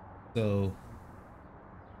 So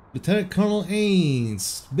Lieutenant Colonel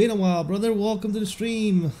Haynes, been a while, brother. Welcome to the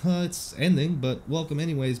stream. It's ending, but welcome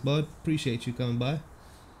anyways, bud. Appreciate you coming by.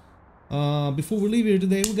 Before we leave here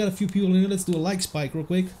today, we got a few people in here. Let's do a like spike real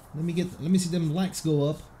quick. Let me see them likes go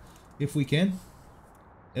up, if we can.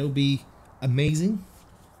 It'll be amazing.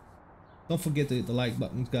 Don't forget to hit the like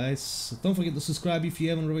button, guys. Don't forget to subscribe if you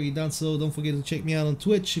haven't already done so. Don't forget to check me out on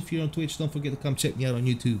Twitch. If you're on Twitch, don't forget to come check me out on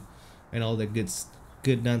YouTube and all that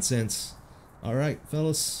good nonsense. All right,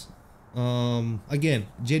 fellas. Again,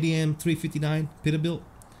 JDM 359 Peterbilt.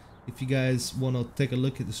 If you guys want to take a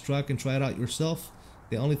look at this truck and try it out yourself,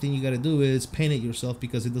 the only thing you got to do is paint it yourself,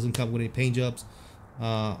 because it doesn't come with any paint jobs,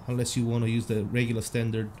 unless you want to use the regular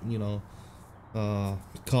standard, you know,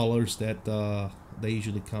 colors that they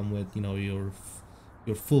usually come with. You know, your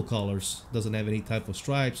full colors. Doesn't have any type of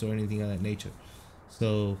stripes or anything of that nature.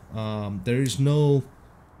 So there is no.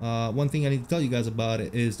 One thing I need to tell you guys about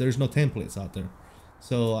it is there's no templates out there.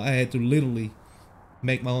 So I had to literally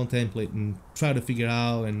make my own template and try to figure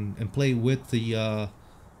out and play with the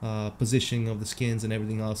positioning of the skins and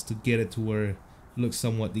everything else to get it to where it looks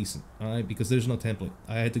somewhat decent. Alright, because there's no template.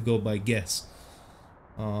 I had to go by guess.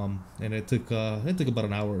 and it took about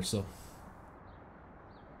an hour or so.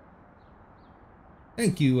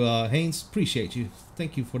 Thank you, Haynes. Appreciate you.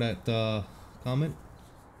 Thank you for that comment.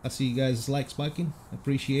 I see you guys like spiking.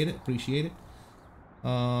 Appreciate it. Appreciate it.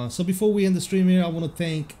 So before we end the stream here, I want to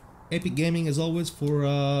thank Epic Gaming as always for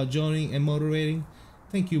joining and moderating.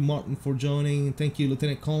 Thank you, Martin, for joining. Thank you,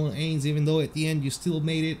 Lieutenant Colin Haynes. Even though at the end you still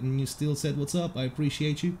made it and you still said what's up, I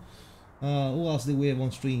appreciate you. Who else did we have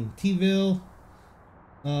on stream? T-Ville.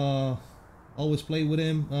 Always play with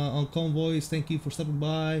him on Convoys. Thank you for stopping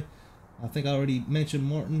by. I think I already mentioned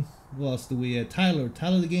Martin. Who else do we have? Tyler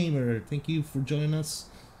the Gamer. Thank you for joining us.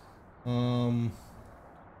 We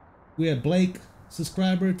have Blake,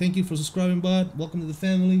 subscriber. Thank you for subscribing, bud. Welcome to the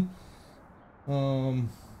family.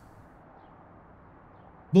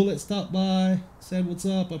 Bullet stopped by, said what's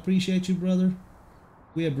up. I appreciate you, brother.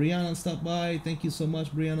 We have Brianna stopped by. Thank you so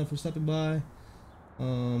much, Brianna, for stopping by.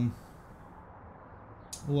 Who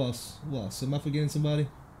else? Who else? Am I forgetting somebody?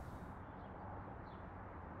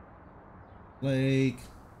 Like,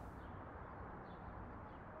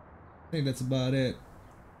 I think that's about it.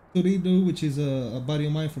 Turido, which is a buddy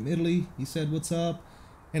of mine from Italy, he said what's up.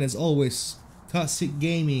 And as always, Toxic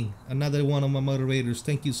Gaming, another one of my moderators.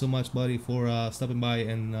 Thank you so much, buddy, for stopping by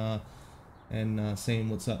and saying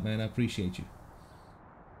what's up, man. I appreciate you.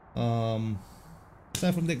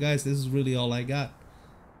 Aside from that, guys, this is really all I got.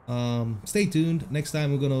 Stay tuned. Next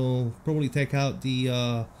time we're gonna probably take out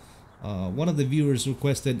the one of the viewers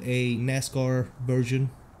requested a NASCAR version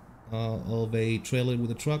of a trailer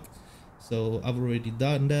with a truck, so I've already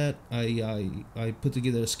done that. I put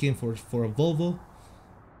together a skin for a Volvo,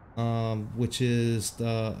 which is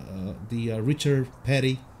the Richard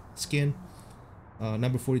Petty skin,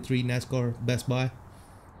 number 43 NASCAR Best Buy,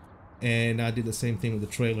 and I did the same thing with the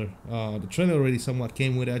trailer. The trailer already somewhat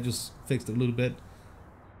came with it. I just fixed it a little bit,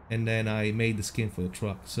 and then I made the skin for the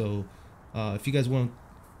truck. So if you guys want to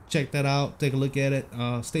check that out, take a look at it,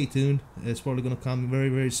 stay tuned. It's probably gonna come very,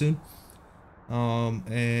 very soon.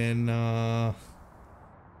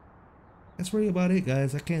 That's really about it,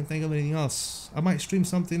 guys. I can't think of anything else. I might stream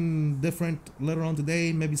something different later on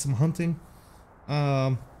today, maybe some hunting.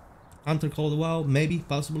 Hunter Call of the Wild, maybe,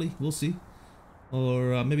 possibly, we'll see.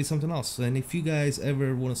 Or maybe something else. And if you guys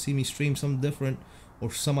ever want to see me stream something different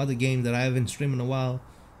or some other game that I haven't streamed in a while,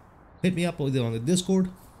 hit me up either on the Discord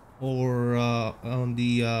or on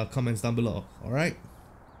the comments down below. Alright?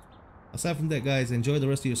 Aside from that, guys, enjoy the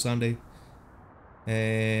rest of your Sunday,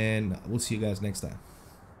 and we'll see you guys next time.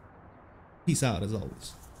 Peace out as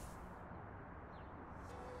always.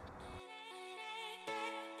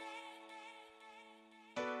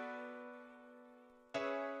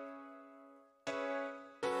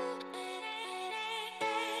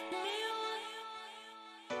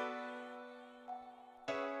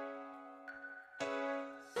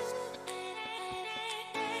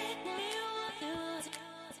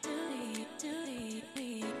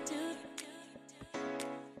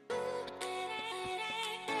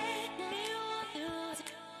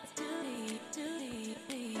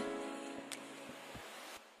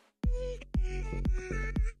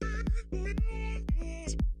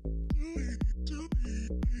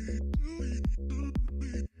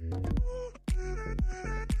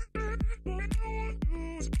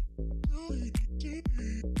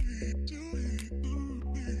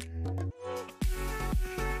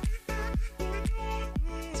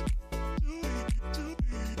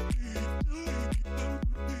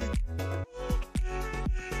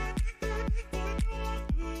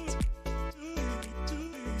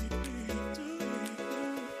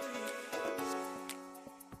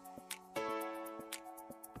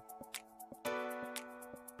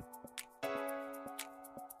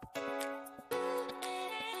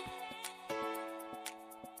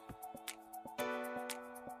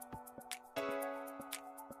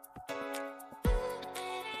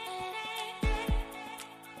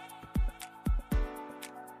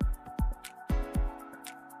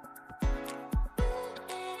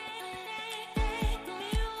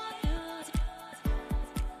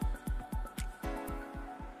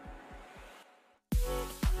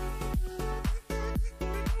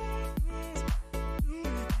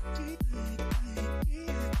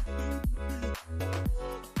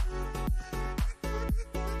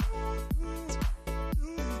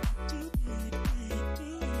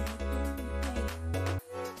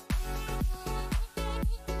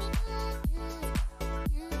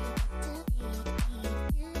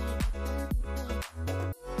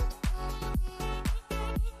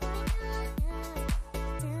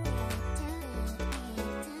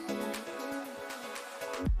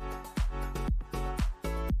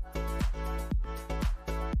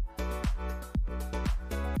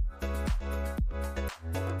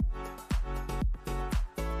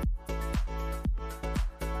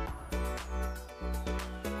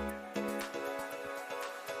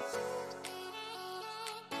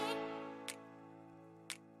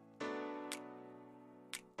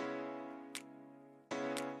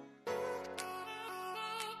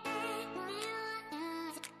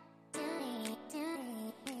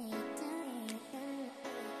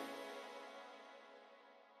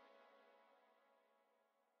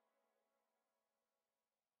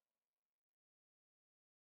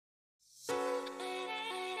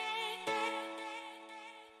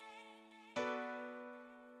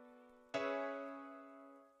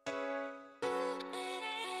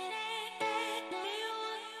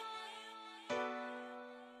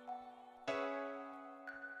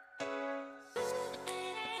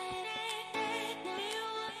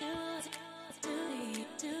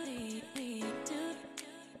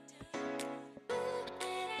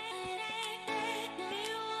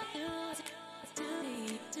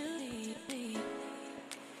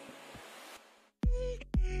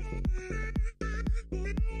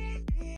 Bye.